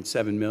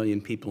 14.7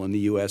 million people in the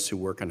U.S. who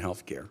work in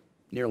healthcare,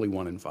 nearly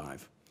 1 in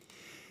 5.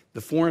 The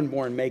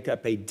foreign-born make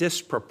up a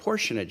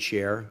disproportionate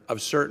share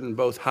of certain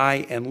both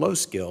high and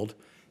low-skilled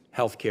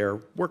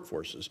healthcare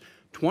workforces.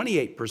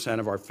 28%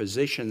 of our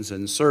physicians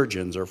and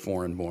surgeons are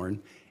foreign-born,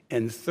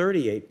 and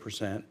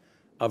 38%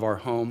 of our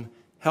home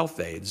health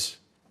aides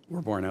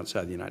were born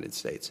outside the United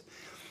States.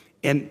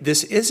 And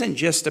this isn't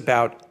just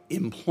about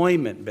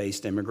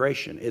employment-based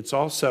immigration. It's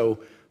also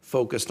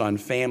focused on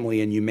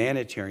family and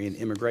humanitarian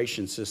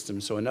immigration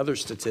systems. So another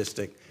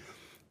statistic,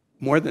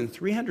 more than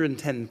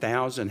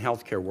 310,000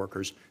 healthcare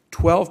workers,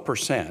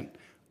 12%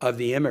 of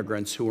the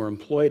immigrants who are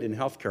employed in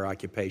healthcare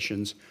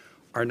occupations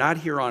are not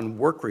here on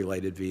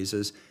work-related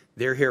visas.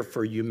 They're here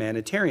for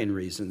humanitarian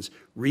reasons: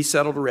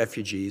 resettled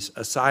refugees,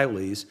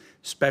 asylees,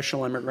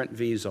 special immigrant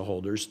visa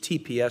holders,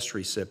 TPS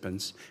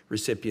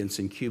recipients,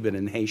 and Cuban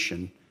and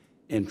Haitian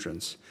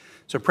entrants.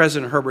 So,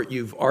 President Herbert,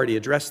 you've already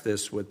addressed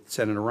this with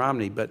Senator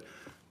Romney, but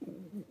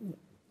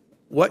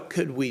what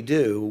could we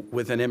do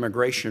with an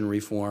immigration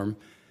reform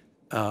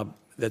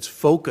that's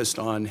focused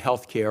on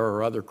healthcare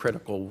or other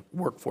critical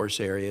workforce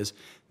areas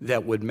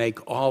that would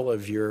make all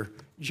of your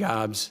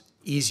jobs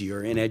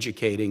easier in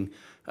educating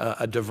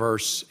a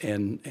diverse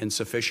and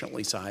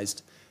sufficiently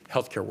sized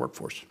healthcare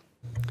workforce?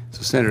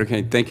 So, Senator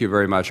Kane, thank you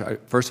very much.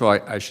 First of all,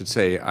 I should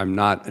say I'm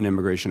not an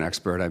immigration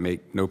expert. I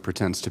make no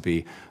pretense to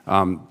be,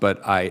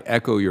 but I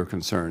echo your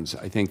concerns.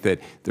 I think that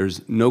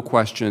there's no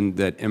question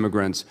that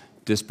immigrants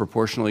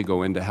disproportionately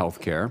go into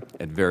healthcare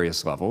at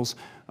various levels.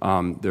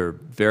 They're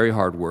very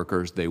hard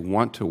workers. They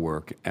want to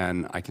work.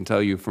 And I can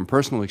tell you from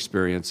personal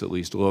experience, at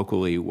least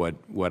locally,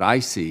 what I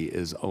see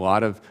is a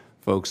lot of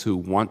folks who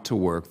want to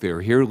work.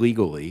 They're here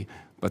legally,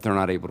 but they're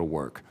not able to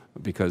work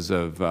because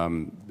of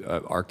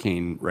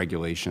arcane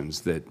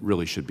regulations that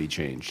really should be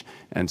changed.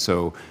 And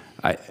so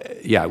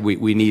Yeah,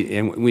 we need,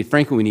 and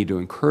frankly, we need to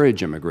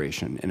encourage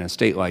immigration in a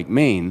state like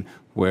Maine,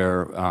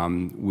 where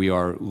we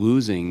are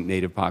losing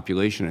native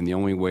population, and the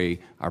only way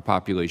our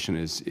population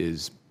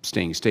is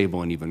staying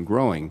stable and even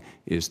growing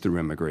is through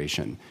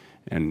immigration.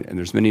 And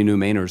there's many new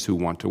Mainers who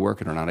want to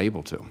work and are not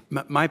able to.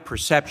 My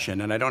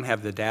perception, and I don't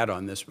have the data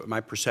on this, but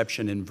my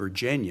perception in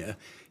Virginia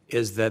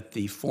is that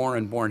the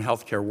foreign-born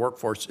healthcare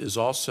workforce is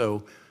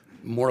also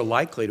more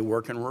likely to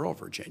work in rural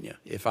Virginia.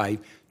 If I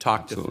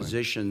talk to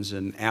physicians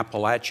in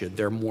Appalachia,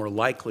 they're more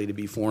likely to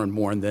be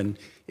foreign-born than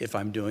if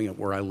I'm doing it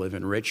where I live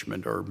in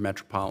Richmond or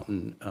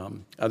metropolitan,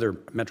 other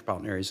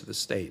metropolitan areas of the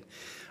state.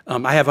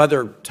 I have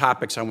other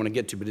topics I want to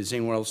get to, but does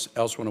anyone else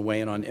want to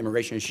weigh in on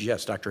immigration issues?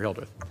 Yes, Dr.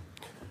 Hildreth.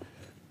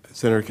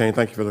 Senator Kane,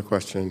 thank you for the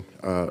question.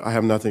 I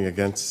have nothing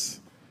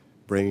against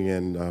bringing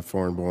in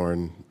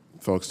foreign-born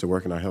folks to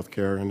work in our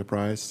healthcare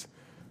enterprise.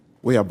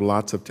 We have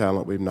lots of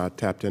talent we've not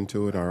tapped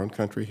into in our own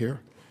country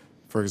here.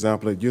 For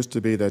example, it used to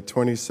be that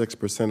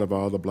 26% of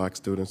all the black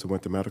students who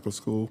went to medical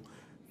school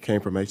came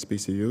from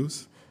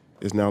HBCUs.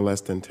 Is now less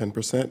than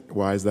 10%.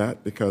 Why is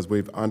that? Because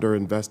we've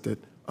underinvested,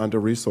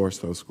 under-resourced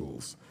those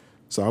schools.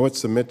 So I would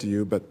submit to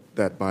you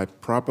that by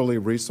properly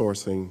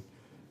resourcing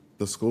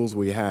the schools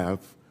we have,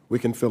 we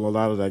can fill a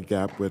lot of that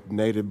gap with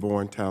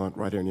native-born talent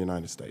right here in the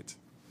United States.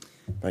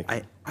 Thank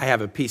you. I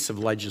have a piece of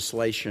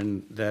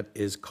legislation that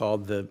is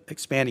called the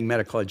Expanding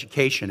Medical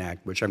Education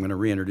Act, which I'm going to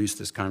reintroduce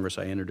this Congress.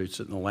 I introduced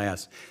it in the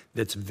last,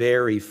 that's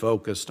very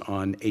focused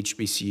on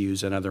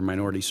HBCUs and other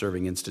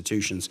minority-serving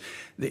institutions.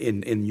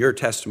 In your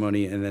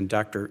testimony, and then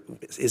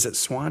is it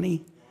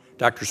Szanton?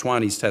 Dr.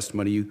 Szanton's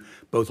testimony, you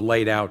both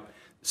laid out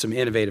some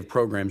innovative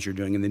programs you're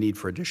doing and the need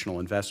for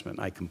additional investment.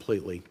 I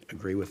completely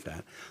agree with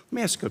that. Let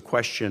me ask a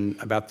question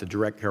about the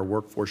direct care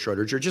workforce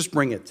shortage, or just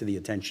bring it to the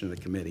attention of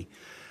the committee.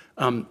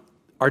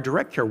 Our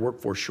direct care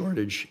workforce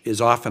shortage is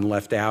often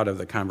left out of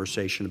the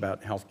conversation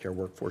about healthcare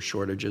workforce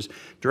shortages.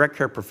 Direct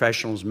care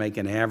professionals make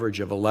an average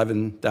of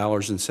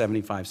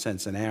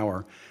 $11.75 an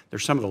hour. They're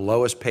some of the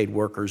lowest paid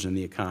workers in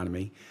the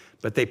economy,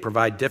 but they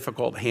provide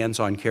difficult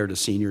hands-on care to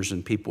seniors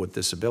and people with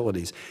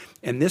disabilities.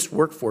 And this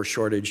workforce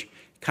shortage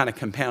kind of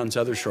compounds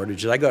other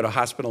shortages. I go to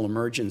hospital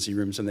emergency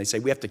rooms and they say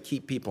we have to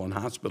keep people in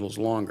hospitals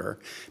longer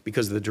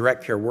because the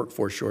direct care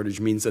workforce shortage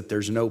means that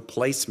there's no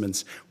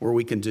placements where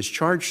we can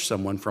discharge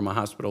someone from a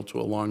hospital to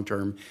a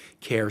long-term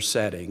care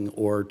setting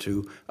or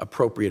to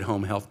appropriate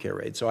home health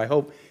care aid. So I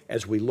hope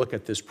as we look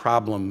at this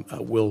problem,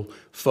 we'll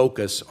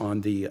focus on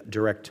the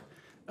direct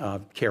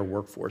care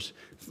workforce.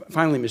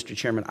 Finally, Mr.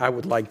 Chairman, I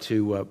would like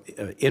to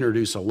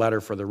introduce a letter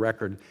for the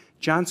record.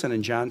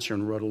 Johnson &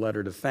 Johnson wrote a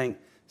letter to thank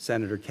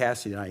Senator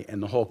Cassidy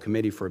and the whole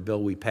committee for a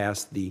bill we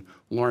passed, the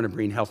Lorna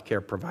Breen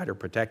Healthcare Provider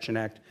Protection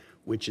Act,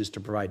 which is to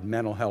provide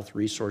mental health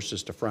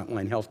resources to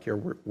frontline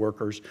healthcare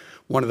workers.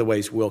 One of the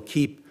ways we'll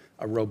keep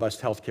a robust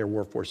healthcare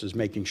workforce is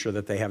making sure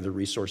that they have the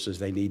resources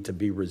they need to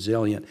be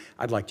resilient.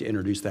 I'd like to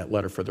introduce that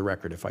letter for the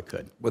record if I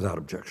could. Without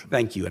objection.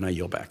 Thank you, and I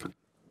yield back.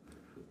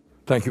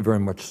 Thank you very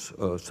much,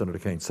 Senator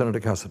Kane.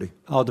 Senator Cassidy.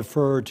 I'll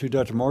defer to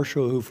Dr.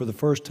 Marshall, who for the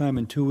first time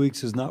in 2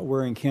 weeks is not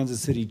wearing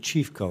Kansas City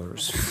Chief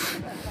colors.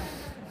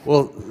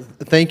 Well,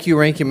 thank you,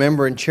 Ranking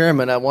Member and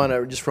Chairman. I want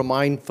to just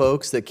remind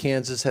folks that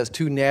Kansas has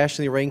 2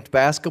 nationally ranked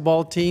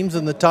basketball teams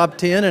in the top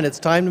 10, and it's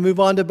time to move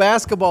on to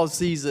basketball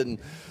season.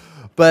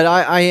 But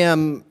I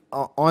am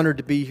honored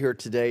to be here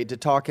today to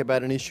talk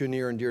about an issue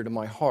near and dear to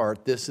my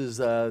heart. This is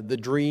the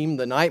dream,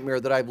 the nightmare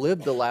that I've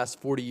lived the last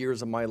 40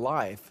 years of my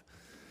life.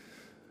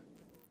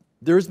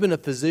 There's been a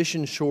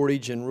physician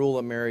shortage in rural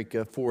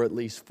America for at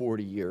least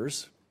 40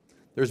 years.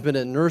 There's been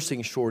a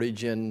nursing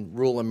shortage in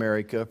rural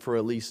America for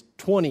at least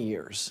 20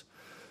 years.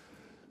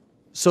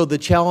 So the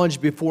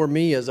challenge before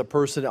me as a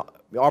person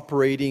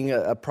operating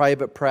a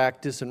private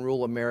practice in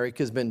rural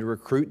America has been to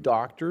recruit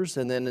doctors,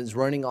 and then as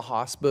running a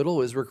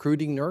hospital is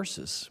recruiting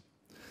nurses.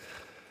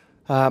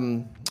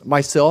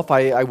 Myself,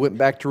 I went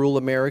back to rural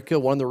America.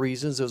 One of the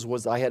reasons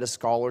was I had a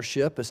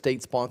scholarship, a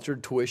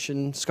state-sponsored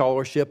tuition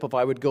scholarship if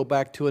I would go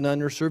back to an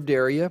underserved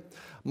area.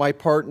 My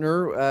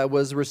partner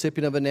was a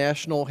recipient of a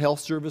National Health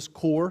Service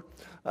Corps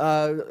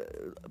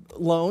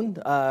loan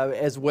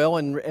as well,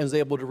 and was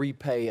able to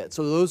repay it.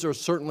 So those are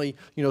certainly,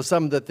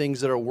 some of the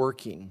things that are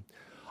working.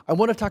 I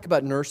want to talk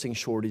about nursing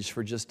shortage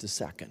for just a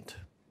second.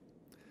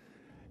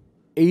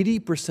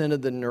 80%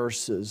 of the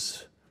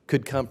nurses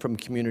could come from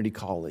community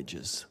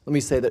colleges. Let me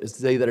say that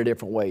a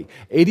different way.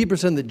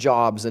 80% of the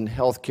jobs in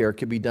healthcare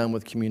could be done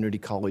with community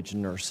college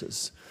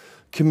nurses.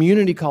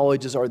 Community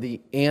colleges are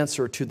the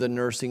answer to the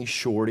nursing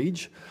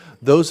shortage.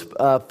 Those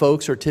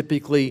folks are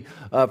typically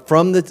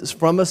from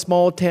a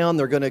small town.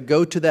 They're going to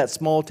go to that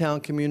small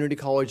town community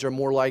college. They're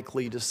more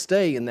likely to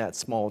stay in that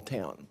small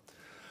town.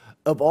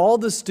 Of all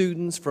the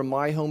students from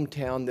my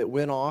hometown that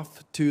went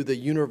off to the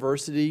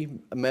university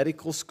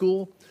medical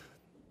school,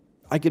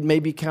 I could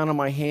maybe count on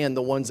my hand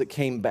the ones that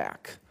came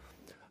back.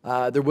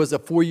 There was a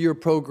 4-year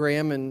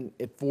program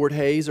at Fort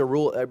Hays,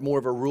 more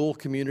of a rural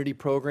community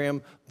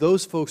program.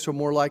 Those folks are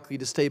more likely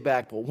to stay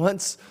back. But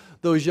once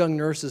those young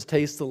nurses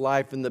taste the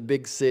life in the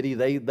big city.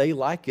 They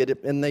like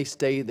it, and they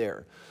stay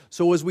there.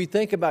 So as we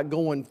think about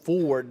going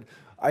forward,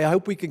 I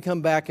hope we can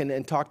come back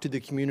and talk to the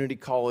community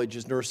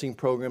colleges, nursing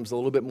programs a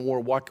little bit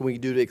more. What can we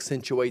do to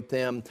accentuate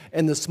them?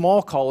 And the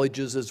small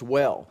colleges as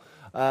well.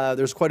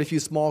 There's quite a few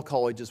small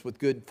colleges with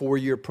good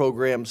four-year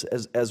programs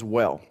as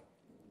well.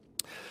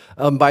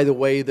 By the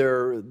way,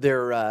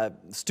 their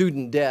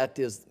student debt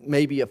is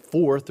maybe a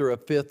fourth or a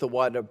fifth of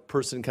what a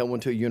person coming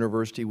to a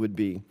university would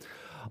be.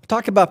 I'll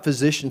talk about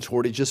physician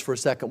shortage just for a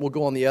second. We'll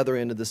go on the other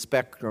end of the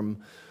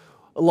spectrum.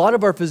 A lot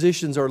of our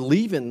physicians are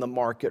leaving the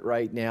market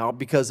right now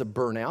because of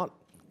burnout.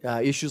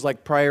 Issues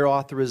like prior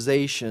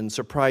authorization,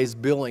 surprise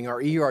billing.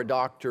 Our ER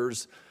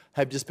doctors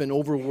have just been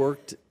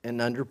overworked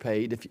and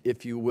underpaid,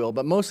 if you will,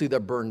 but mostly they're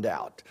burned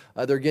out.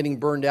 They're getting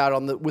burned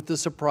out with the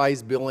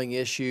surprise billing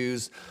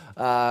issues,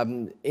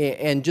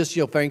 and just,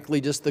 frankly,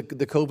 just the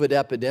COVID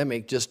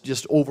epidemic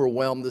just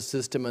overwhelmed the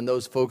system, and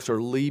those folks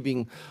are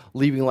leaving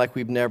like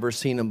we've never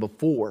seen them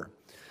before.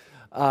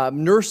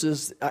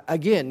 Nurses,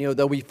 again,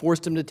 though we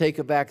forced them to take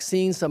a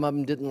vaccine, some of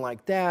them didn't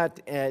like that,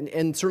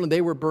 and certainly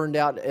they were burned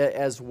out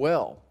as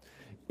well.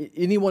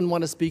 Anyone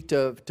want to speak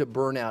to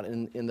burnout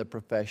in the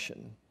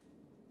profession?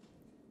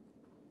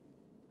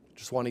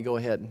 Just want to go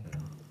ahead.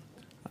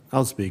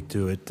 I'll speak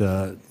to it.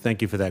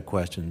 Thank you for that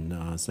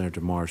question, Senator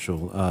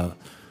Marshall.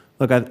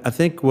 Look, I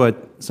think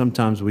what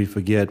sometimes we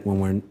forget when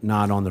we're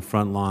not on the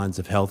front lines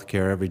of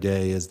healthcare every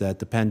day is that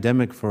the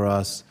pandemic for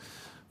us,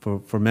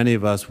 for many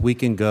of us, we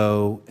can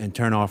go and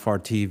turn off our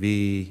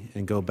TV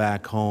and go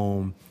back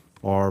home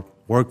or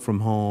work from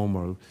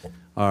home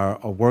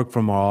or work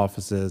from our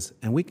offices,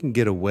 and we can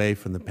get away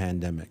from the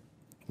pandemic.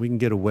 We can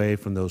get away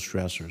from those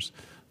stressors.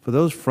 For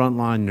those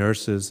frontline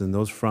nurses and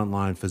those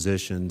frontline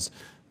physicians,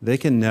 they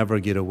can never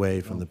get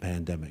away from the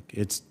pandemic.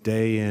 It's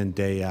day in,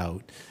 day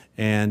out,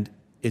 and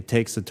it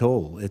takes a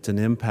toll. It's an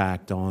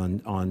impact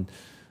on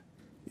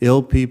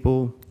ill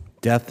people,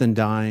 death and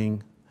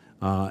dying,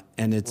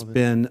 and it's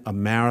been a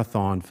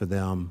marathon for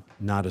them,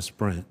 not a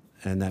sprint,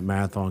 and that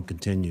marathon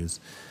continues.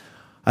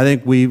 I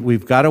think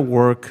we've got to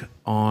work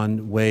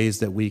on ways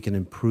that we can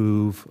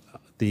improve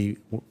the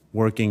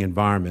working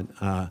environment.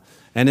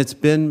 And it's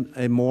been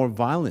a more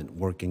violent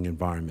working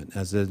environment,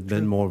 as there's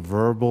been more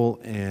verbal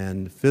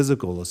and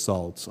physical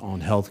assaults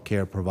on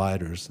healthcare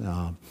providers.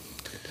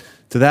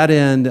 To that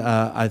end,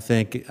 I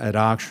think at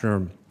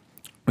Ochsner,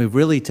 we've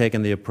really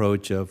taken the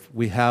approach of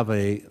we have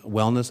a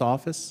wellness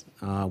office.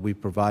 We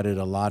provided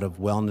a lot of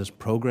wellness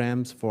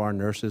programs for our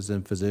nurses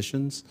and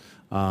physicians.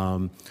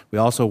 We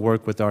also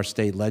work with our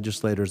state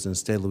legislators in the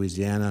state of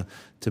Louisiana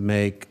to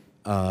make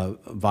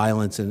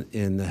violence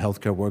in the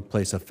healthcare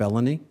workplace a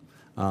felony,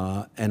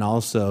 and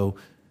also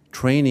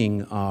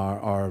training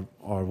our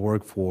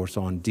workforce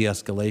on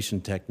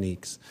de-escalation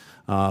techniques.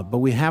 But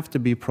we have to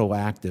be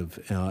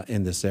proactive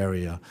in this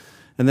area.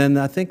 And then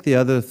I think the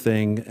other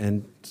thing,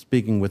 and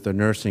speaking with the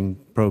nursing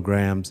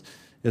programs,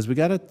 is we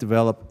got to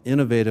develop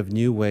innovative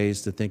new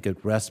ways to think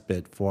of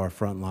respite for our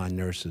frontline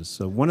nurses.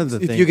 So one of the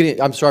things...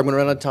 I'm sorry, I'm going to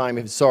run out of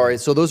time. Sorry.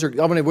 So those are,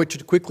 I'm going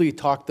to quickly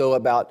talk, though,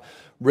 about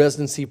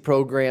residency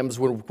programs.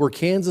 Where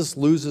Kansas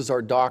loses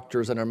our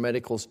doctors and our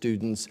medical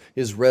students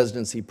is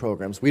residency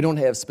programs. We don't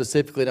have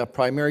specifically enough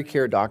primary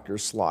care doctor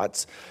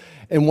slots.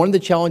 And one of the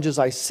challenges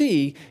I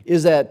see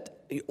is that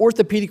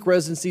orthopedic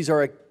residencies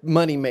are a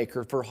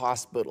moneymaker for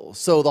hospitals.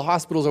 So the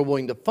hospitals are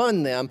willing to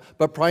fund them,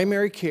 but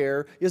primary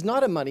care is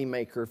not a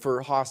moneymaker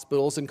for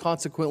hospitals, and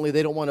consequently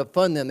they don't want to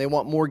fund them. They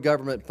want more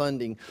government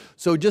funding.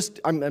 So just,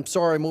 I'm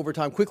sorry I'm over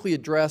time, quickly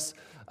address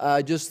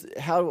just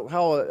how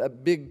a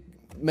big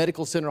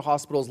medical center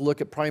hospitals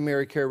look at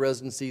primary care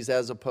residencies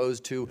as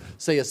opposed to,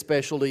 say, a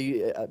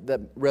specialty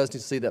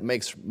residency that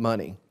makes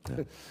money.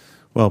 Yeah.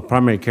 Well,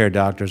 primary care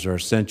doctors are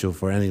essential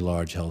for any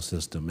large health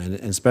system, and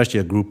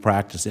especially a group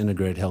practice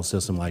integrated health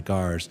system like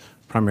ours.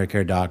 Primary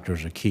care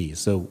doctors are key.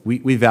 So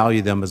we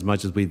value them as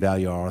much as we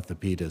value our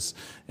orthopedists.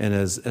 And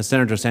as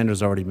Senator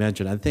Sanders already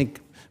mentioned, I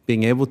think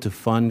being able to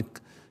fund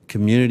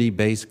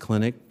community-based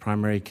clinic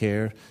primary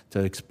care,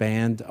 to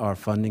expand our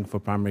funding for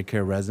primary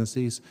care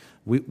residencies,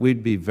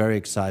 we'd be very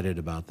excited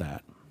about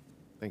that.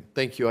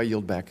 Thank you. I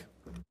yield back.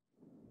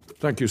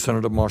 Thank you,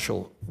 Senator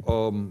Marshall.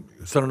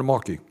 Senator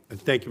Markey.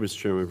 Thank you, Mr.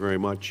 Chairman, very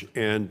much.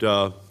 And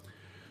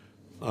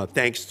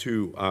thanks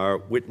to our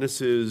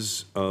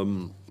witnesses,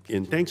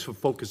 and thanks for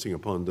focusing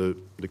upon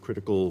the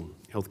critical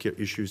healthcare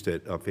issues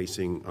that are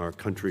facing our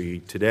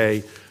country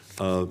today.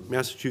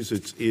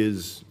 Massachusetts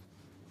is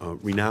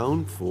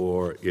renowned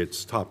for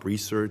its top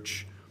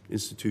research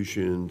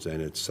institutions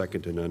and its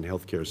second-to-none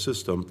healthcare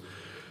system.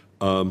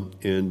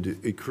 And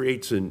it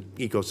creates an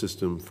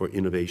ecosystem for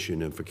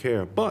innovation and for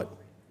care. But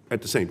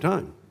at the same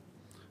time,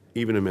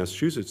 even in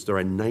Massachusetts, there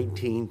are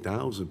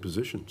 19,000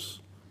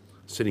 positions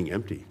sitting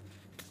empty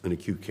in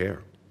acute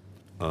care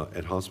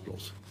at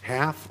hospitals.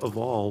 Half of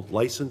all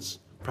licensed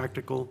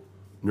practical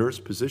nurse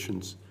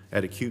positions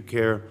at acute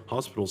care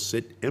hospitals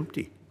sit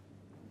empty.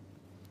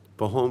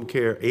 For home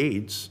care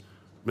aides,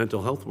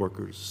 mental health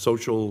workers,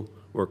 social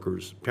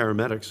workers,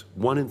 paramedics,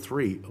 1 in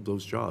 3 of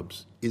those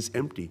jobs is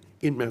empty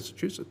in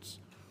Massachusetts.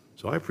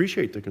 So I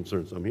appreciate the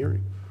concerns I'm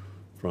hearing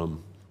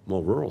from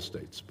more rural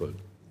states, but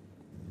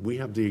we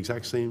have the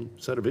exact same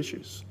set of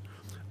issues.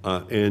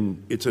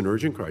 And it's an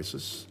urgent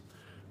crisis.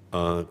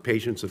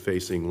 Patients are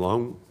facing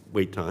long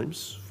wait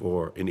times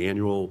for an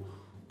annual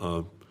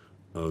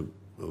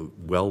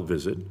well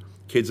visit.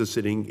 Kids are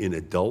sitting in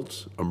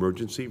adult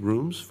emergency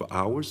rooms for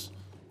hours,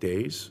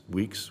 days,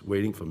 weeks,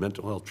 waiting for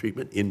mental health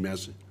treatment in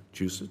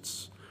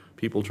Massachusetts.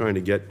 People trying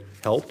to get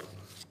help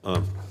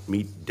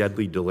meet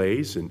deadly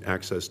delays in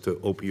access to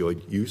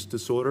opioid use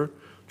disorder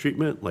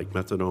treatment, like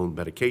methadone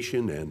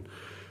medication, and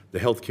the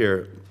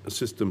healthcare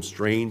system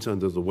strains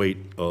under the weight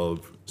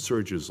of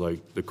surges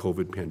like the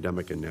COVID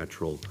pandemic and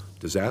natural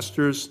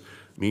disasters.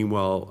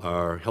 Meanwhile,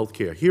 our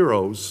healthcare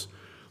heroes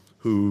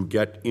who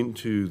get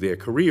into their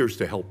careers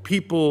to help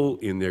people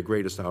in their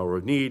greatest hour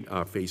of need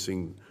are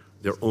facing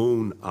their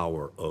own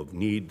hour of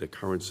need. The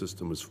current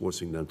system is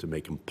forcing them to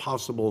make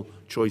impossible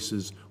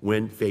choices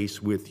when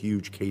faced with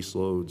huge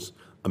caseloads,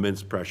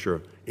 immense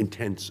pressure,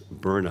 intense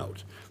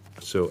burnout.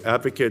 So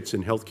advocates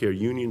and healthcare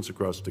unions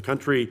across the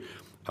country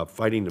are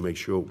fighting to make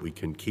sure we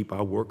can keep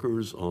our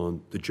workers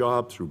on the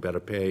job through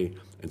better pay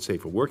and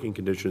safer working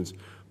conditions.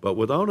 But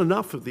without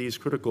enough of these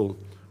critical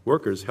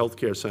workers,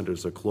 healthcare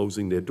centers are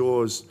closing their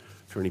doors,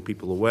 turning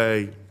people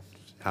away,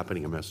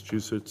 happening in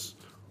Massachusetts,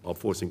 or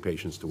forcing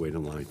patients to wait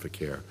in line for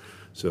care.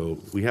 So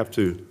we have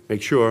to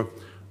make sure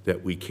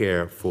that we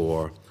care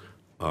for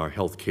our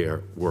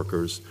healthcare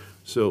workers.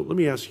 So let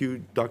me ask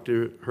you,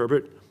 Dr.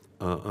 Herbert,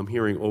 I'm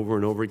hearing over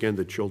and over again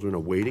that children are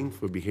waiting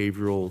for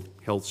behavioral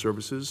health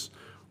services.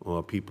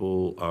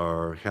 People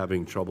are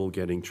having trouble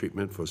getting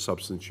treatment for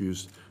substance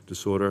use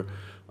disorder.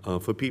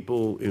 For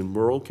people in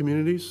rural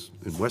communities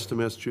in western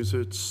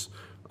Massachusetts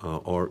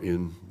or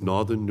in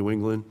northern New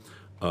England,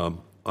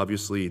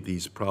 obviously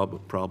these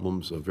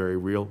problems are very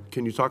real.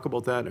 Can you talk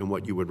about that and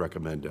what you would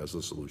recommend as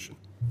a solution?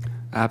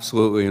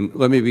 Absolutely, and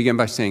let me begin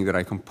by saying that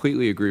I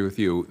completely agree with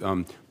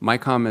you. My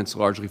comments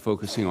largely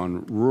focusing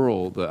on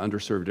rural, the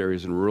underserved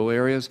areas in rural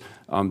areas.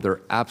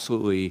 They're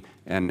absolutely,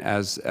 and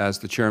as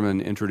the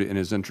chairman in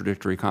his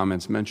introductory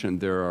comments mentioned,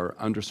 there are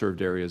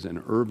underserved areas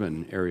in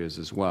urban areas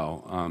as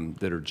well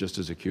that are just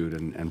as acute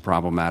and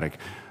problematic.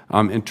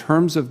 In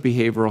terms of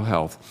behavioral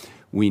health,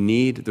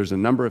 there's a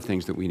number of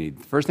things that we need.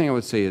 The first thing I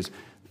would say is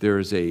there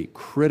is a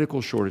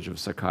critical shortage of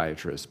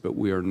psychiatrists, but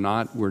we're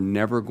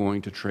never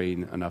going to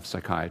train enough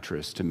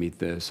psychiatrists to meet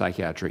the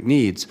psychiatric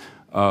needs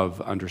of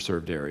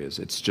underserved areas.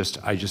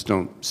 I just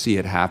don't see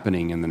it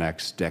happening in the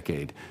next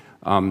decade.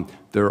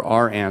 There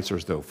are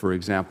answers, though. For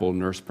example,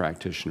 nurse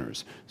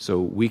practitioners.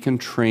 So we can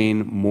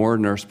train more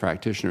nurse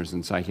practitioners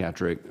in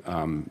psychiatric,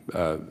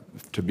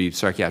 to be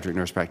psychiatric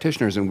nurse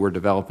practitioners, and we're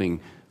developing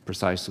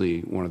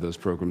precisely one of those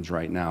programs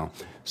right now.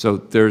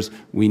 So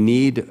we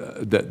need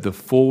the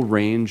full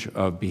range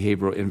of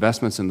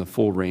investments in the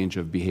full range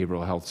of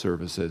behavioral health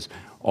services,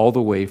 all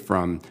the way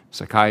from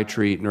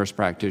psychiatry, nurse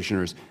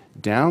practitioners,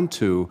 down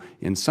to,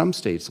 in some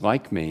states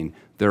like Maine,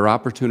 there are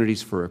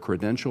opportunities for a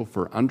credential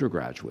for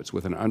undergraduates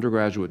with an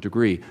undergraduate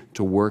degree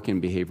to work in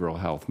behavioral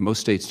health. Most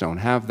states don't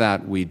have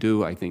that. We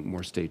do. I think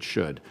more states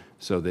should,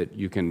 so that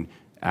you can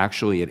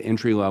actually, at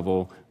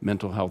entry-level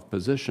mental health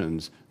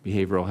positions,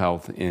 behavioral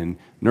health in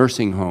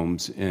nursing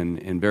homes,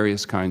 in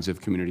various kinds of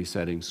community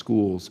settings,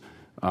 schools,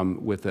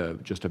 with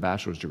just a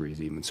bachelor's degree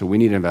even. So we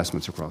need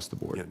investments across the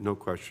board. Yeah, no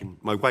question.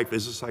 My wife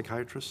is a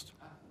psychiatrist,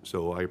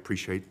 so I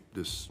appreciate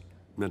this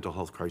mental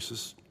health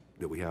crisis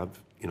that we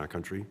have in our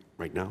country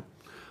right now.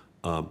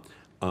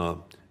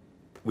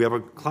 We have a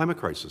climate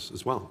crisis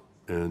as well,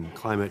 and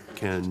climate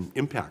can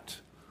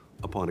impact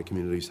upon a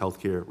community's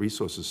healthcare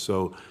resources.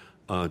 So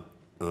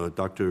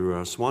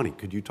Dr. Szanton,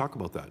 could you talk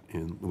about that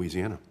in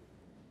Louisiana?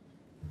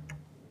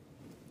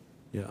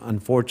 Yeah,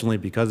 unfortunately,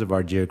 because of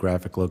our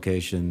geographic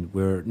location,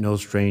 we're no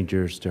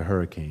strangers to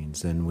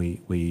hurricanes, and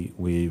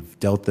we've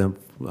dealt them.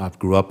 I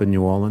grew up in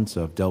New Orleans,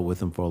 so I've dealt with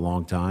them for a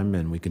long time,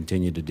 and we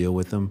continue to deal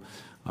with them.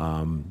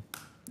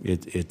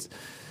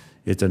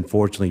 It's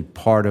unfortunately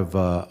part of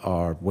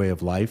our way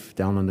of life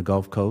down on the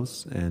Gulf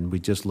Coast, and we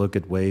just look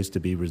at ways to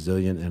be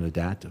resilient and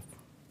adaptive.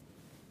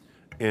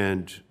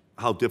 And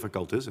how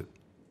difficult is it,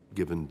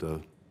 given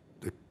the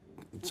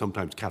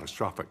sometimes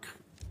catastrophic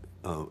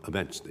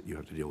events that you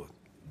have to deal with?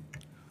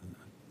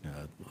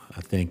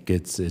 I think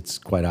it's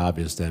quite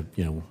obvious that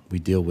we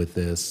deal with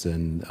this,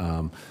 and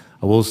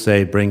I will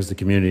say it brings the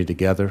community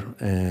together,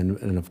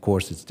 and of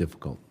course it's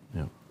difficult.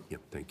 Yeah. Yeah.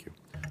 Thank you.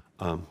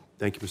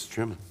 Thank you, Mr.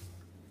 Chairman.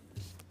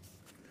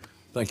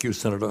 Thank you,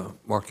 Senator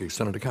Markey.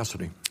 Senator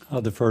Cassidy.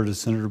 I'll defer to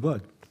Senator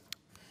Budd.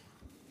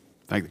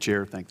 Thank the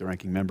chair. Thank the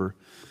ranking member.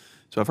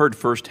 So I've heard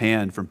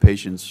firsthand from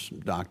patients,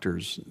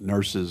 doctors,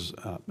 nurses,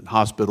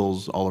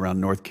 hospitals all around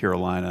North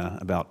Carolina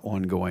about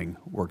ongoing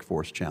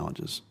workforce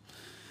challenges.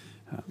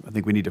 I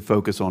think we need to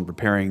focus on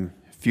preparing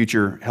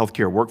future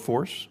healthcare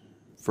workforce.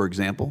 For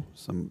example,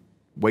 some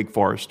Wake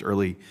Forest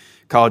Early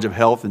College of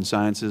Health and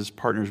Sciences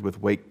partners with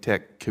Wake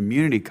Tech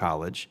Community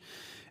College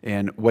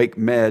and Wake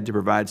Med to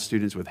provide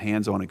students with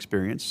hands-on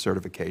experience,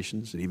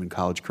 certifications, and even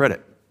college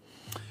credit.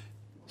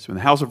 So in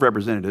the House of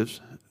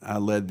Representatives, I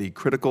led the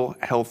Critical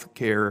Health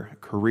Care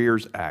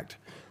Careers Act.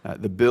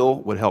 The bill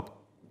would help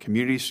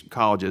community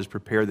colleges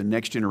prepare the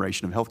next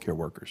generation of healthcare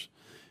workers.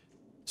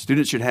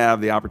 Students should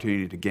have the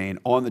opportunity to gain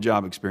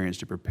on-the-job experience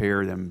to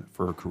prepare them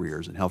for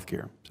careers in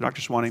healthcare. So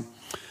Dr. Szanton,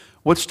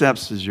 what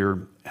steps is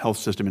your health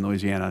system in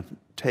Louisiana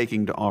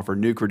taking to offer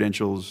new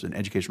credentials and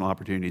educational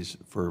opportunities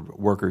for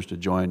workers to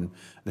join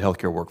the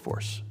healthcare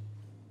workforce?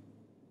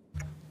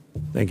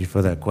 Thank you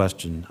for that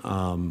question.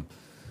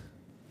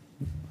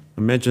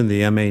 I mentioned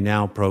the MA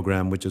Now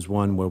program, which is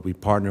one where we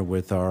partner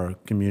with our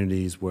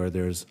communities where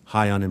there's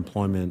high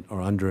unemployment or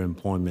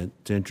underemployment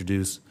to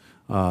introduce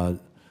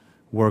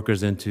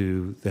workers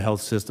into the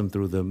health system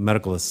through the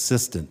medical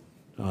assistant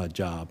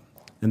job.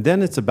 And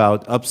then it's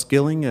about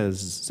upskilling,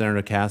 as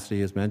Senator Cassidy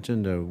has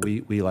mentioned.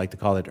 We like to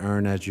call it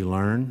earn as you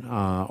learn,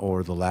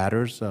 or the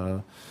ladders.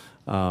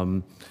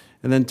 And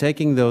then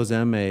taking those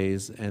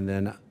MAs and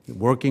then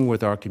working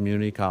with our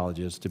community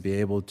colleges to be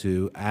able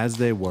to, as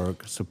they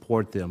work,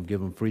 support them, give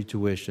them free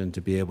tuition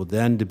to be able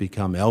then to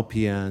become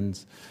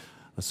LPNs,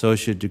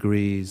 associate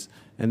degrees,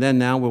 and then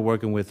now we're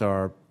working with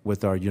our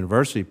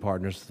university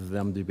partners for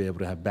them to be able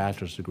to have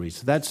bachelor's degrees.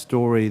 So that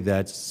story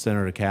that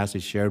Senator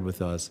Cassidy shared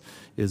with us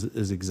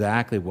is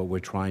exactly what we're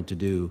trying to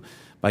do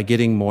by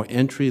getting more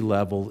entry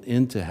level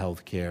into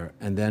healthcare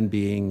and then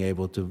being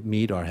able to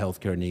meet our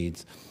healthcare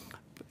needs.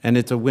 And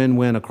it's a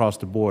win-win across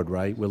the board,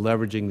 right? We're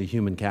leveraging the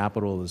human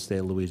capital of the state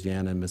of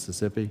Louisiana and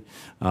Mississippi,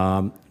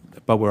 but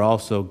we're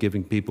also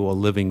giving people a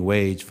living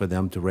wage for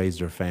them to raise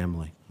their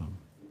family.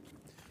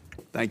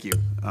 Thank you.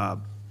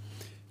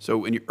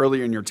 So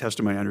earlier in your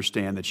testimony, I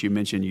understand that you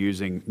mentioned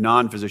using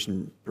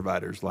non-physician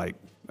providers like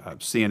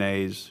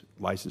CNAs,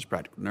 licensed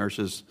practical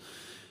nurses.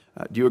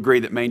 Do you agree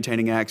that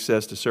maintaining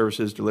access to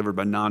services delivered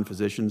by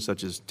non-physicians,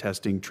 such as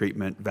testing,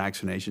 treatment,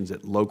 vaccinations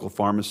at local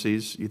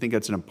pharmacies, you think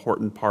that's an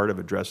important part of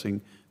addressing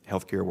the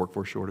healthcare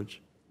workforce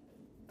shortage?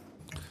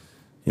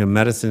 You know,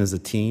 medicine is a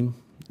team.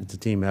 It's a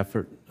team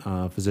effort.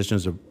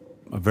 Physicians are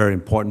a very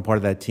important part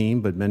of that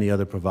team, but many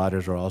other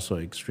providers are also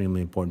an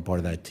extremely important part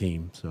of that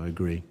team, so I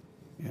agree.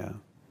 Yeah.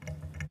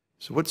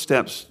 So what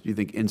steps do you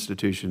think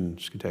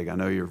institutions can take? I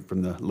know you're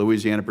from the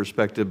Louisiana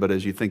perspective, but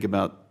as you think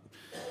about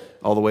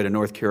all the way to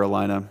North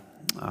Carolina,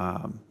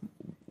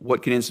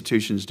 what can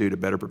institutions do to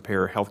better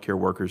prepare healthcare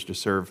workers to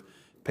serve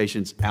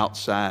patients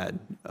outside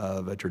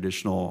of a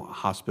traditional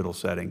hospital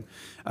setting?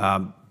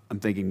 I'm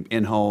thinking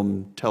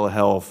in-home,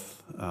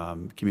 telehealth,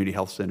 community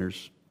health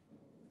centers,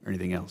 or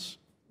anything else.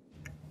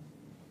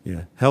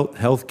 Yeah,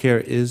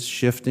 healthcare is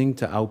shifting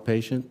to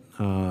outpatient,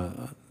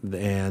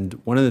 and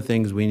one of the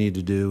things we need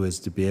to do is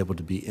to be able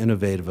to be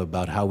innovative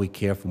about how we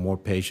care for more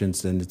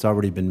patients, and it's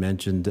already been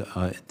mentioned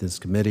at this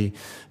committee,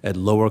 at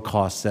lower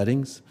cost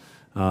settings.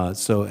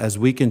 So as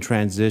we can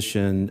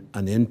transition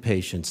an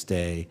inpatient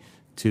stay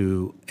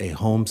to a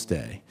home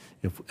stay,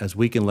 as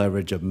we can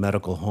leverage a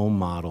medical home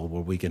model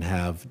where we can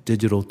have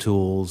digital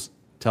tools,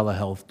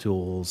 telehealth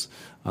tools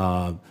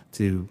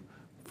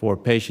for a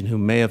patient who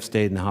may have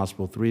stayed in the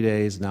hospital 3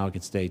 days, now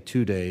can stay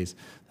 2 days.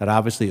 That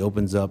obviously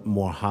opens up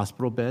more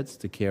hospital beds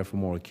to care for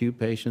more acute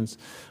patients,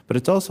 but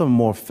it's also a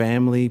more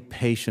family,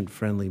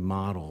 patient-friendly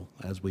model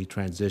as we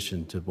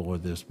transition to more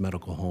of this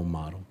medical home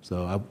model.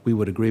 So we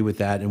would agree with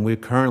that, and we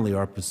currently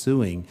are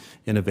pursuing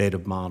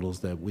innovative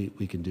models that we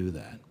can do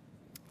that.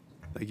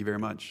 Thank you very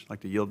much. I'd like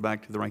to yield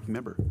back to the ranking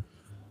member.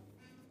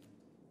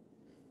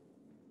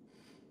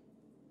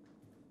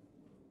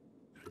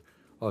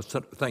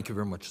 Thank you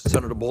very much.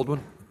 Senator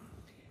Baldwin.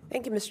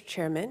 Thank you, Mr.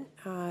 Chairman.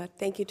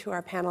 Thank you to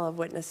our panel of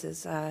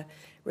witnesses.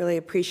 Really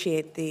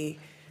appreciate the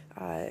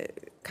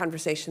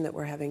conversation that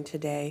we're having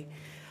today.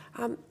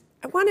 I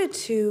wanted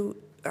to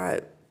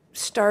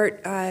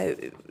start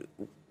and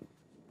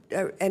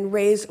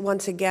raise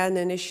once again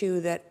an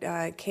issue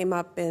that came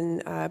up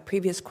in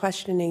previous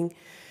questioning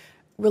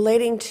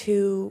relating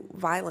to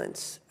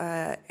violence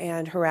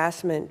and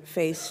harassment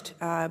faced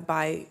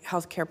by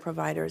healthcare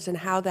providers and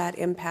how that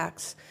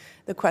impacts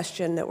the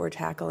question that we're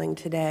tackling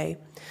today.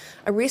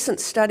 A recent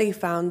study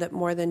found that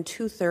more than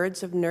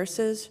 2/3 of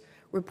nurses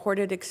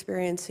reported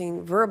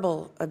experiencing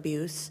verbal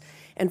abuse,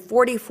 and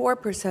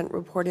 44%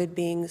 reported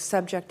being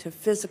subject to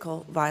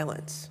physical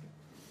violence.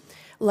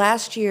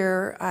 Last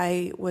year,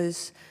 I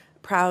was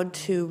proud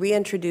to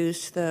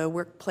reintroduce the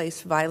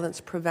Workplace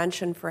Violence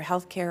Prevention for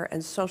Healthcare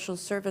and Social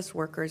Service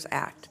Workers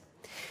Act.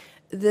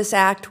 This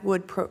act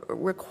would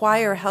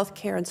require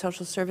healthcare and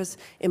social service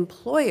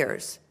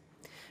employers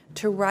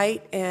to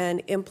write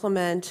and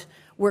implement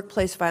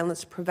workplace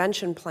violence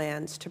prevention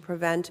plans to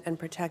prevent and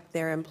protect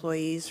their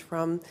employees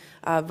from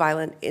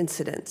violent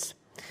incidents.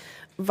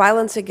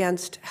 Violence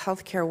against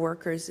healthcare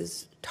workers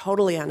is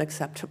totally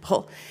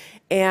unacceptable,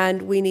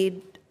 and we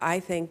need,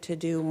 I think, to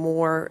do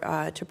more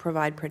to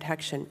provide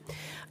protection.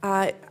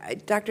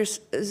 Dr.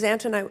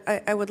 Szanton,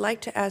 I would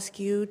like to ask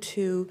you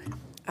to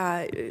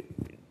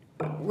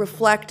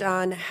reflect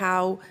on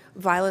how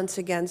violence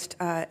against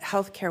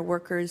healthcare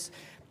workers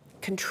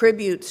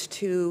contributes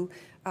to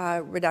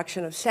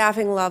reduction of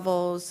staffing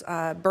levels,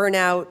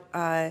 burnout,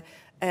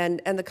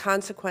 and the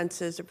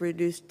consequences of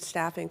reduced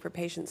staffing for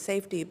patient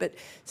safety. But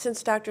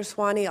since Dr.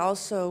 Szanton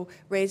also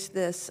raised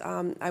this,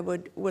 I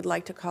would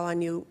like to call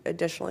on you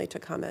additionally to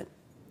comment.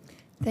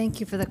 Thank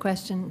you for the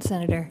question,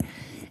 Senator.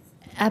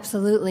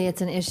 Absolutely,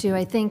 it's an issue.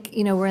 I think,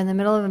 we're in the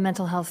middle of a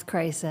mental health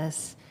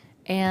crisis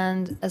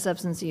and a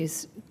substance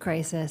use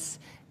crisis,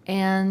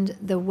 and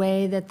the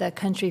way that the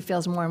country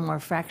feels more and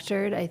more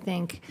fractured, I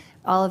think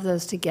all of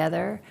those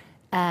together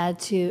add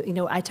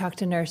to, I talk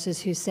to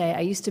nurses who say,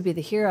 I used to be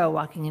the hero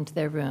walking into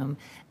their room,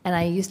 and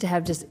I used to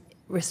have just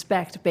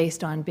respect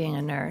based on being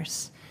a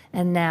nurse,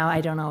 and now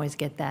I don't always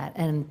get that,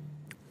 and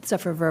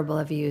suffer verbal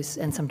abuse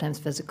and sometimes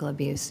physical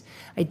abuse.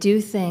 I do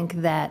think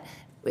that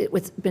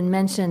it's been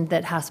mentioned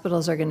that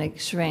hospitals are going to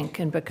shrink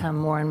and become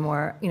more and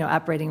more,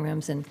 operating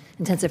rooms and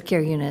intensive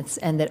care units,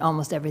 and that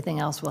almost everything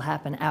else will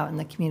happen out in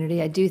the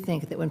community. I do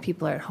think that when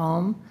people are at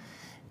home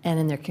and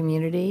in their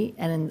community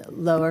and in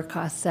lower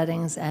cost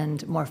settings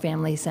and more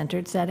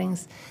family-centered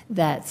settings,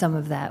 that some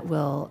of that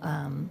will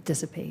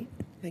dissipate.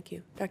 Thank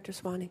you. Dr.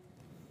 Szanton.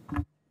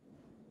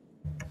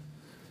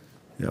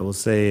 Yeah, I will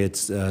say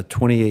it's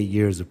 28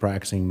 years of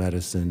practicing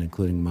medicine,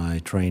 including my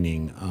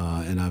training,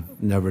 and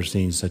I've never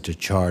seen such a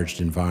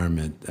charged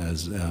environment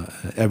as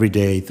every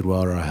day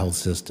throughout our health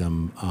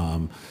system.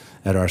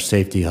 At our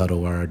safety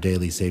huddle, our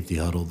daily safety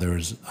huddle,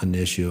 there's an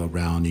issue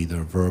around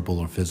either verbal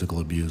or physical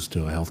abuse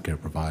to a healthcare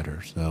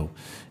provider. So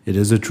it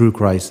is a true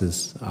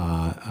crisis,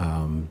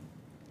 and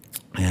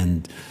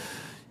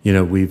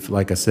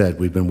like I said,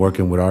 we've been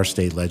working with our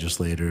state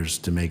legislators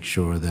to make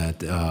sure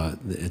that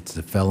it's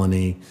a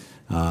felony.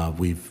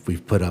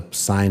 We've put up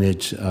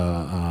signage,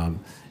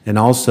 and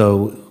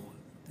also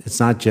it's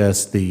not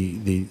just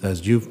the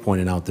as you've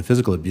pointed out, the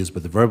physical abuse,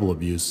 but the verbal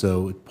abuse.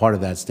 So part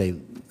of that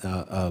state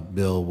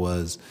bill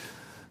was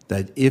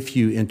that if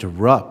you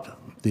interrupt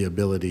the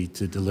ability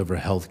to deliver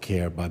health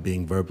care by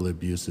being verbally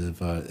abusive,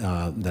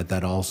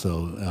 that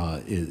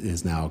also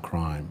is now a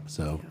crime.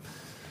 So.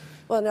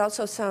 Well, it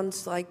also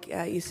sounds like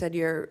you said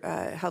your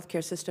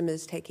healthcare system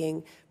is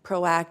taking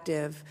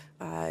proactive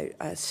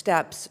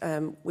steps.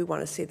 We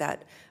want to see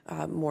that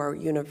more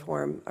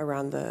uniform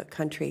around the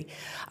country.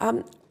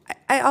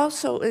 I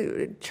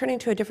also, turning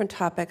to a different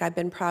topic, I've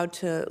been proud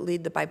to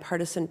lead the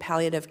Bipartisan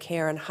Palliative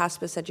Care and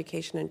Hospice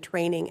Education and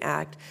Training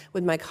Act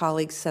with my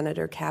colleague,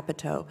 Senator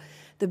Capito.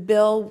 The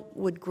bill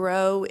would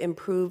grow,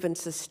 improve, and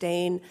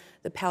sustain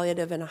the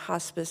palliative and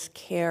hospice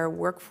care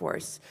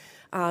workforce.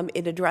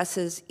 It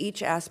addresses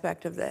each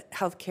aspect of the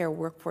healthcare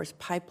workforce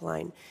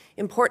pipeline.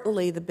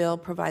 Importantly, the bill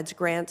provides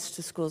grants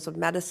to schools of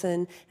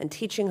medicine and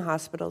teaching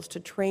hospitals to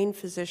train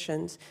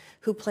physicians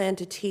who plan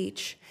to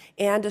teach,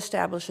 and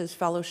establishes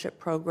fellowship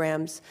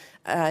programs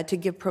to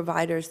give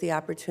providers the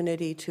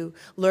opportunity to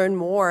learn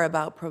more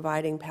about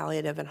providing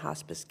palliative and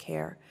hospice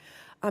care.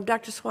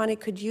 Dr. Szanton,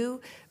 could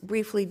you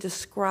briefly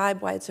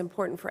describe why it's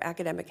important for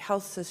academic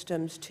health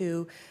systems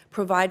to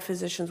provide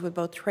physicians with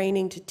both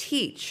training to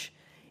teach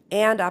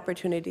and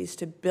opportunities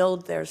to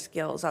build their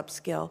skills,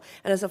 upskill?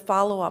 And as a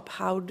follow-up,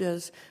 how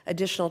does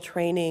additional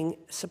training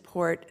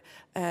support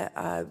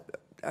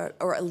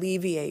or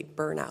alleviate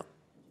burnout?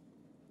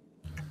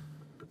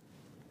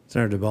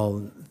 Senator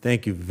Ball,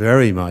 thank you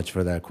very much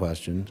for that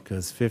question,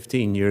 because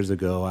 15 years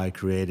ago I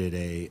created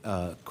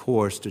a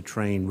course to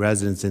train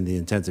residents in the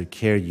intensive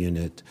care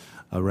unit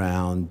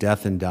around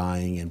death and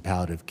dying and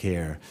palliative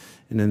care.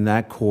 And in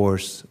that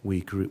course,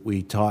 we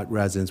taught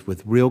residents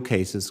with real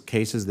cases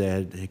they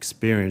had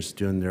experienced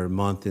during their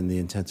month in the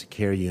intensive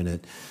care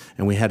unit.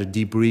 And we had a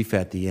debrief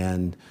at the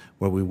end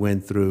where we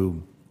went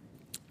through,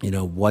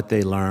 what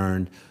they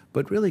learned,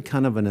 but really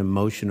kind of an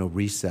emotional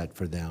reset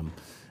for them.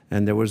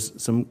 And there was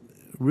some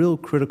real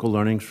critical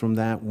learnings from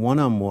that. One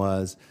of them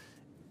was,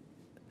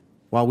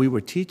 while we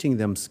were teaching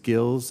them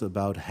skills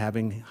about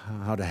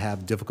how to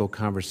have difficult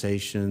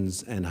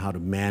conversations and how to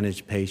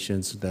manage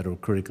patients that are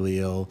critically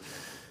ill,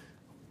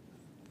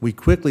 we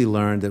quickly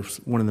learned that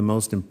one of the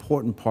most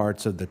important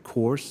parts of the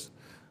course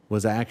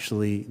was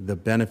actually the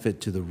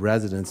benefit to the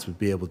residents to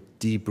be able to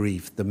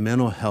debrief the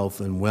mental health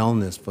and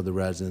wellness for the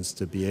residents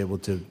to be able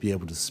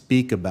to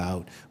speak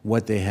about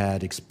what they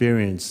had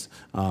experienced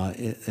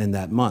in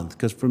that month.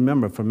 Because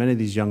remember, for many of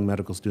these young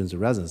medical students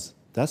and residents,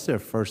 that's their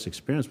first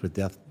experience with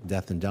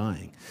death and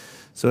dying.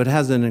 So it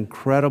has an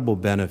incredible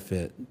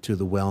benefit to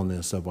the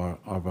wellness of our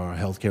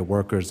healthcare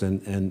workers,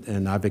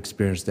 and I've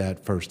experienced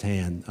that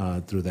firsthand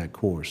through that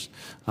course.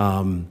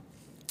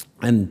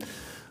 And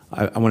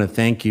I want to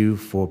thank you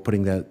for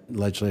putting that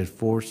legislative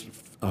force.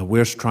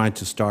 We're trying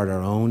to start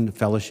our own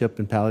fellowship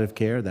in palliative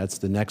care. That's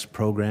the next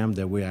program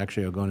that we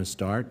actually are going to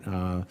start.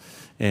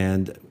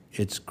 And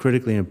it's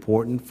critically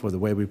important for the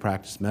way we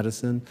practice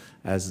medicine.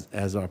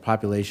 As our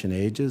population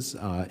ages,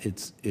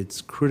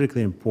 it's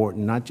critically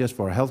important, not just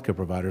for our healthcare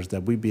providers,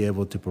 that we be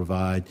able to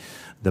provide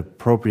the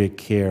appropriate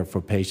care for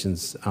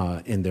patients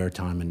in their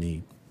time of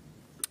need.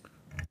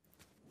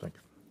 Thank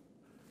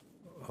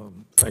you.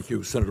 Thank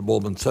you, Senator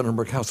Bowman. Senator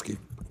Murkowski.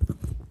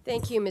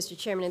 Thank you, Mr.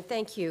 Chairman, and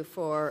thank you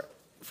for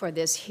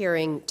this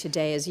hearing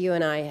today. As you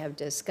and I have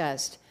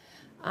discussed,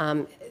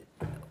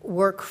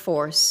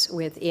 workforce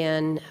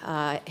within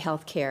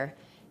healthcare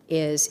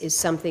is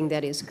something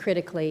that is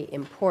critically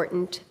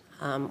important.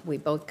 We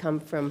both come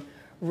from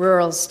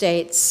rural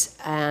states,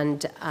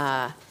 and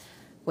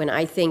when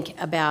I think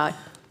about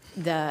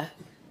the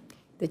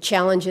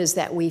challenges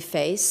that we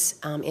face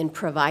in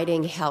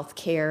providing health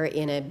care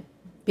in a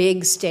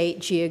big state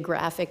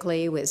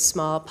geographically with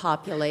small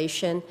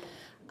population,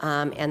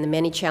 and the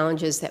many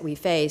challenges that we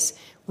face,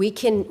 we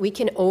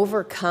can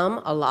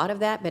overcome a lot of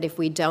that, but if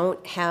we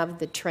don't have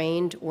the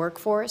trained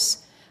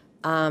workforce,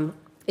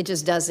 it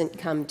just doesn't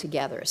come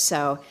together.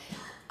 So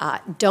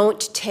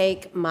don't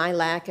take my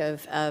lack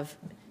of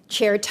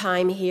chair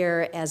time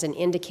here as an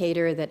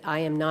indicator that I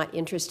am not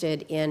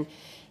interested in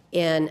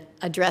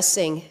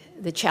addressing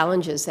the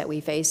challenges that we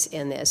face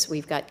in this.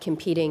 We've got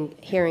competing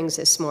hearings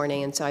this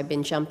morning, and so I've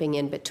been jumping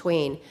in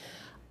between.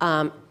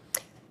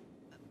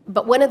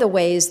 But one of the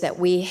ways that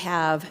we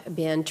have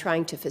been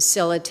trying to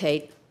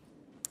facilitate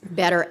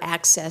better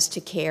access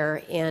to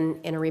care in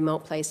a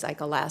remote place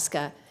like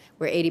Alaska,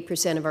 where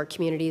 80% of our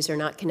communities are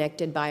not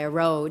connected by a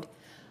road,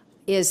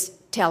 is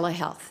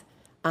telehealth.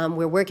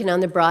 We're working on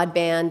the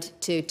broadband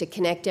to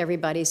connect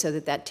everybody so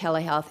that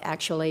telehealth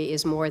actually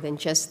is more than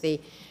just the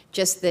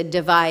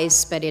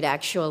device, but it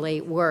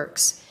actually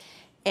works.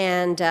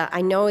 And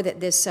I know that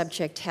this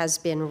subject has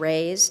been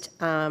raised,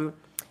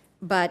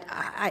 but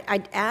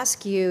I'd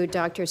ask you,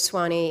 Dr.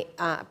 Szanton,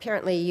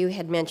 apparently you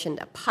had mentioned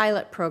a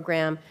pilot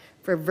program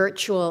for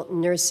virtual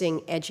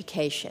nursing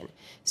education.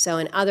 So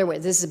in other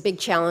words, this is a big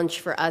challenge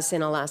for us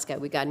in Alaska.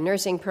 We got a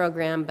nursing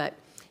program, but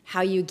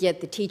how you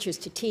get the teachers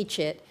to teach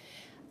it.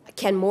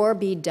 Can more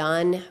be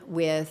done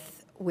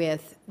with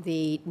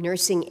the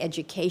nursing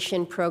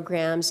education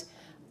programs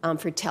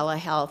for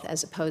telehealth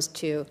as opposed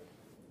to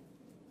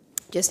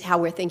just how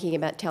we're thinking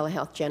about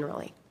telehealth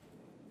generally?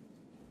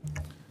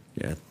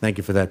 Yeah, thank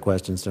you for that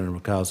question, Senator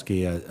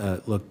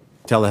Murkowski. Look,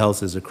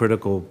 telehealth is a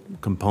critical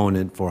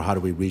component for how do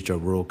we reach our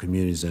rural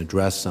communities and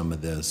address some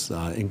of this,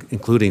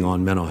 including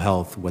on mental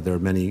health, where there are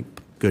many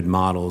good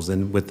models.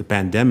 And with the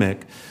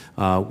pandemic,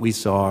 we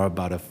saw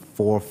about a 400%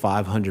 or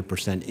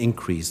 500%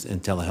 increase in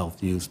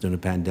telehealth use during the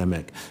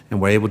pandemic,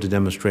 and we're able to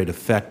demonstrate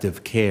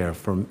effective care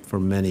for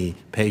many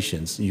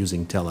patients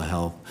using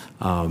telehealth.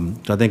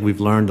 So I think we've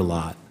learned a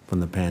lot from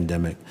the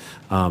pandemic.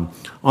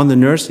 On the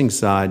nursing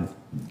side,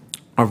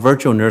 our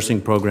virtual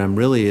nursing program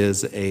really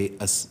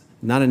is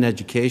not an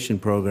education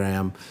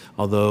program,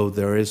 although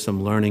there is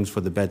some learnings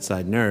for the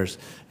bedside nurse,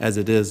 as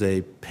it is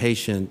a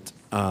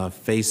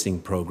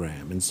patient-facing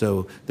program. And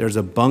so there's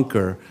a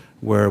bunker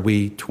where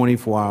we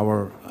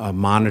 24-hour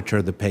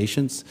monitor the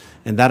patients,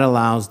 and that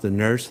allows the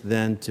nurse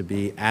then to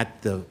be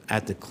at the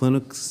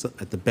clinics,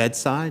 at the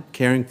bedside,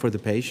 caring for the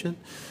patient.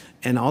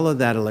 And all of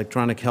that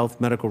electronic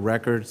health medical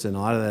records and a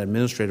lot of that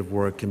administrative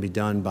work can be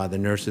done by the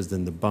nurses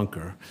in the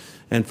bunker.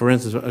 And for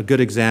instance, a good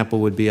example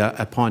would be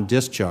upon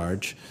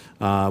discharge,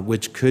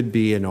 which could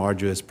be an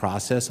arduous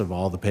process of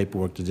all the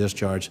paperwork to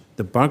discharge.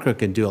 The bunker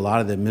can do a lot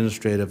of the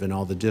administrative and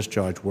all the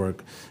discharge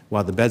work,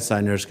 while the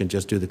bedside nurse can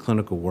just do the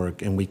clinical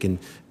work, and we can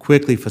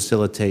quickly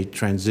facilitate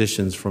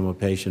transitions from a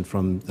patient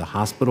from the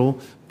hospital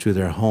to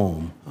their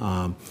home.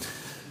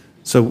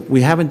 So we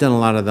haven't done a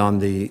lot on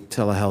the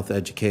telehealth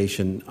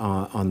education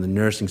on the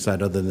nursing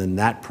side other than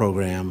that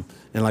program.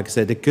 And like I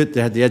said,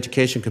 the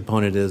education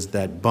component is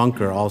that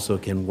bunker also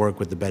can work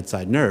with the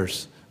bedside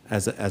nurse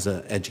as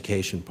an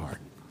education part.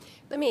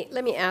 Let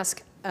me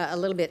ask a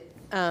little bit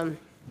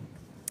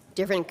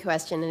different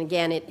question, and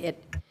again,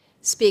 it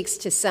speaks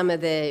to some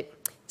of the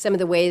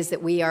ways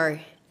that we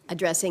are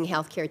addressing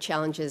healthcare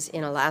challenges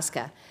in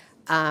Alaska.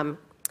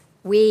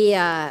 We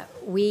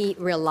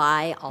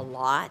rely a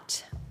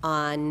lot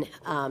on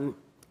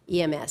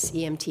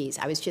EMTs.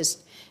 I was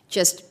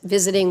just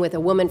visiting with a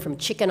woman from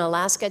Chicken,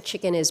 Alaska.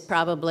 Chicken has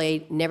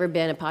probably never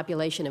been a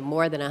population of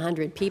more than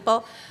 100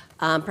 people.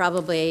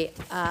 Probably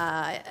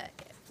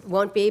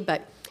won't be,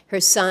 but her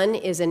son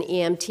is an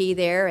EMT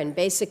there, and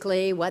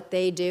basically what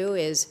they do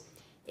is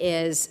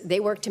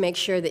they work to make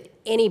sure that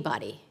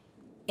anybody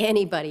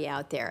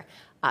out there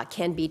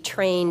can be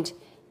trained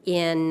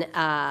in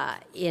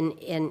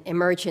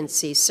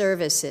emergency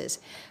services.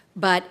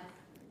 But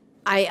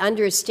I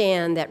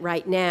understand that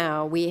right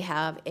now we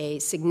have a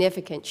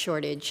significant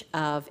shortage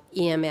of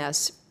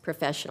EMS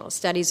professionals.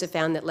 Studies have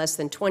found that less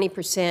than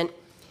 20%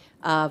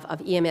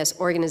 of EMS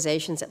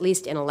organizations, at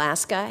least in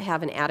Alaska,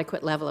 have an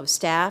adequate level of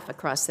staff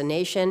across the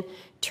nation.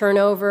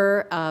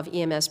 Turnover of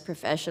EMS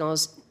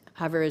professionals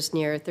hovers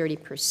near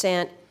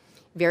 30%.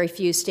 Very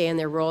few stay in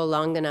their role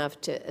long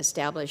enough to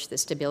establish the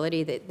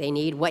stability that they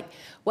need. What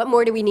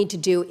more do we need to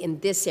do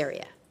in this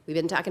area? We've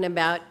been talking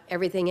about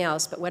everything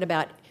else, but what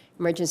about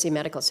emergency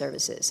medical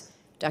services?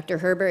 Dr.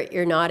 Herbert,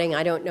 you're nodding.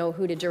 I don't know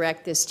who to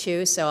direct this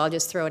to, so I'll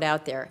just throw it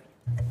out there.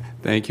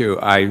 Thank you.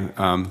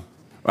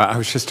 I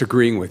was just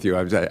agreeing with you.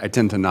 I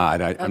tend to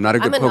nod. I'm not a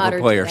good poker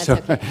player,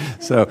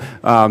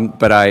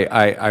 but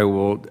I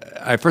will.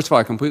 First of all,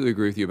 I completely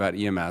agree with you about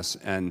EMS,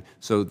 and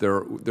so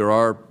there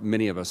are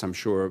many of us. I'm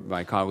sure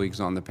my colleagues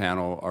on the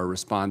panel are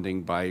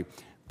responding by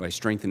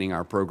strengthening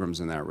our programs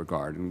in that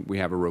regard, and we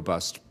have a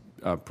robust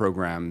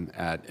program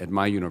at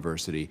my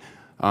university.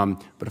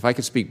 But if I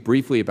could speak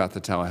briefly about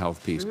the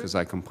telehealth piece, because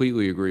I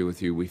completely agree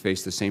with you, we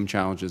face the same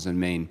challenges in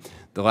Maine.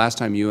 The last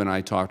time you and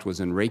I talked was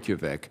in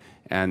Reykjavik,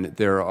 and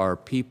there are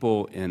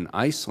people in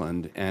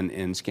Iceland and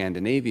in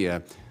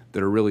Scandinavia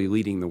that are really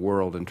leading the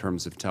world in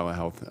terms of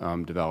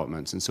telehealth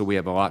developments. And so we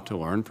have a lot to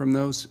learn from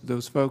those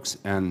folks.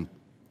 And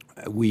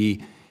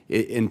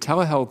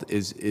telehealth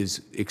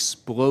is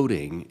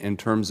exploding in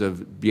terms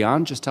of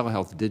beyond just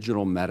telehealth,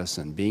 digital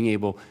medicine, being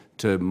able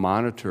to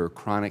monitor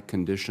chronic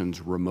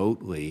conditions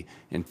remotely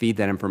and feed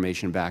that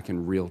information back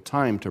in real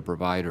time to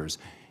providers.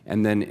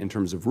 And then in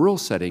terms of rural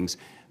settings,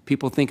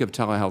 people think of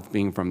telehealth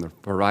being from the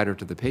provider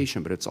to the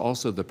patient, but it's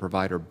also the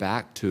provider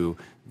back to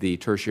the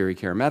tertiary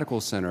care medical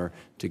center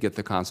to get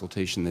the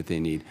consultation that they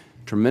need.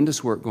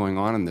 Tremendous work going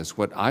on in this.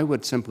 What I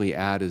would simply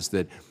add is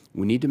that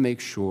we need to make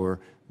sure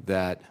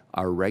that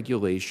our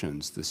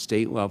regulations, the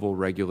state-level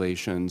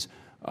regulations,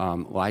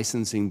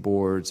 licensing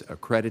boards,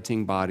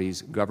 accrediting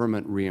bodies,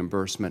 government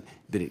reimbursement,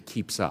 that it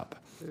keeps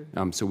up.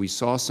 So we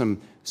saw some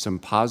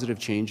positive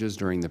changes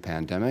during the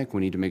pandemic.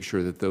 We need to make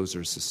sure that those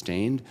are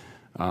sustained.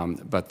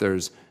 But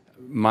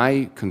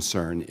my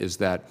concern is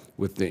that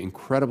with the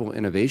incredible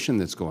innovation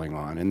that's going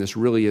on, and this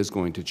really is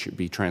going to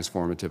be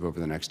transformative over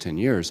the next 10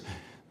 years,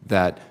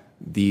 that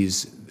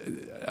these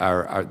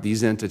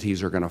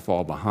entities are going to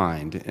fall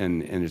behind,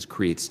 and it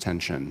creates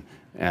tension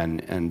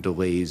and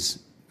delays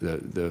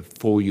the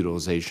full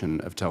utilization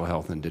of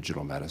telehealth and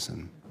digital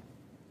medicine.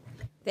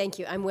 Thank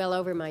you. I'm well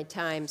over my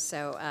time,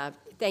 so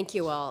thank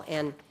you all,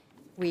 and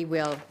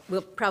we'll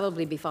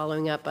probably be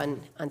following up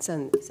on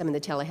some of the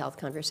telehealth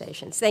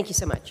conversations. Thank you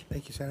so much.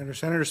 Thank you, Senator.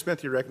 Senator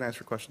Smith, you're recognized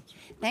for questions.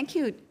 Thank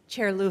you,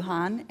 Chair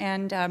Lujan,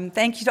 and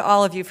thank you to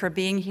all of you for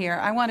being here.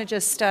 I want to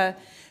just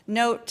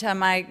note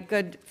my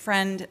good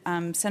friend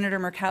Senator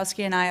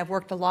Murkowski and I have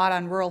worked a lot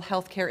on rural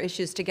health care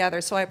issues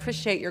together, so I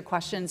appreciate your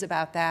questions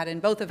about that.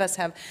 And both of us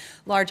have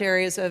large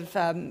areas of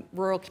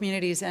rural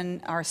communities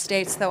in our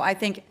states, though I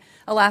think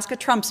Alaska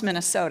trumps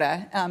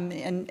Minnesota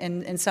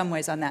in some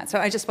ways on that. So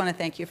I just want to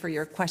thank you for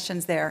your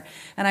questions there.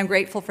 And I'm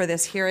grateful for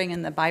this hearing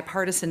and the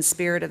bipartisan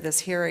spirit of this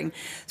hearing.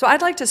 So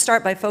I'd like to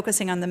start by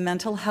focusing on the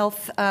mental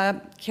health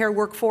care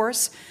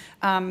workforce.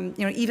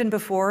 Even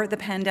before the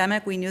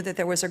pandemic, we knew that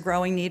there was a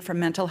growing need for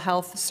mental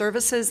health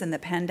services, and the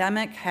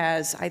pandemic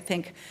has, I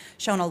think,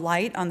 shone a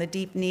light on the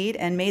deep need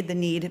and made the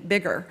need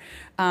bigger.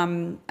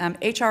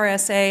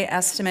 HRSA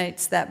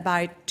estimates that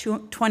by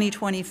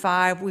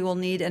 2025, we will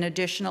need an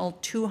additional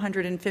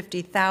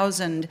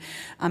 250,000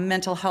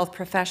 mental health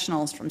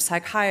professionals, from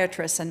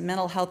psychiatrists and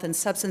mental health and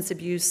substance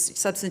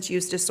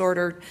use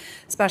disorder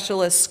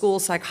specialists, school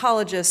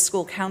psychologists,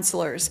 school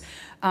counselors.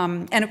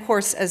 And of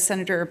course, as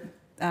Senator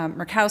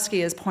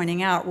Murkowski is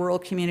pointing out, rural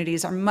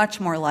communities are much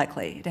more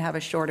likely to have a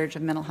shortage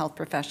of mental health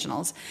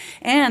professionals,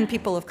 and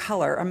people of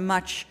color are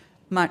much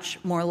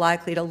more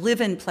likely to live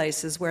in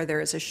places where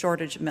there is a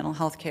shortage of mental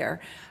health care.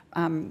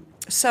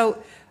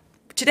 So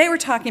today we're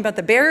talking about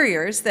the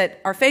barriers that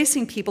are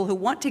facing people who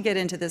want to get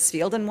into this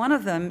field, and one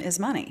of them is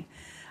money.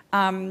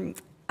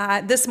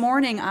 This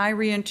morning, I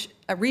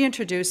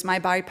reintroduced my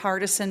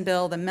bipartisan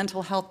bill, the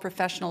Mental Health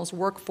Professionals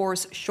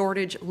Workforce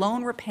Shortage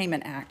Loan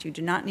Repayment Act. You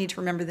do not need to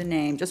remember the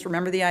name, just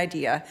remember the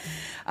idea,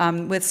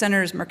 with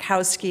Senators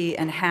Murkowski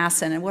and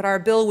Hassan. And what our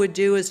bill would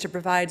do is to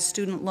provide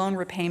student loan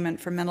repayment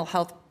for mental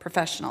health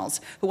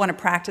professionals who want to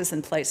practice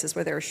in places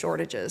where there are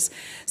shortages.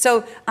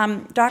 So,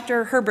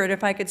 Dr. Herbert,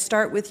 if I could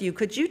start with you,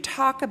 could you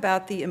talk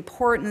about the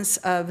importance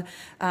of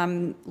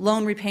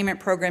loan repayment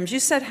programs?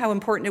 You said how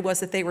important it was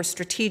that they were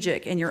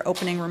strategic in your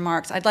opening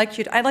remarks. I'd like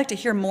to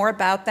hear more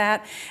about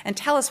that, and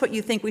tell us what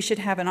you think we should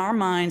have in our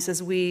minds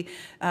as we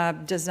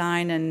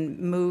design and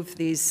move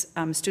these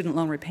student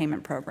loan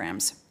repayment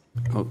programs.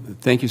 Well,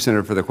 thank you,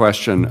 Senator, for the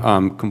question.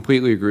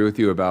 Completely agree with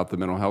you about the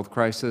mental health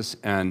crisis,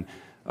 and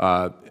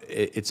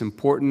it's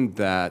important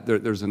that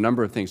there's a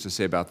number of things to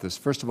say about this.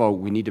 First of all,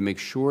 we need to make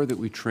sure that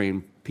we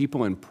train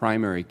people in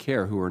primary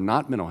care who are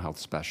not mental health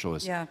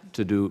specialists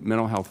to do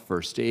mental health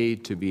first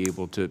aid, to be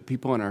able to,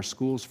 people in our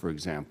schools, for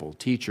example,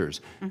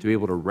 teachers, to be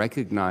able to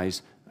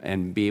recognize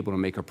and be able to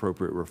make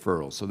appropriate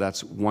referrals. So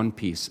that's one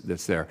piece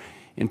that's there.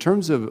 In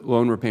terms of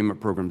loan repayment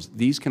programs,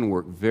 these can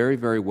work very,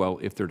 very well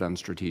if they're done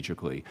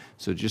strategically.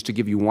 So just to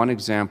give you one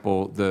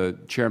example, the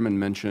chairman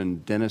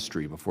mentioned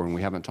dentistry before, and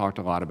we haven't talked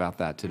a lot about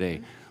that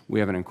today.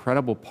 We have an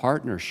incredible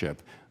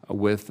partnership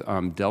with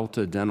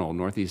Delta Dental,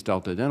 Northeast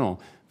Delta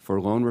Dental, for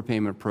loan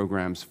repayment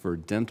programs for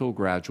dental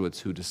graduates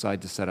who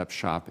decide to set up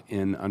shop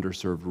in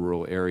underserved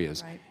rural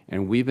areas. Right.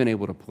 And we've been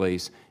able to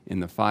place, in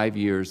the 5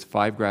 years,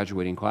 5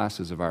 graduating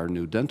classes of our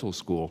new dental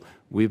school,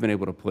 we've been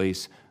able to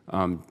place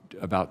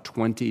about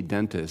 20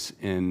 dentists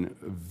in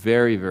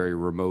very, very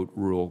remote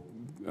rural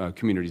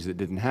communities that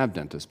didn't have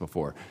dentists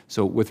before.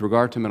 So with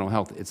regard to mental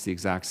health, it's the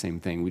exact same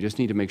thing. We just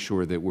need to make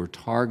sure that we're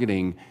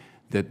targeting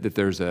that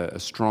there's a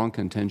strong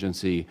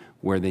contingency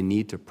where they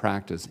need to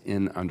practice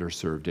in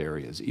underserved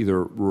areas,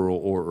 either rural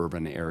or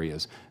urban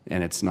areas.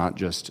 And it's not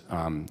just,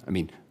 I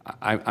mean,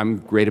 I'm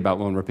great about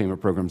loan repayment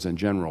programs in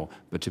general,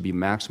 but to be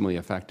maximally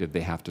effective,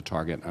 they have to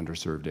target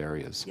underserved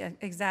areas. Yeah,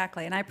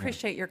 exactly. And I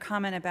appreciate your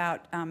comment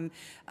about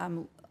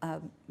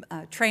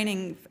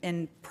training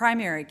in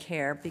primary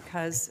care,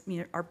 because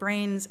our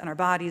brains and our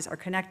bodies are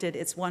connected.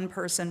 It's one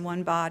person,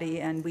 one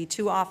body, and we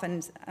too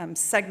often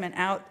segment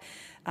out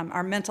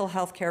our mental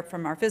health care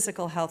from our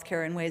physical health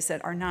care in ways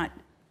that are not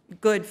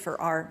good for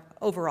our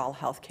overall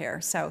health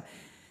care. So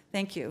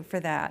thank you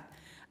for that.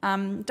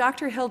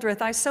 Dr.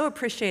 Hildreth, I so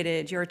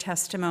appreciated your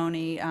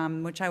testimony,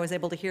 which I was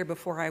able to hear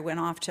before I went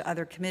off to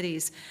other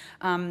committees,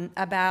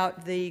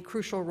 about the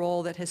crucial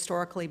role that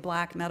historically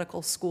Black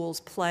medical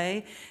schools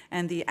play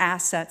and the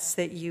assets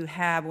that you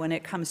have when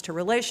it comes to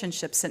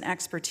relationships and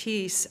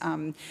expertise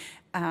and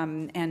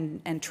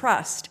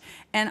trust.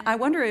 And I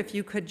wonder if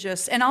you could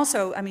just, and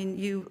also, I mean,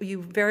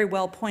 you very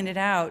well pointed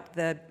out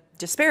the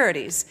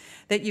disparities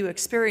that you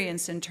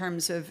experience in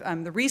terms of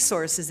the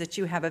resources that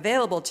you have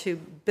available to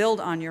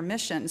build on your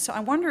mission. So I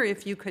wonder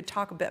if you could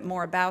talk a bit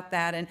more about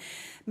that, and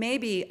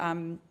maybe,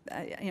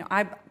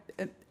 I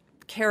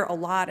care a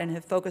lot and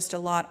have focused a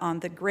lot on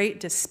the great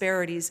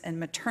disparities in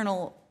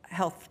maternal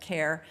health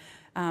care,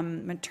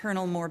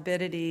 maternal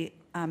morbidity,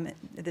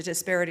 the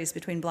disparities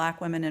between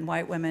Black women and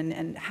white women,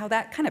 and how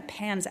that kind of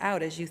pans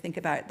out as you think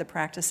about the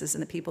practices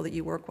and the people that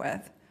you work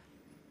with.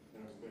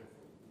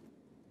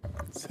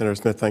 Senator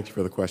Smith, thank you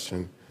for the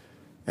question.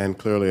 And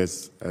clearly,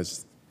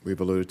 as we've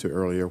alluded to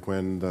earlier,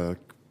 when the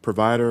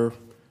provider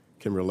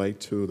can relate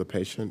to the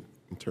patient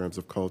in terms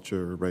of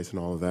culture, race, and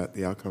all of that,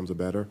 the outcomes are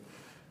better.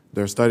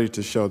 There are studies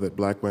to show that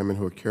Black women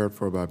who are cared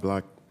for by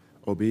Black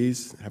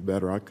OBs have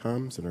better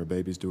outcomes, and our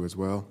babies do as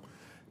well.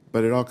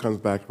 But it all comes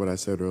back to what I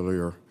said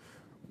earlier.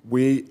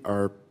 We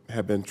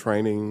have been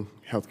training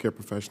healthcare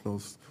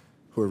professionals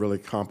who are really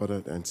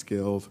competent and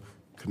skilled,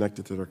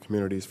 connected to their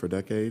communities for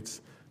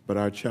decades. But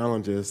our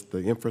challenge is the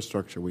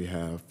infrastructure we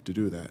have to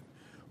do that.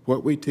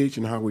 What we teach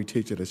and how we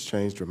teach it has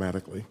changed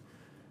dramatically.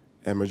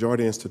 And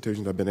majority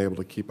institutions have been able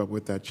to keep up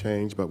with that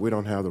change, but we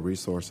don't have the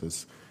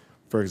resources,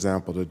 for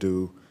example, to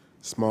do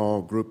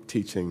small group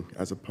teaching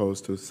as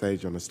opposed to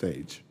sage on a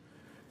stage.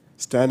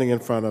 Standing in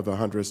front of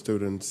 100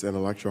 students in a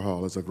lecture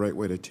hall is a great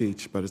way to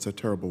teach, but it's a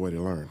terrible way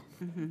to learn.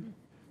 Mm-hmm.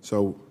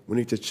 So we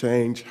need to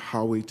change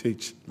how we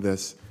teach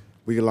this.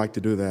 We would like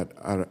to do that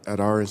at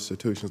our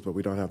institutions, but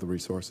we don't have the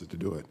resources to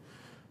do it.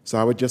 So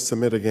I would just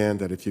submit again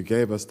that if you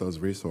gave us those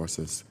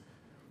resources,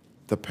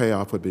 the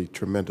payoff would be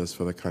tremendous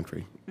for the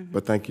country. Mm-hmm.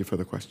 But thank you for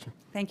the question.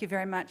 Thank you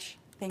very much.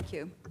 Thank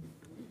you.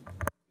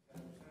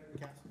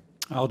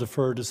 I'll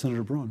defer to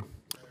Senator Braun.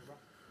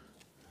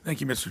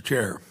 Thank you, Mr.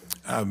 Chair.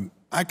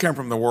 I come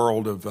from the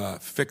world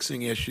of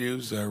fixing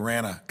issues. I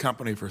ran a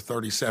company for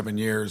 37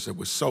 years. It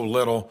was so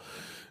little,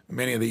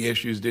 many of the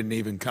issues didn't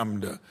even come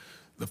to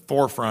the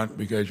forefront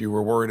because you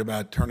were worried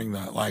about turning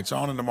the lights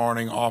on in the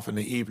morning, off in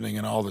the evening,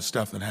 and all the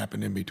stuff that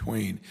happened in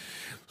between.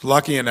 I was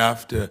lucky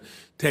enough to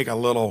take a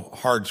little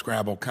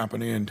hardscrabble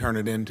company and turn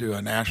it into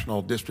a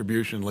national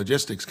distribution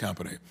logistics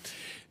company.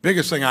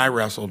 Biggest thing I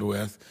wrestled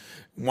with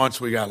once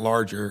we got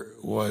larger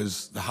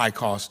was the high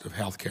cost of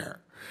health care.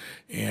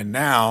 And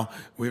now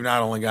we've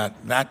not only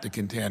got that to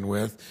contend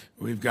with,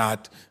 we've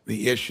got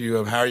the issue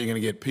of how are you going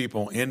to get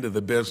people into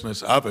the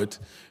business of it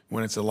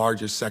when it's the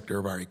largest sector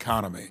of our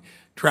economy.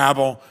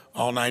 Travel,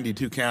 all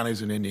 92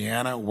 counties in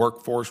Indiana,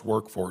 workforce,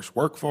 workforce,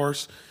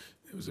 workforce.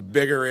 It was a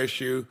bigger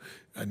issue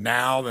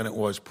now than it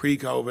was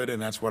pre-COVID,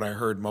 and that's what I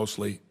heard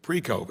mostly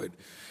pre-COVID.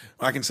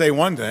 I can say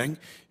one thing,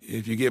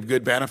 if you give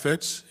good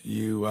benefits,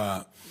 you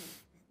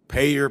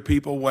pay your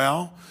people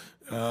well,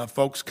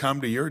 folks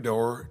come to your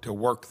door to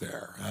work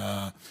there.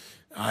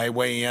 I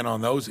weigh in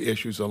on those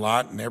issues a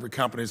lot, and every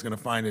company is going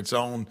to find its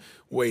own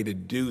way to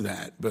do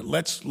that. But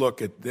let's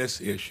look at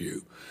this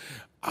issue.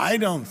 I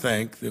don't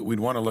think that we'd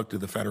want to look to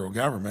the federal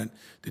government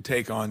to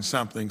take on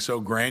something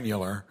so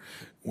granular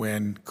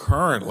when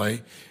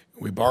currently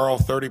we borrow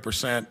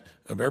 30%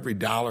 of every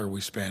dollar we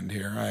spend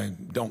here. I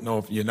don't know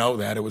if you know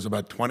that. It was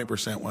about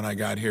 20% when I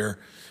got here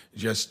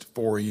just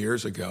 4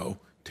 years ago.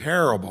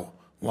 Terrible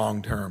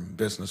long-term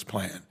business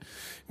plan.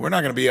 We're not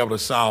going to be able to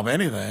solve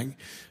anything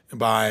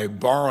by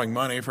borrowing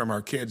money from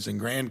our kids and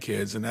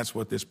grandkids, and that's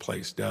what this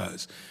place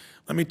does.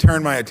 Let me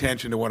turn my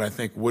attention to what I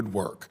think would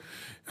work.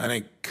 I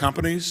think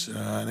companies,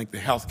 I think the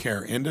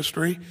healthcare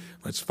industry,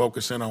 let's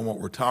focus in on what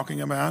we're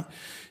talking about,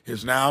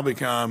 has now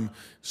become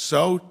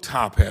so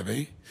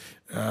top-heavy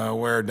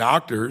where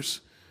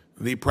doctors,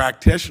 the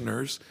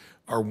practitioners,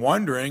 are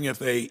wondering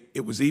if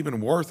it was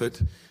even worth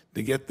it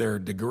to get their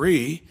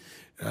degree.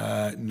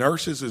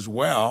 Nurses as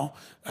well,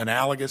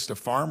 analogous to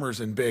farmers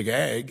in Big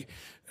Ag,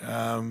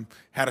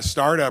 had a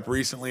startup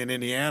recently in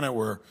Indiana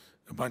where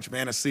a bunch of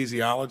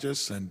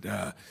anesthesiologists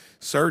and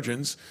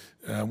surgeons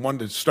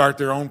wanted to start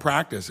their own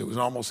practice. It was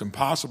almost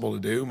impossible to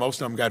do.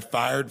 Most of them got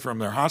fired from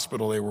their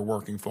hospital they were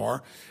working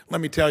for.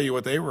 Let me tell you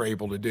what they were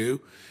able to do.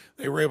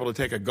 They were able to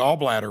take a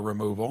gallbladder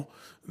removal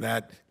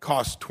that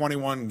cost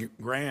 21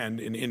 grand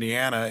in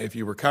Indiana if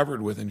you were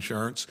covered with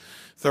insurance,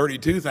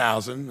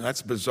 32,000.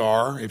 That's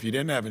bizarre if you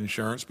didn't have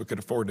insurance but could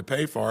afford to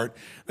pay for it.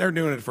 They're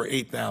doing it for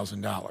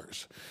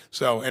 $8,000.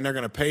 So, and they're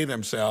going to pay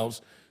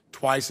themselves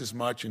twice as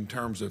much in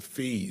terms of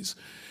fees.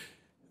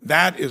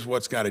 That is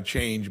what's got to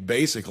change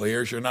basically,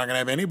 or you're not going to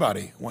have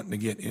anybody wanting to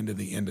get into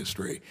the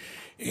industry.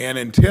 And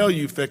until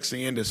you fix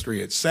the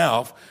industry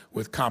itself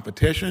with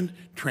competition,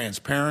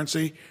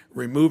 transparency,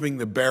 removing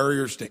the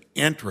barriers to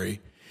entry,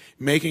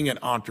 making it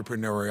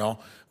entrepreneurial,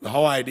 the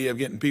whole idea of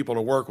getting people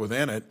to work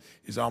within it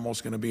is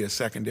almost going to be a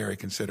secondary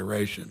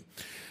consideration.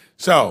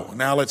 So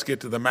now let's get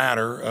to the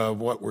matter of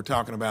what we're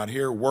talking about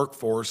here,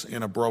 workforce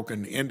in a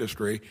broken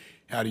industry.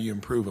 How do you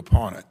improve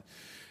upon it?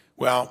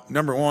 Well,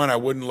 number one, I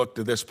wouldn't look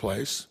to this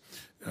place.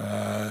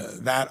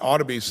 That ought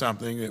to be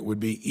something that would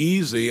be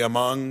easy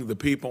among the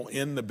people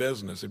in the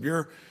business. If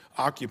you're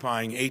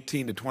occupying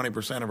 18 to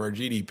 20% of our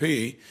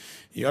GDP,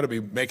 you ought to be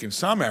making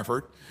some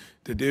effort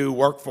to do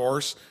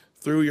workforce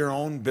through your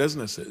own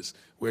businesses,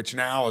 which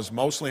now is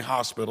mostly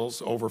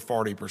hospitals, over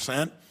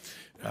 40%,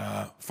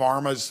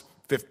 pharma's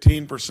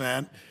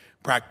 15%,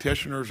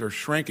 practitioners are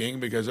shrinking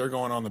because they're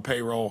going on the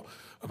payroll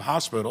of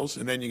hospitals,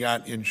 and then you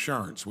got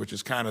insurance, which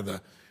is kind of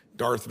the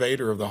Darth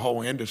Vader of the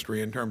whole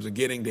industry in terms of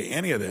getting to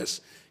any of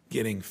this,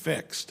 getting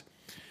fixed.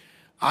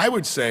 I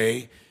would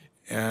say,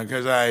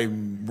 because I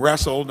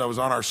wrestled, I was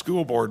on our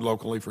school board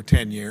locally for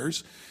 10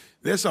 years,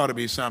 this ought to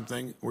be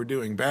something we're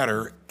doing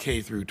better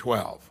K through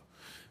 12.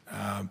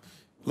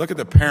 Look at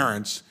the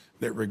parents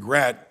that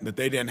regret that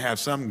they didn't have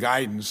some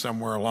guidance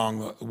somewhere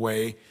along the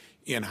way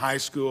in high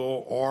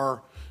school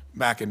or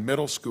back in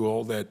middle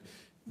school that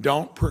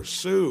don't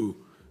pursue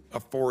a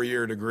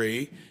 4-year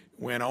degree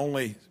when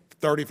only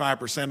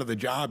 35% of the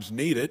jobs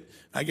need it.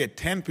 I get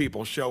 10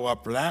 people show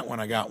up for that when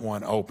I got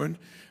one open.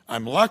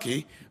 I'm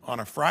lucky on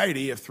a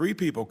Friday if 3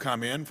 people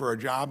come in for a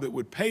job that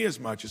would pay as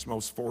much as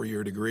most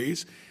 4-year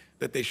degrees,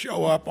 that they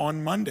show up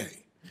on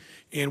Monday.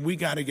 And we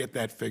got to get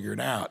that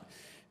figured out.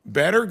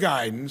 Better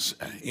guidance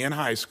in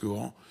high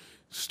school,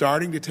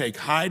 starting to take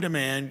high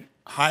demand,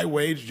 high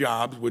wage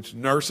jobs, which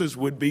nurses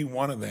would be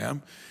one of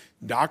them.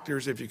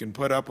 Doctors, if you can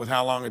put up with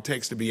how long it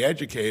takes to be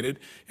educated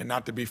and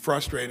not to be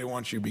frustrated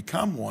once you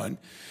become one,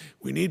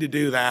 we need to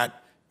do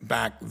that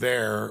back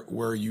there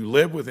where you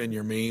live within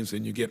your means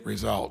and you get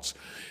results.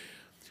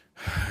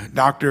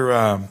 Dr.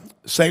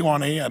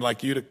 Seoane, I'd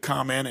like you to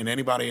comment, and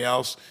anybody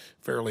else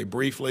fairly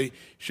briefly.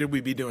 Should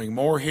we be doing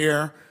more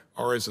here,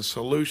 or is the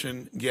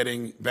solution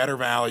getting better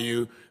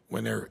value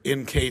when they're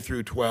in K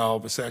through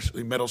 12,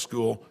 especially middle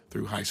school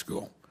through high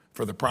school,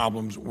 for the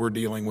problems we're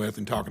dealing with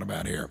and talking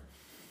about here?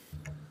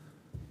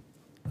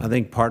 I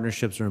think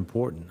partnerships are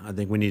important. I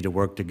think we need to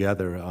work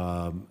together,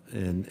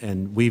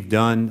 and we've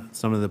done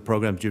some of the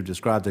programs you've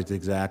described. That's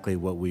exactly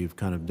what we've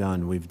kind of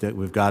done.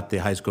 We've got the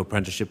high school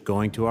apprenticeship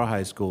going to our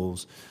high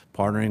schools,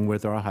 partnering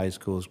with our high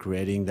schools,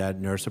 creating that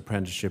nurse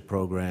apprenticeship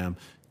program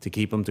to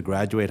keep them to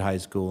graduate high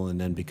school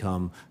and then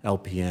become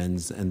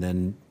LPNs and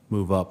then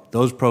move up.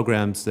 Those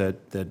programs that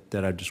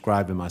I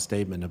described in my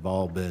statement have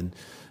all been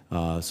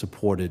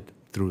supported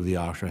through the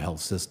Ochsner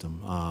Health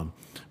System.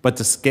 But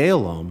to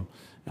scale them,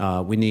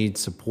 we need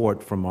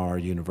support from our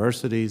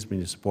universities, we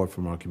need support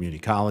from our community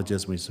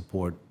colleges, we need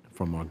support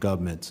from our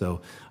government.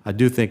 So I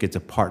do think it's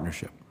a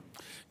partnership.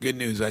 Good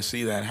news, I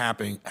see that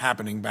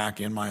happening back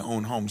in my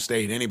own home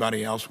state.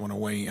 Anybody else want to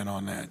weigh in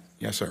on that?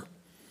 Yes, sir.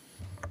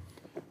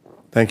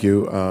 Thank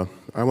you.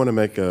 I want to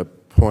make a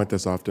point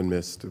that's often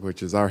missed,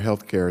 which is our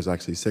health care is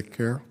actually sick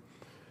care.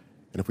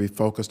 And if we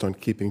focused on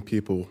keeping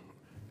people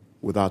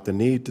without the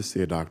need to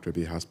see a doctor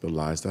be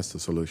hospitalized, that's the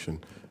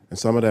solution. And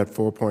some of that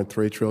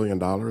 $4.3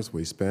 trillion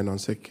we spend on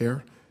sick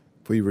care,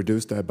 if we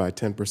reduce that by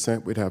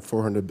 10%, we'd have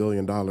 $400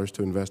 billion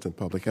to invest in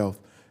public health.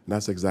 And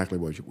that's exactly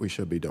what we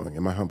should be doing,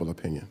 in my humble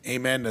opinion.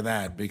 Amen to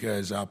that,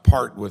 because I'll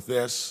part with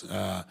this.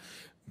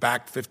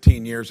 Back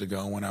 15 years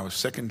ago, when I was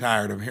sick and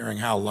tired of hearing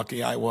how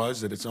lucky I was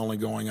that it's only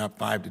going up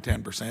 5 to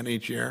 10%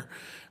 each year,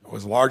 I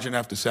was large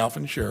enough to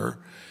self-insure.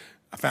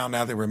 I found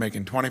out they were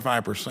making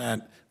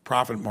 25%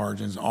 profit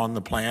margins on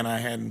the plan I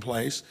had in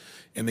place,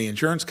 and the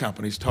insurance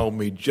companies told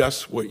me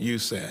just what you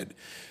said.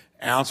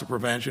 Ounce of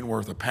prevention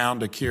worth a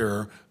pound of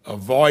cure.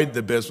 Avoid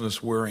the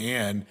business we're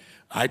in.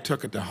 I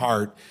took it to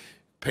heart,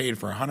 paid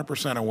for 100%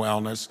 of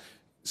wellness,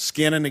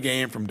 skin in the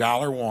game from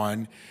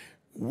 $1.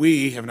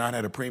 We have not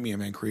had a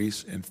premium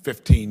increase in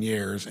 15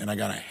 years, and I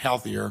got a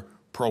healthier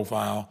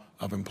profile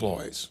of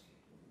employees.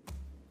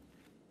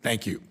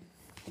 Thank you.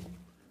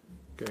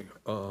 Okay.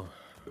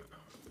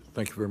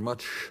 Thank you very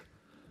much,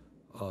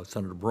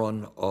 Senator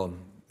Brunn.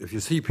 If you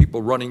see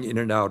people running in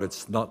and out,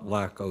 it's not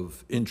lack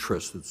of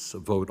interest, it's a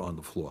vote on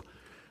the floor.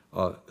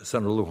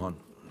 Senator Lujan.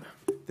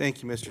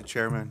 Thank you, Mr.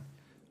 Chairman.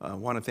 I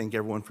want to thank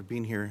everyone for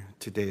being here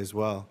today as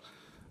well.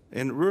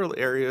 In rural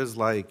areas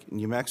like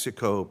New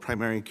Mexico,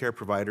 primary care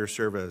providers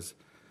serve as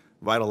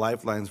vital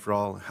lifelines for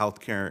all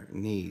healthcare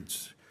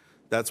needs.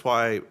 That's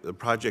why the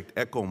Project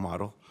ECHO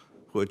model,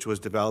 which was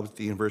developed at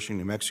the University of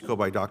New Mexico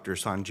by Dr.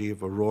 Sanjeev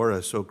Arora,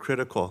 is so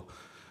critical.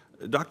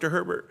 Dr.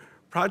 Herbert,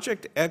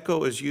 Project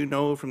ECHO, as you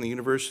know from the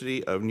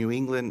University of New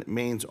England,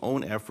 Maine's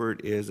own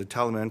effort, is a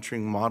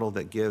telementoring model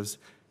that gives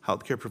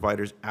healthcare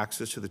providers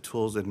access to the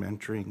tools and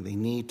mentoring they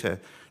need to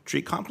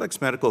treat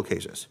complex medical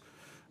cases.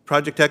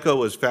 Project ECHO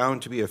was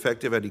found to be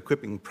effective at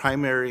equipping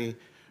primary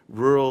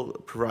rural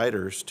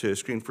providers to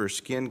screen for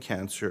skin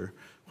cancer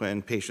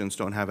when patients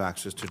don't have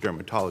access to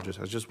dermatologists.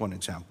 That's just one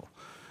example.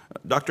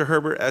 Dr.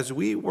 Herbert, as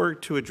we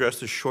work to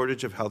address the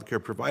shortage of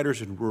healthcare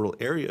providers in rural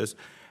areas,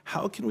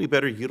 how can we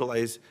better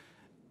utilize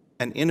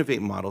and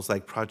innovate models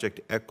like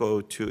Project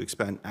ECHO to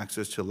expand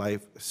access to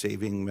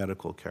life-saving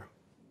medical care?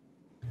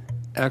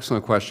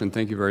 Excellent question.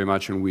 Thank you very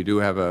much. And we do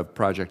have a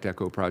Project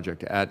ECHO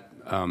project at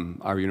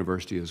our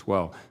university as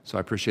well. So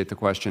I appreciate the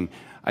question.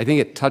 I think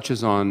it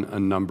touches on a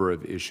number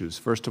of issues.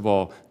 First of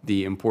all,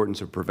 the importance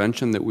of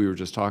prevention that we were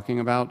just talking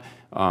about,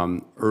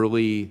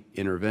 early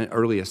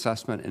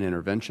assessment and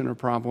intervention of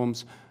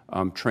problems,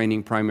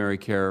 training primary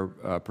care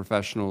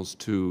professionals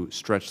to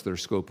stretch their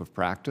scope of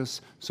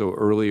practice. So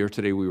earlier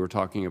today we were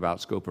talking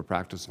about scope of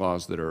practice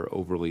laws that are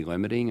overly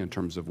limiting in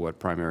terms of what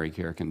primary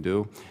care can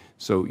do.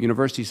 So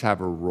universities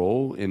have a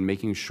role in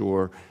making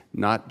sure,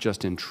 not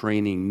just in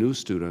training new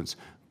students,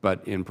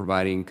 but in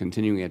providing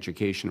continuing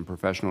education and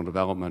professional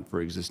development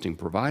for existing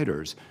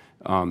providers,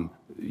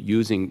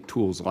 using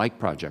tools like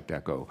Project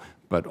ECHO,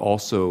 but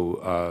also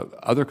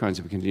other kinds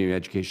of continuing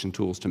education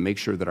tools to make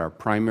sure that our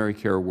primary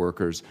care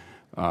workers,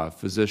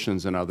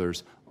 physicians and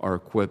others are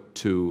equipped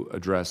to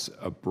address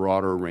a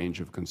broader range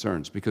of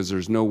concerns, because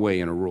there's no way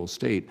in a rural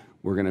state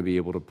we're going to be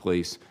able to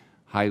place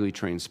highly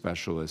trained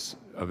specialists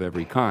of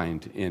every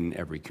kind in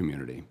every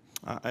community.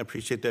 I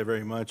appreciate that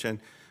very much. And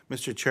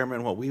Mr.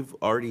 Chairman, what we've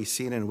already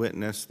seen and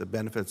witnessed, the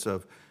benefits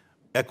of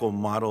ECHO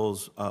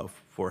models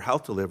for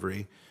health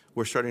delivery,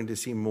 we're starting to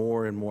see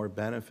more and more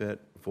benefit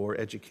for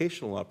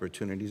educational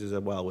opportunities as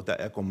well with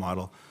that ECHO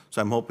model.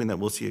 So I'm hoping that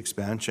we'll see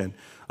expansion.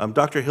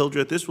 Dr.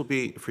 Hildreth, this will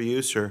be for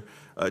you, sir.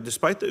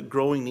 Despite the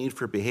growing need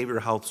for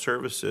behavioral health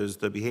services,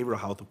 the behavioral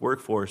health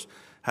workforce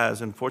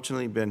has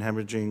unfortunately been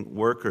hemorrhaging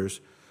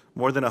workers.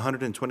 More than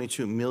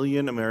 122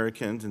 million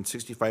Americans and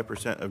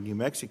 65% of New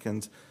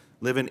Mexicans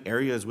live in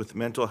areas with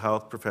mental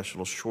health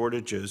professional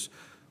shortages.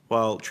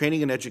 While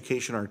training and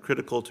education are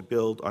critical to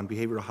build on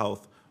behavioral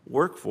health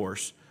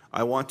workforce,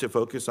 I want to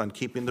focus on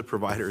keeping the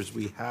providers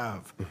we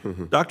have.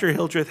 Dr.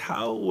 Hildreth,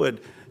 how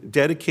would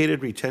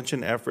dedicated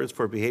retention efforts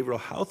for behavioral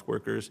health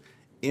workers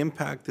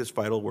impact this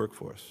vital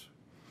workforce?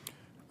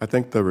 I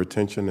think the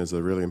retention is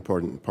a really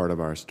important part of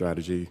our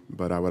strategy,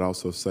 but I would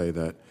also say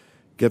that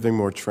giving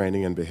more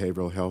training in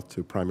behavioral health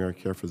to primary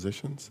care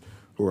physicians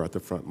who are at the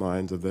front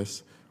lines of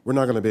this, we're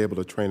not going to be able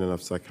to train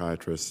enough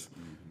psychiatrists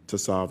to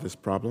solve this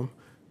problem.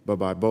 But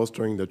by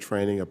bolstering the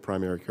training of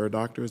primary care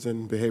doctors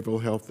in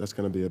behavioral health, that's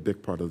going to be a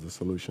big part of the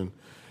solution.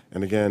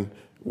 And again,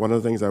 one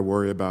of the things I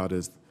worry about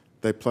is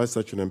they play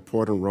such an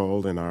important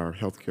role in our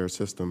healthcare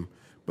system,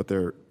 but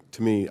they're,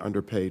 to me,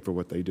 underpaid for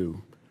what they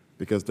do,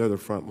 because they're the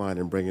front line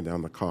in bringing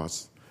down the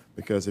costs.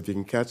 Because if you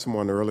can catch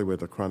someone early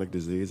with a chronic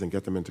disease and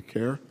get them into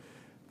care,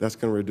 that's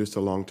going to reduce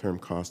the long-term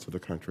cost to the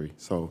country.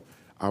 So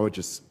I would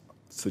just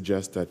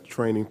suggest that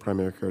training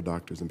primary care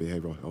doctors in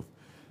behavioral health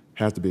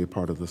has to be a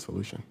part of the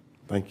solution.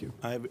 Thank you.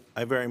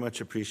 I very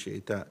much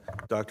appreciate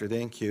that, Doctor.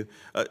 Thank you.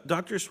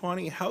 Dr.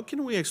 Szanton, how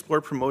can we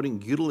explore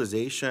promoting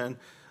utilization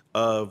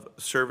of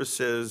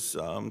services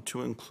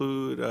to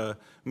include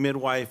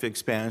midwife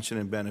expansion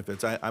and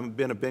benefits? I've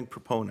been a big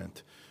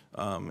proponent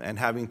and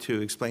having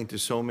to explain to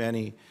so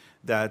many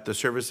that the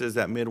services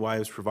that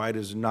midwives provide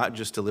is not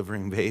just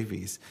delivering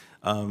babies.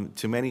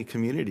 To many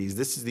communities,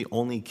 this is the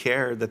only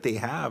care that they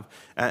have,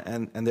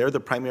 and they're the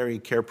primary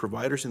care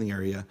providers in the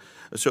area.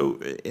 So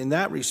in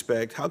that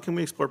respect, how can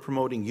we explore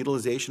promoting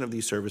utilization of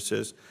these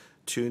services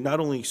to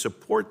not only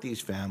support these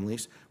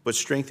families, but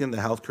strengthen the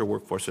healthcare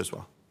workforce as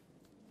well?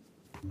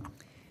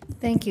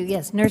 Thank you.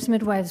 Yes, nurse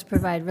midwives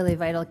provide really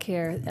vital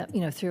care,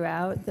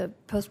 throughout the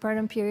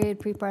postpartum period,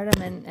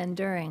 prepartum, and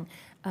during.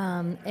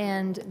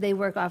 And they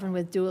work often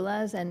with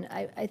doulas, and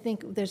I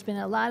think there's been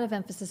a lot of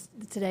emphasis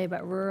today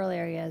about rural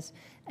areas,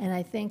 and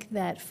I think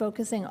that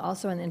focusing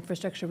also on the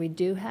infrastructure we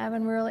do have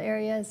in rural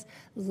areas,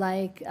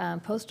 like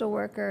postal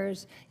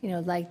workers,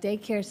 like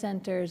daycare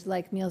centers,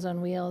 like Meals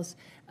on Wheels,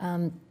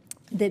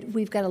 that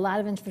we've got a lot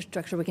of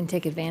infrastructure we can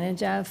take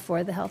advantage of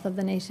for the health of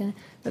the nation.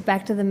 But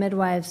back to the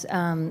midwives,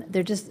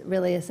 they're just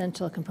really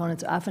essential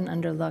components, often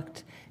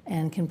underlooked,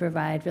 and can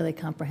provide really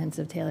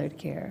comprehensive, tailored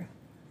care.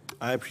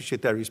 I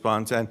appreciate that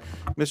response. And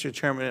Mr.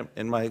 Chairman,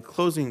 in my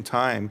closing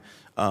time,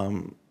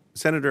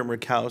 Senator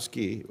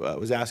Murkowski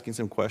was asking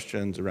some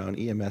questions around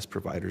EMS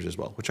providers as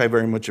well, which I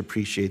very much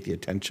appreciate the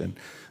attention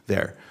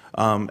there.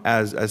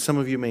 As some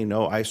of you may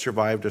know, I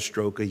survived a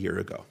stroke a year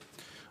ago.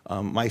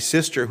 My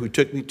sister, who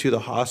took me to the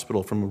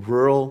hospital from a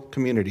rural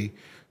community,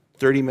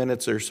 30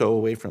 minutes or so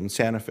away from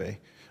Santa Fe,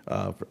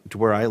 to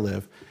where I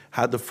live,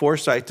 had the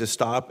foresight to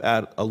stop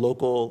at a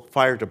local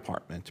fire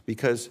department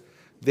because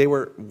they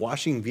were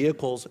washing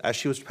vehicles as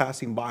she was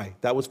passing by.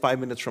 That was 5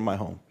 minutes from my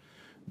home.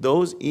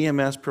 Those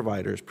EMS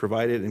providers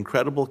provided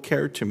incredible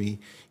care to me,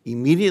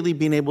 immediately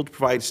being able to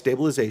provide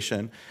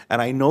stabilization,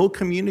 and I know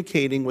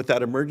communicating with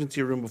that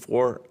emergency room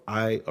before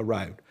I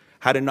arrived.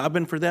 Had it not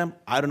been for them,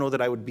 I don't know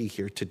that I would be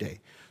here today.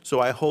 So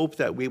I hope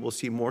that we will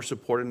see more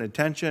support and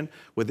attention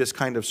with this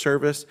kind of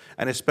service,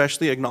 and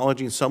especially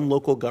acknowledging some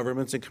local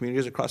governments and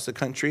communities across the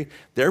country,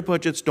 their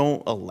budgets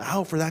don't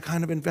allow for that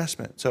kind of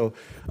investment. So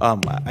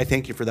I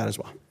thank you for that as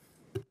well.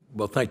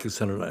 Well, thank you,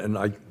 Senator. And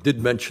I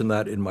did mention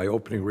that in my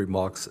opening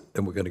remarks,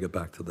 and we're going to get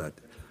back to that.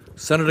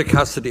 Senator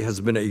Cassidy has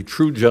been a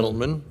true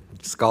gentleman,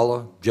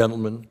 scholar,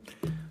 gentleman,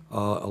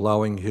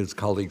 allowing his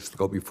colleagues to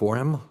go before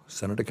him.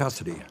 Senator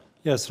Cassidy.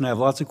 Yes, and I have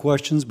lots of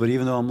questions, but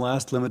even though I'm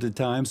last, limited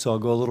time, so I'll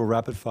go a little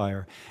rapid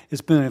fire.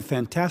 It's been a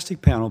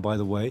fantastic panel, by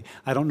the way.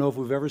 I don't know if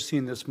we've ever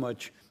seen this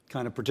much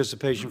kind of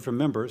participation from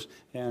members,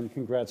 and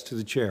congrats to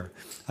the chair.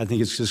 I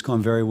think it's just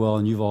gone very well,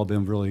 and you've all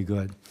been really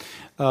good.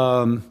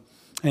 Dr.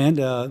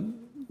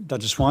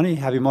 Szanton,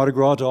 happy Mardi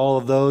Gras to all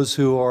of those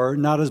who are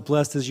not as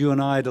blessed as you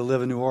and I to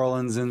live in New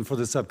Orleans and for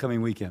this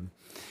upcoming weekend.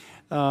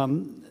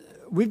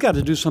 We've got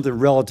to do something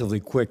relatively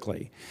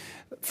quickly.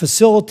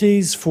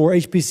 Facilities for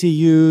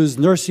HBCUs,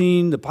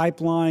 nursing, the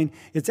pipeline,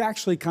 it's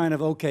actually kind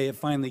of okay, it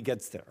finally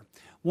gets there.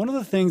 One of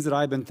the things that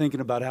I've been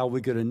thinking about how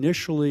we could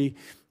initially,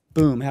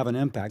 boom, have an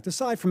impact,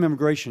 aside from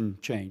immigration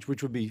change,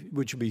 which would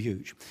be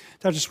huge.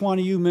 Dr.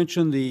 Szanton, you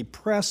mentioned the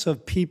press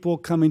of people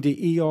coming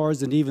to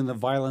ERs and even the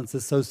violence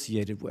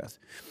associated with.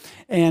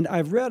 And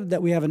I've read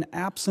that we have an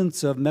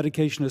absence of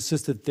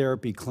medication-assisted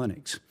therapy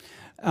clinics.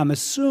 I'm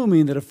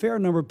assuming that a fair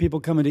number of people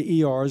coming to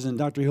ERs, and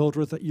Dr.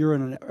 Hildreth, you're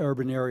in an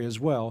urban area as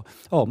well.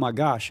 Oh my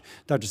gosh,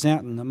 Dr.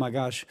 Szanton, oh my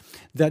gosh,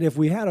 that if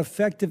we had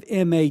effective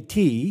MAT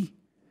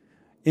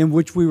in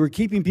which we were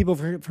keeping people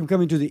from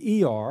coming to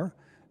the ER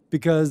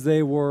because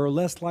they were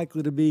less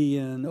likely to be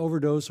in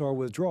overdose or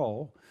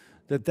withdrawal,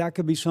 that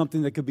could be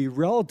something that could be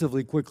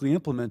relatively quickly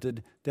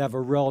implemented to have a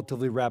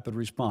relatively rapid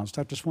response.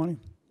 Dr. Szanton?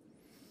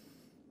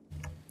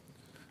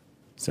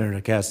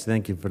 Senator Cass,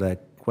 thank you for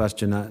that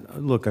question.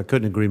 Look, I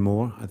couldn't agree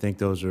more. I think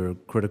those are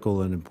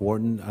critical and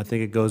important. I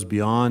think it goes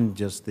beyond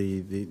just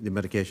the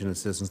medication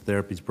assistance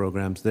therapies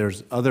programs.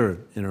 There's other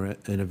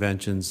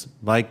interventions,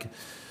 like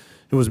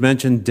it was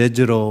mentioned,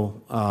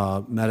 digital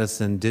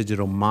medicine,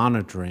 digital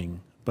monitoring,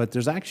 but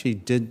there's actually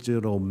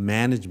digital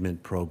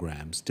management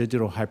programs,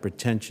 digital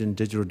hypertension,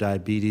 digital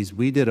diabetes.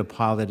 We did a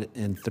pilot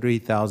in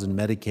 3,000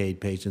 Medicaid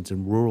patients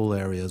in rural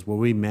areas where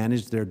we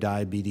managed their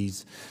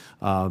diabetes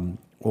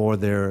or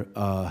their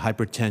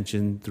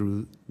hypertension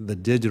through the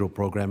digital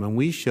program. And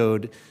we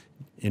showed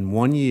in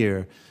 1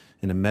 year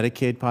in a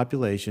Medicaid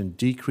population,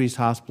 decreased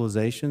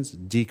hospitalizations,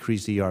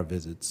 decreased ER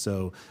visits.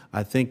 So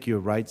I think you're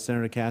right,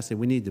 Senator Cassidy.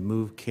 We need to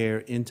move care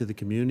into the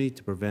community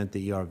to prevent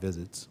the ER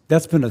visits.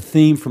 That's been a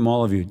theme from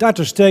all of you.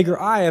 Dr. Staiger,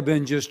 I have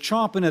been just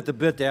chomping at the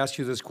bit to ask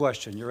you this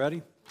question. You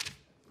ready?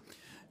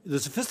 The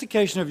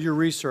sophistication of your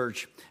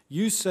research,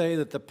 you say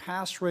that the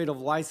pass rate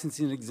of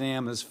licensing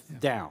exam is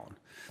down.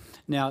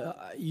 Now,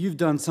 you've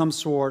done some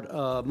sort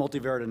of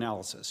multivariate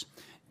analysis.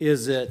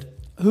 Is it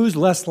who's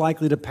less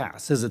likely to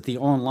pass? Is it the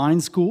online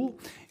school?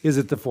 Is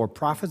it the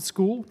for-profit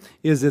school?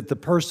 Is it the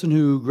person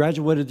who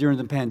graduated during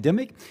the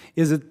pandemic?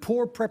 Is it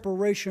poor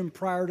preparation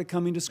prior to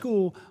coming to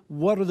school?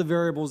 What are the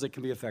variables that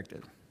can be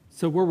affected?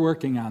 So we're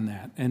working on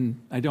that, and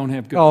I don't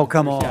have good answers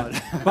come on.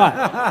 Yet.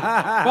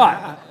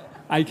 But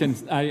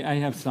I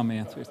have some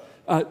answers.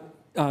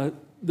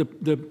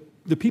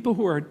 The people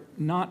who are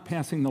not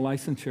passing the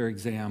licensure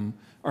exam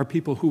are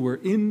people who were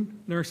in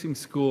nursing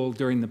school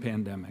during the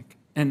pandemic.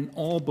 And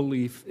all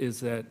belief is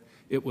that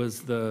it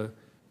was the,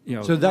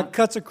 So that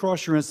cuts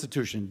across your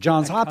institution.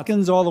 Johns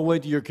Hopkins all the way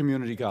to your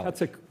community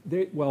college.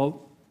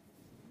 Well,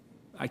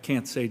 I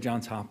can't say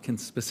Johns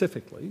Hopkins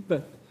specifically,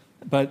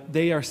 but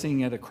they are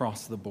seeing it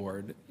across the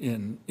board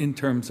in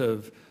terms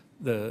of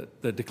the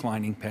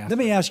declining path. Let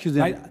me ask you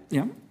then,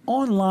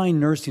 online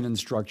nursing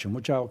instruction,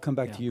 which I'll come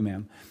back to you,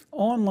 ma'am.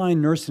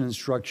 Online nursing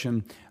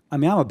instruction, I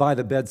mean, I'm a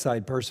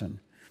by-the-bedside person.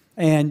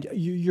 And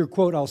your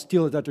quote, I'll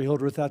steal it, Dr.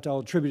 Hildreth, I'll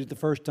attribute it the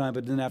first time,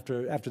 but then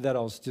after that,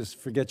 I'll just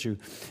forget you.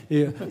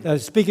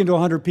 Speaking to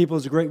 100 people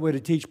is a great way to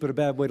teach, but a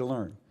bad way to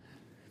learn.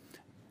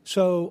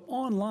 So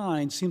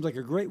online seems like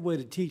a great way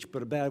to teach,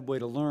 but a bad way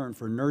to learn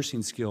for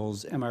nursing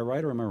skills. Am I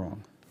right or am I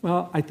wrong?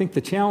 Well, I think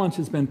the challenge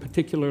has been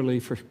particularly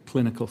for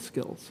clinical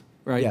skills,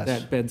 right? Yes.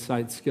 That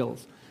bedside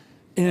skills.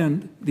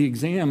 And the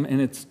exam,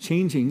 and it's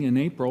changing in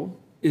April,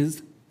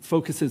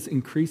 focuses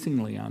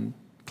increasingly on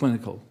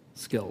clinical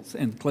skills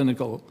and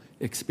clinical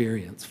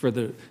experience for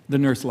the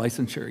nurse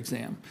licensure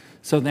exam.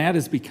 So that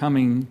is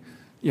becoming,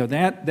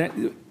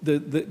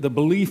 the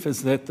belief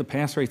is that the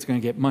pass rate's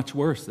going to get much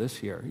worse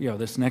this year,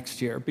 this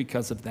next year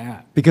because of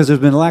that. Because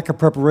there's been lack of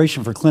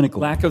preparation for clinical.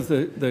 Lack of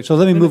the so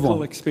let me move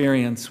on.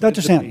 Experience Dr. with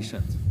the Szanton,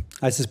 patients.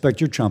 I suspect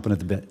you're chomping at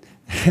the bit.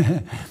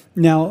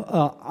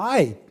 Now,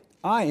 I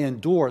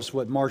endorse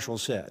what Marshall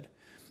said.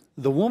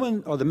 the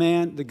woman or the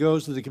man that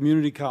goes to the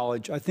community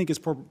college, I think is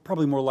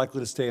probably more likely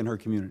to stay in her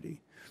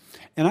community.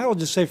 And I will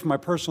just say from my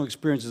personal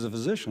experience as a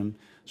physician,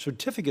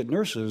 certificate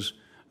nurses,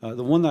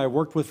 the one that I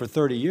worked with for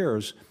 30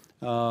 years,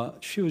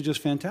 she was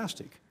just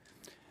fantastic.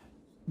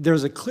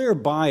 There's a clear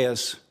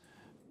bias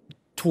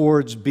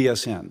towards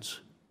BSNs,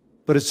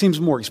 but it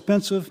seems more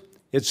expensive.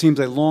 It seems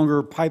a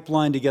longer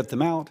pipeline to get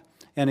them out.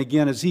 And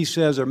again, as he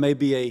says, there may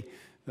be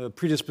a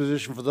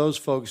predisposition for those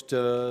folks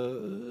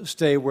to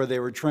stay where they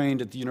were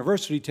trained at the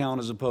university town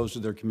as opposed to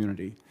their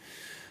community.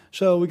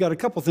 So we got a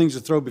couple things to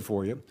throw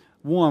before you.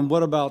 One,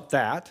 what about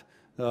that,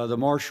 the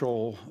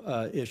Marshall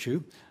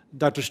issue?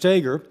 Dr.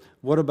 Staiger,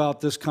 what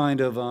about this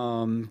kind of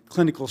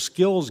clinical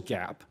skills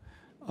gap?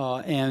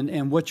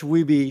 And what should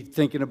we be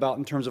thinking about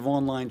in terms of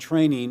online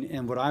training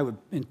and what I would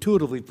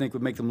intuitively think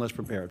would make them less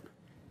prepared?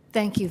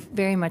 Thank you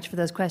very much for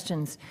those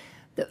questions.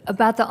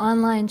 About the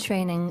online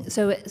training,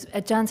 so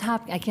at Johns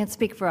Hopkins, I can't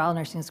speak for all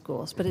nursing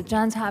schools, but at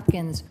Johns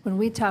Hopkins, when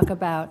we talk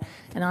about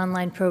an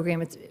online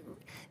program,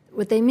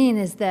 what they mean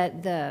is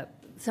that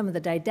some of the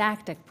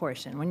didactic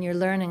portion, when you're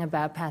learning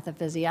about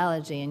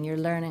pathophysiology and you're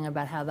learning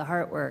about how the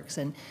heart works,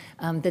 and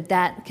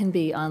that can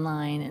be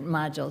online in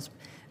modules.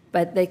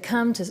 But they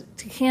come to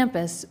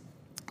campus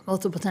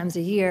multiple times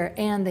a year,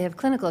 and they have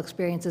clinical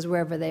experiences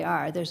wherever they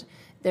are. There's,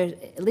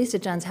 at least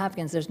at Johns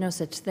Hopkins, there's no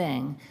such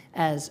thing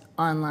as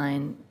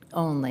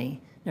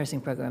online-only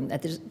nursing program.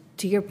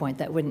 To your point,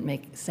 that wouldn't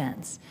make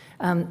sense.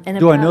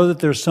 Do I know that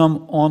there's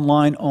some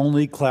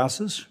online-only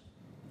classes?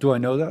 Do I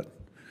know that?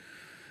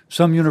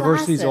 Some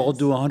universities all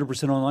do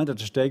 100% online.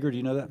 Dr. Staiger, do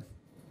you know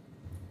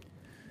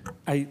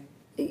that?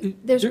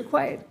 There's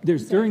required.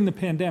 There's during the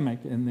pandemic,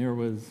 and there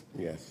was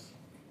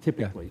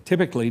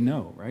typically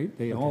no, right?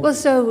 They all. Well,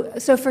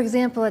 so for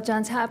example, at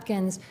Johns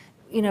Hopkins,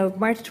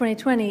 March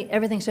 2020,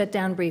 everything shut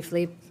down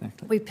briefly.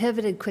 Exactly. We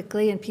pivoted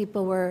quickly, and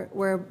people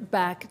were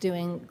back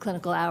doing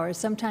clinical hours.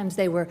 Sometimes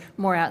they were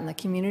more out in the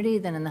community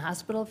than in the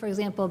hospital, for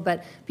example,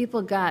 but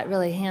people got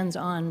really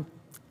hands-on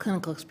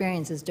clinical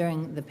experiences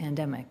during the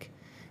pandemic.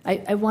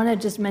 I want to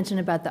just mention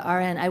about the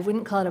RN. I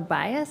wouldn't call it a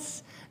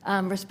bias,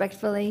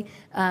 respectfully,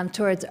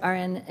 towards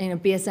RN,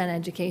 BSN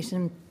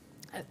education.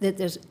 That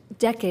there's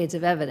decades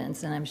of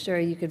evidence, and I'm sure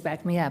you could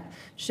back me up,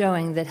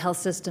 showing that health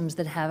systems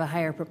that have a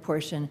higher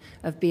proportion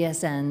of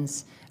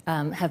BSNs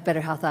have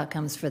better health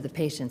outcomes for the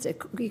patients.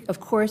 Of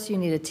course, you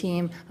need a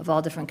team of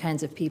all different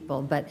kinds of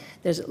people, but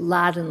there's a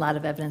lot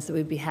of evidence that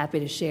we'd be happy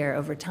to share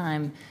over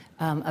time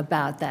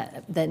about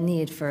that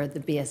need for the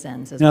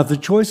BSNs as now, well. if the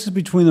choice is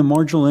between the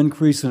marginal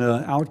increase in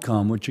an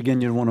outcome, which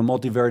again, you'd want a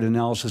multivariate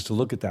analysis to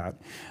look at that,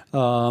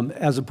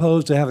 as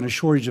opposed to having a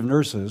shortage of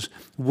nurses,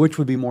 which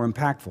would be more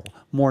impactful?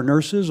 More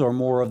nurses or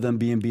more of them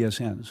being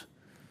BSNs?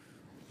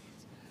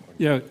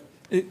 Yeah,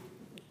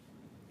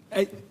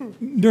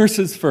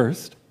 nurses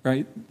first,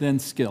 right? Then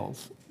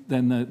skills,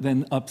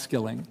 then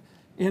upskilling.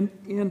 And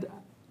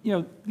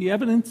the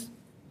evidence,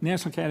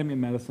 National Academy of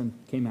Medicine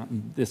came out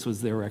and this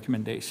was their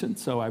recommendation,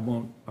 so I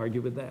won't argue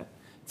with that.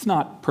 It's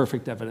not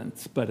perfect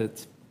evidence, but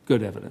it's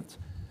good evidence.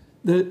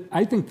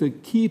 I think the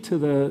key to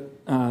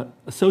the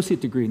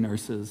associate degree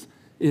nurses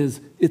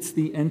is it's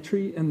the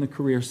entry and the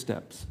career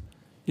steps.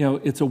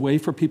 It's a way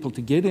for people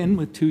to get in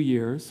with 2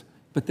 years,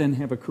 but then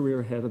have a career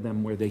ahead of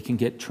them where they can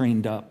get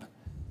trained up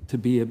to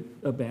be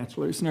a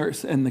bachelor's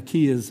nurse, and the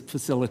key is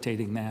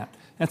facilitating that.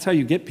 That's how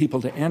you get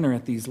people to enter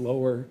at these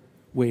lower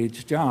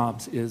wage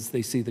jobs, is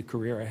they see the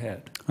career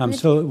ahead.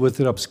 So with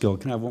the upskill,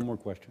 can I have one more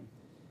question?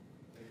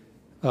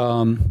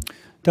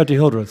 Dr.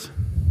 Hildreth,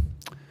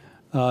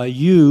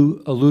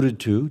 you alluded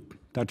to,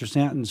 Dr.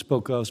 Szanton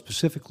spoke of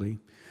specifically,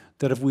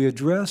 that if we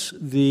address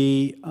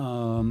the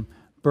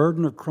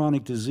burden of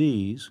chronic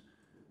disease,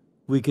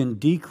 we can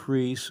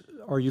decrease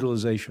our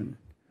utilization.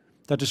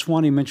 Dr.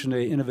 Seoane mentioned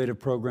an innovative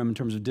program in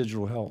terms of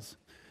digital health.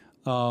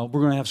 We're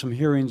going to have some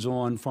hearings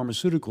on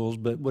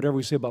pharmaceuticals, but whatever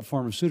we say about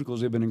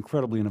pharmaceuticals, they've been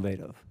incredibly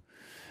innovative.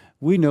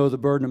 We know the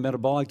burden of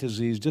metabolic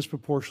disease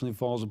disproportionately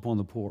falls upon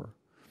the poor,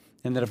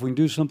 and that if we can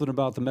do something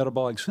about the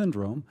metabolic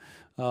syndrome,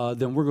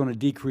 then we're going to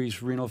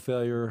decrease renal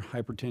failure,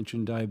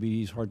 hypertension,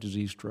 diabetes, heart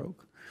disease,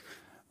 stroke.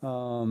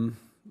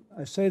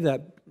 I say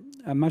that,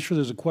 I'm not sure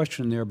there's a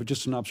question there, but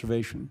just an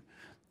observation,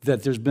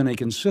 that there's been a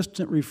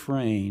consistent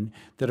refrain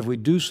that if we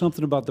do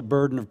something about the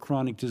burden of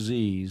chronic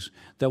disease,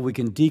 that we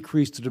can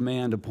decrease the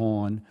demand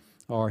upon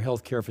our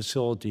healthcare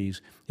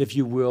facilities, if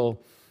you will,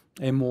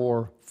 a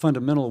more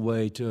fundamental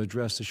way to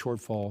address the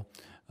shortfall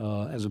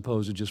as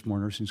opposed to just more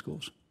nursing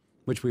schools,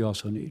 which we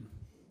also need.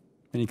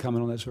 Any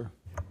comment on that, sir?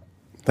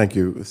 Thank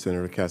you,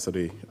 Senator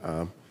Cassidy.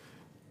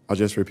 I'll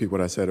just repeat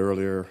what I said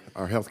earlier.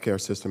 Our healthcare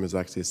system is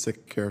actually a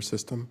sick care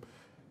system.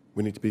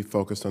 We need to be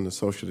focused on the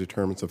social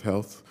determinants of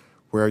health,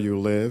 where you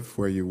live,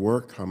 where you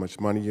work, how much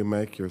money you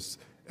make,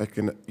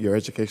 your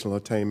educational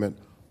attainment.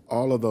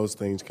 All of those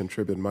things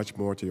contribute much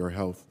more to your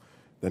health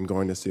than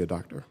going to see a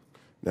doctor.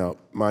 Now,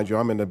 mind you,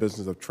 I'm in the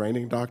business of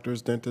training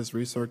doctors, dentists,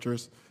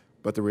 researchers,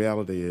 but the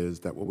reality is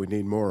that what we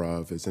need more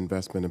of is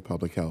investment in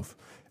public health.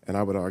 And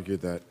I would argue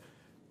that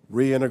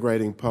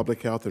reintegrating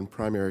public health and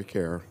primary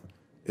care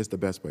is the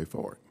best way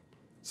forward.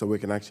 so we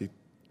can actually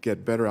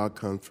get better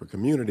outcomes for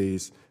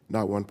communities,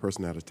 not one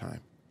person at a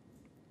time.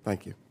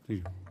 Thank you.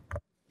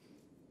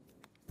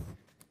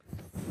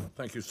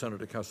 Thank you,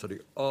 Senator Cassidy.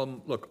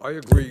 Look, I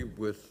agree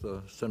with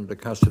Senator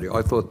Cassidy.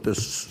 I thought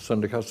this,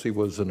 Senator Cassidy,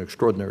 was an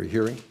extraordinary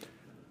hearing.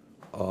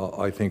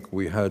 I think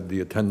we had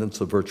the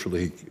attendance of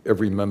virtually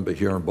every member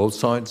here on both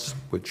sides,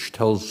 which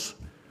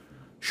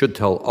should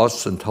tell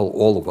us and tell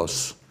all of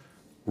us,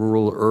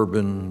 rural,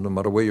 urban, no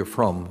matter where you're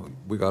from,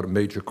 we got a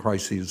major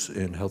crisis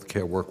in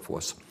healthcare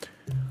workforce.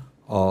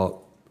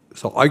 So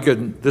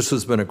this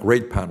has been a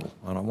great panel,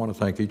 and I want to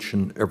thank each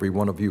and every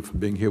one of you for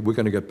being here. We're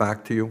going to get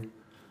back to you.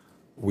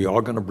 We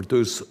are going to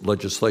produce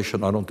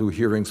legislation. I don't do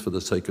hearings for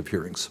the sake of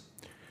hearings.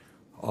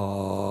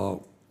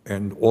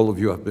 And all of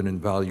you have been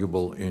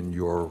invaluable in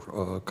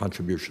your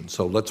contribution.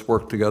 So let's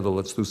work together.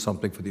 Let's do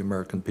something for the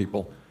American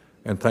people.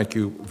 And thank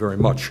you very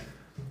much.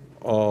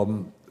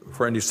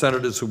 For any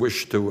senators who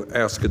wish to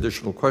ask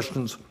additional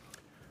questions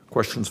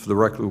for the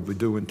record will be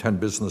due in 10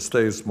 business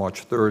days,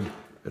 March 3rd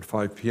at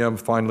 5 p.m.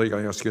 Finally,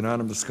 I ask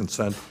unanimous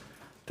consent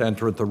to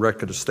enter into the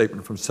record a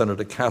statement from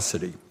Senator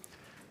Cassidy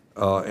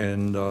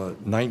and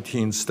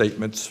 19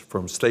 statements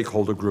from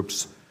stakeholder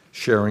groups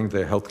sharing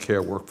their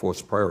healthcare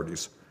workforce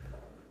priorities.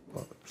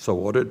 So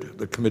ordered.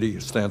 The committee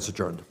stands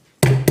adjourned.